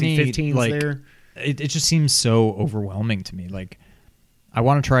Final so Fantasy many, 15's like, there. It just seems so overwhelming to me. Like, I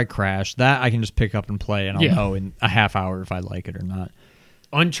want to try Crash. That I can just pick up and play, and I'll Yeah. know in a half hour if I like it or not.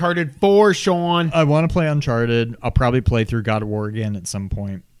 Uncharted 4, Sean. I want to play Uncharted. I'll probably play through God of War again at some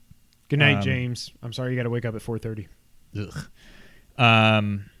point. Good night, James. I'm sorry you got to wake up at 4:30. Ugh.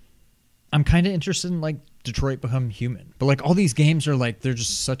 I'm kind of interested in like Detroit Become Human, but like all these games are like they're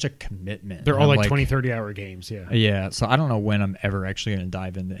just such a commitment. They're And all I'm like 20, 30 hour games, yeah. Yeah, so I don't know when I'm ever actually going to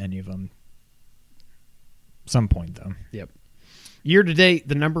dive into any of them. Some point though. Yep. Year to date,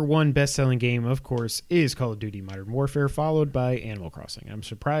 the number one best-selling game, of course, is Call of Duty Modern Warfare, followed by Animal Crossing. I'm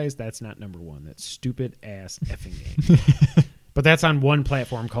surprised that's not number one. That stupid-ass effing game. But that's on one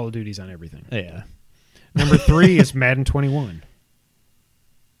platform. Call of Duty's on everything. Yeah. Number 3 is Madden 21.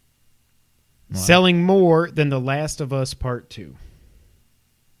 Wow. Selling more than The Last of Us Part 2.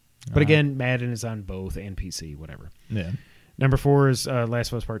 But Wow. again, Madden is on both and PC, whatever. Yeah. Number 4 is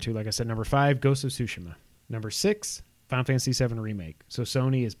Last of Us Part 2, like I said. Number 5, Ghost of Tsushima. Number 6, Final Fantasy VII Remake. So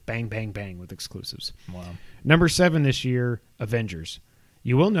Sony is bang, bang, bang with exclusives. Wow. Number 7 this year, Avengers.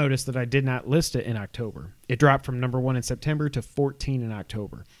 You will notice that I did not list it in October. It dropped from number 1 in September to 14 in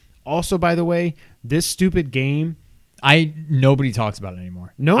October. Also, by the way, this stupid game, Nobody talks about it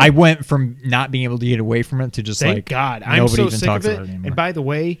anymore. No. I went from not being able to get away from it to just thank like God, I'm nobody so even sick talks of it. about it anymore. And by the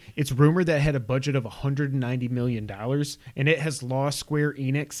way, it's rumored that it had a budget of $190 million, and it has lost Square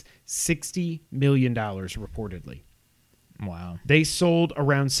Enix $60 million reportedly. Wow. They sold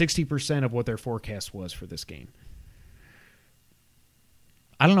around 60% of what their forecast was for this game.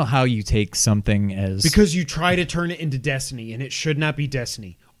 I don't know how you take something as Because you try to turn it into Destiny, and it should not be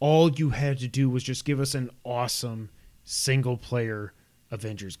Destiny. All you had to do was just give us an awesome single-player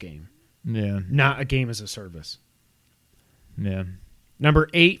Avengers game, yeah, not a game as a service. yeah. Number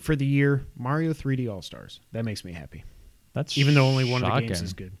 8 for the year, Mario 3D All-Stars. That makes me happy. That's Even though only one of the games shocking.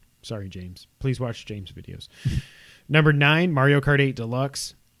 is good. Sorry, James. Please watch James' videos. Number 9, Mario Kart 8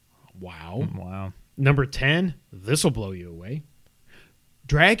 Deluxe. Wow. Wow. Number 10, this will blow you away.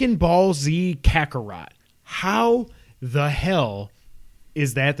 Dragon Ball Z Kakarot. How the hell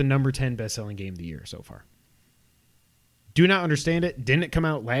is that the number 10 best-selling game of the year so far? Do not understand it. Didn't it come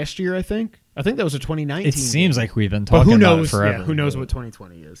out last year, I think? I think that was a 2019 It seems game. like we've been But talking who about knows? it forever. Yeah, who knows but- what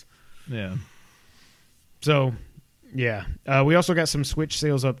 2020 is? Yeah. So, yeah. We also got some Switch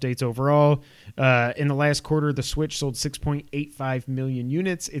sales updates overall. In the last quarter, the Switch sold 6.85 million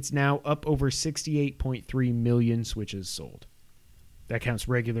units. It's now up over 68.3 million Switches sold. That counts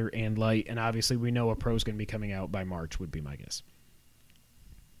regular and light. And obviously, we know a Pro's going to be coming out by March, would be my guess.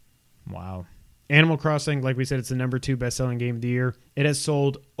 Wow. Animal Crossing, like we said, it's the number 2 best-selling game of the year. It has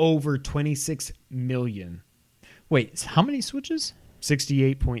sold over 26 million. Wait, how many Switches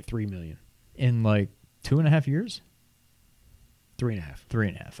 68.3 million. in like 2.5 years? 3.5.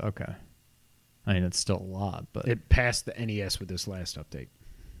 3.5. Okay. I mean, it's still a lot, but It passed the NES with this last update.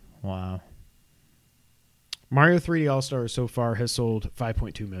 wow. Mario 3D All-Stars so far has sold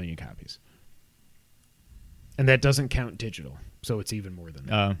 5.2 million copies. And that doesn't count digital, so it's even more than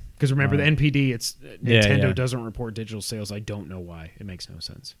that. Because remember, wow. the NPD, it's Yeah, Nintendo yeah. doesn't report digital sales. I don't know why. It makes no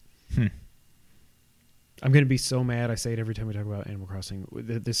sense. Hmm. I'm going to be so mad. I say it every time we talk about Animal Crossing.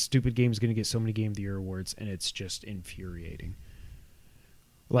 This stupid game is going to get so many Game of the Year awards, and it's just infuriating.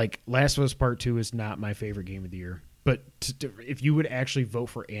 Like, Last of Us Part 2 is not my favorite game of the year. But if you would actually vote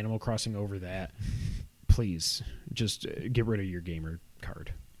for Animal Crossing over that, please just get rid of your gamer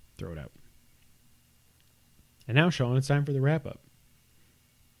card. Throw it out. And now, Sean, it's time for the wrap-up.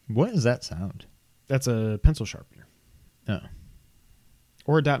 What does that sound? That's a pencil sharpener. Oh.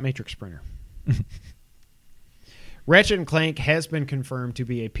 Or a dot matrix printer. Ratchet & Clank has been confirmed to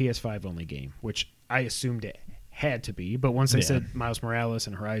be a PS5 only game, which I assumed it had to be. But once they Yeah. said Miles Morales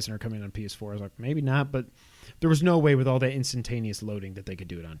and Horizon are coming on PS4, I was like, maybe not. But there was no way with all that instantaneous loading that they could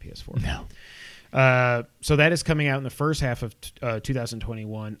do it on PS4. No. So that is coming out in the first half of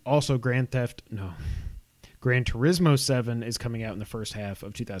 2021. Also, Gran Turismo 7 is coming out in the first half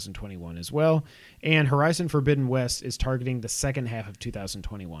of 2021 as well. And Horizon Forbidden West is targeting the second half of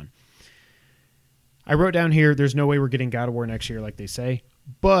 2021. I wrote down here, there's no way we're getting God of War next year like they say.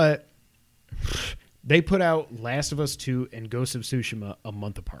 But they put out Last of Us 2 and Ghost of Tsushima a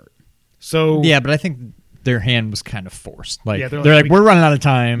month apart. So Yeah, but I think their hand was kind of forced. Like, Yeah, they're they're like, like, we're running out of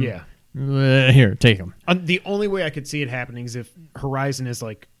time. yeah. Here, take them. The only way I could see it happening is if Horizon is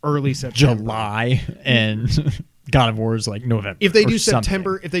like early September. July and God of War is like November. If they or do something.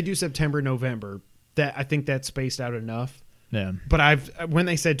 September, November, that I think that's spaced out enough. Yeah. But when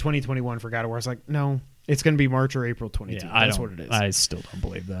they said 2021 for God of War, I was like, no, it's going to be March or April 22. Yeah, That's what it is. I still don't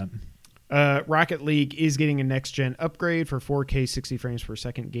believe that. Rocket League is getting a next gen upgrade for 4K 60 frames per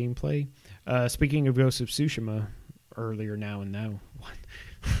second gameplay. Speaking of Ghost of Tsushima, earlier now and now. What?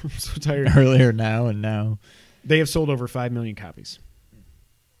 I'm so tired. Earlier now and now. They have sold over 5 million copies.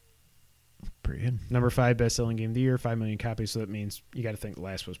 Pretty good. Number 5 best-selling game of the year, 5 million copies. So that means you got to think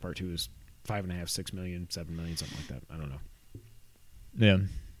Last of Us Part 2 is 5.5, 6 million, 7 million, something like that. I don't know. Yeah.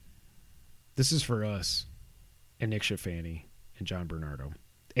 This is for us and Nick Schifani and John Bernardo.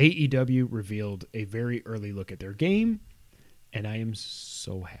 AEW revealed a very early look at their game, and I am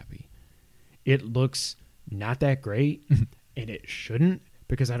so happy. It looks not that great, and it shouldn't,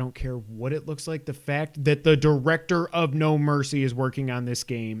 because I don't care what it looks like. The fact that the director of No Mercy is working on this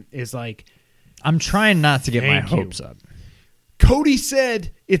game is like, I'm trying not to get my Thank you. hopes up. Cody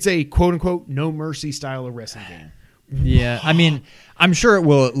said it's a quote-unquote No Mercy style of wrestling game. Yeah, I mean, I'm sure it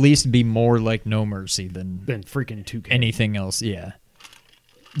will at least be more like No Mercy than Than freaking 2K. anything else. Yeah.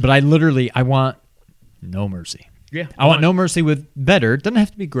 But I want No Mercy. Yeah. I want No Mercy with better. Doesn't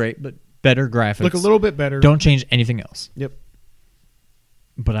have to be great, but better graphics. Look a little bit better. Don't change anything else. Yep.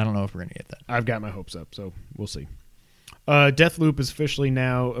 But I don't know if we're going to get that. I've got my hopes up, so we'll see. Deathloop is officially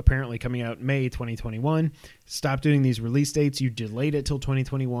now apparently coming out May 2021. Stop doing these release dates. You delayed it till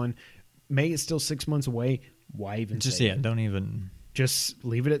 2021. May is still 6 months away. Why even Just, say yeah, it? don't even. Just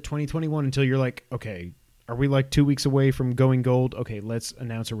leave it at 2021 until you're like, okay, are we like 2 weeks away from going gold? Okay, let's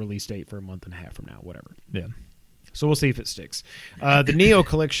announce a release date for a month and a half from now, whatever. Yeah. So we'll see if it sticks. The Neo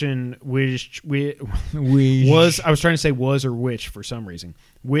collection, which Was I was trying to say was or which for some reason,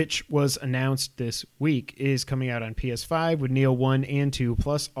 which was announced this week, is coming out on PS5 with Neo 1 and 2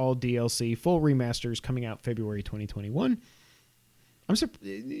 plus all DLC, full remasters coming out February 2021. I'm surprised.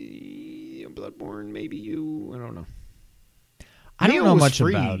 Bloodborne, maybe you. I don't know. I don't Neo know was much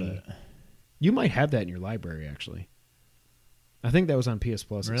free. about it. You might have that in your library, actually. I think that was on PS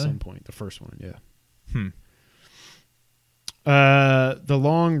Plus Really? at some point. The first one, yeah. Hmm. The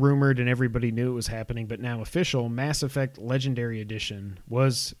long rumored and everybody knew it was happening, but now official Mass Effect Legendary Edition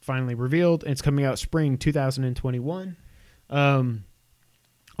was finally revealed. And it's coming out spring 2021.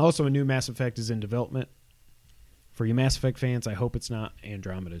 Also, a new Mass Effect is in development. For you Mass Effect fans, I hope it's not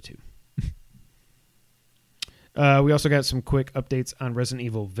Andromeda 2. We also got some quick updates on Resident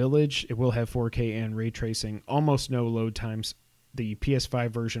Evil Village. It will have 4K and ray tracing, almost no load times. The PS5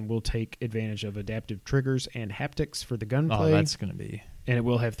 version will take advantage of adaptive triggers and haptics for the gunplay. Oh, that's going to be. And it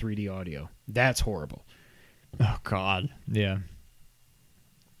will have 3D audio. That's horrible. Oh, God. Yeah.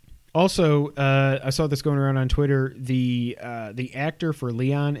 Also, I saw this going around on Twitter. The actor for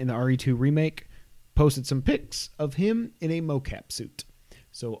Leon in the RE2 remake posted some pics of him in a mocap suit.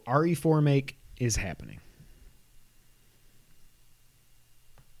 So RE4 make is happening.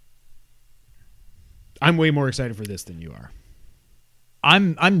 I'm way more excited for this than you are.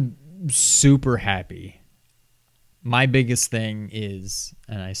 I'm super happy. My biggest thing is,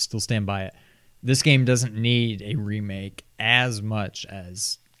 and I still stand by it, this game doesn't need a remake as much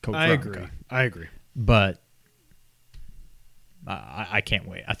as Code Veronica. I agree. But I can't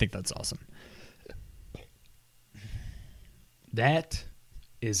wait. I think that's awesome. That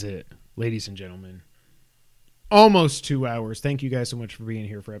is it, ladies and gentlemen. Almost 2 hours. Thank you guys so much for being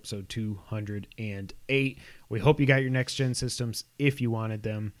here for episode 208. We hope you got your next gen systems if you wanted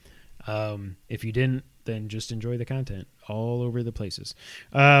them. If you didn't, then just enjoy the content all over the places.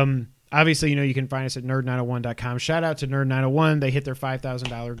 Obviously, you can find us at nerd901.com. Shout out to Nerd901. They hit their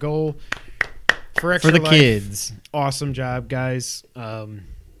 $5,000 goal for Extra For the Life. kids. Awesome job, guys.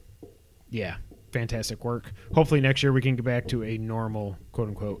 Yeah, fantastic work. Hopefully next year we can get back to a normal,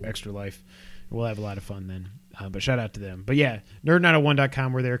 quote-unquote, Extra Life. We'll have a lot of fun then. But shout out to them. But yeah,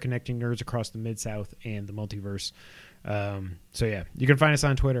 nerd901.com, where they're connecting nerds across the Mid-South and the multiverse. So yeah, you can find us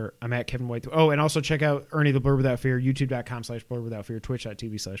on Twitter. I'm at Kevin White. Oh, and also check out Ernie the Blurb Without Fear, youtube.com/Blurb Without Fear,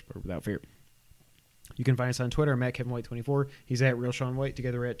 twitch.tv/Blurb Without Fear. You can find us on Twitter. I'm at Kevin White 24. He's at Real Sean White.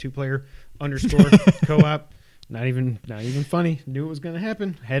 Together at 2player_ co-op. Not even funny. Knew it was going to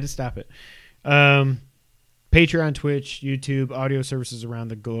happen. Had to stop it. Patreon, Twitch, YouTube, audio services around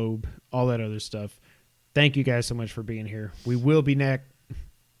the globe, all that other stuff. Thank you guys so much for being here. We will be NAC.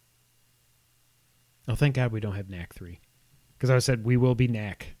 Oh, thank God we don't have NAC 3. Because I said we will be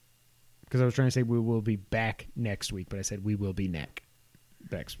NAC. Because I was trying to say we will be back next week, but I said we will be NAC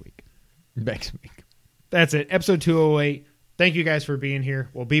next week. Next week. That's it. Episode 208. Thank you guys for being here.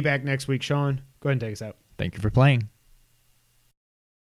 We'll be back next week. Sean, go ahead and take us out. Thank you for playing.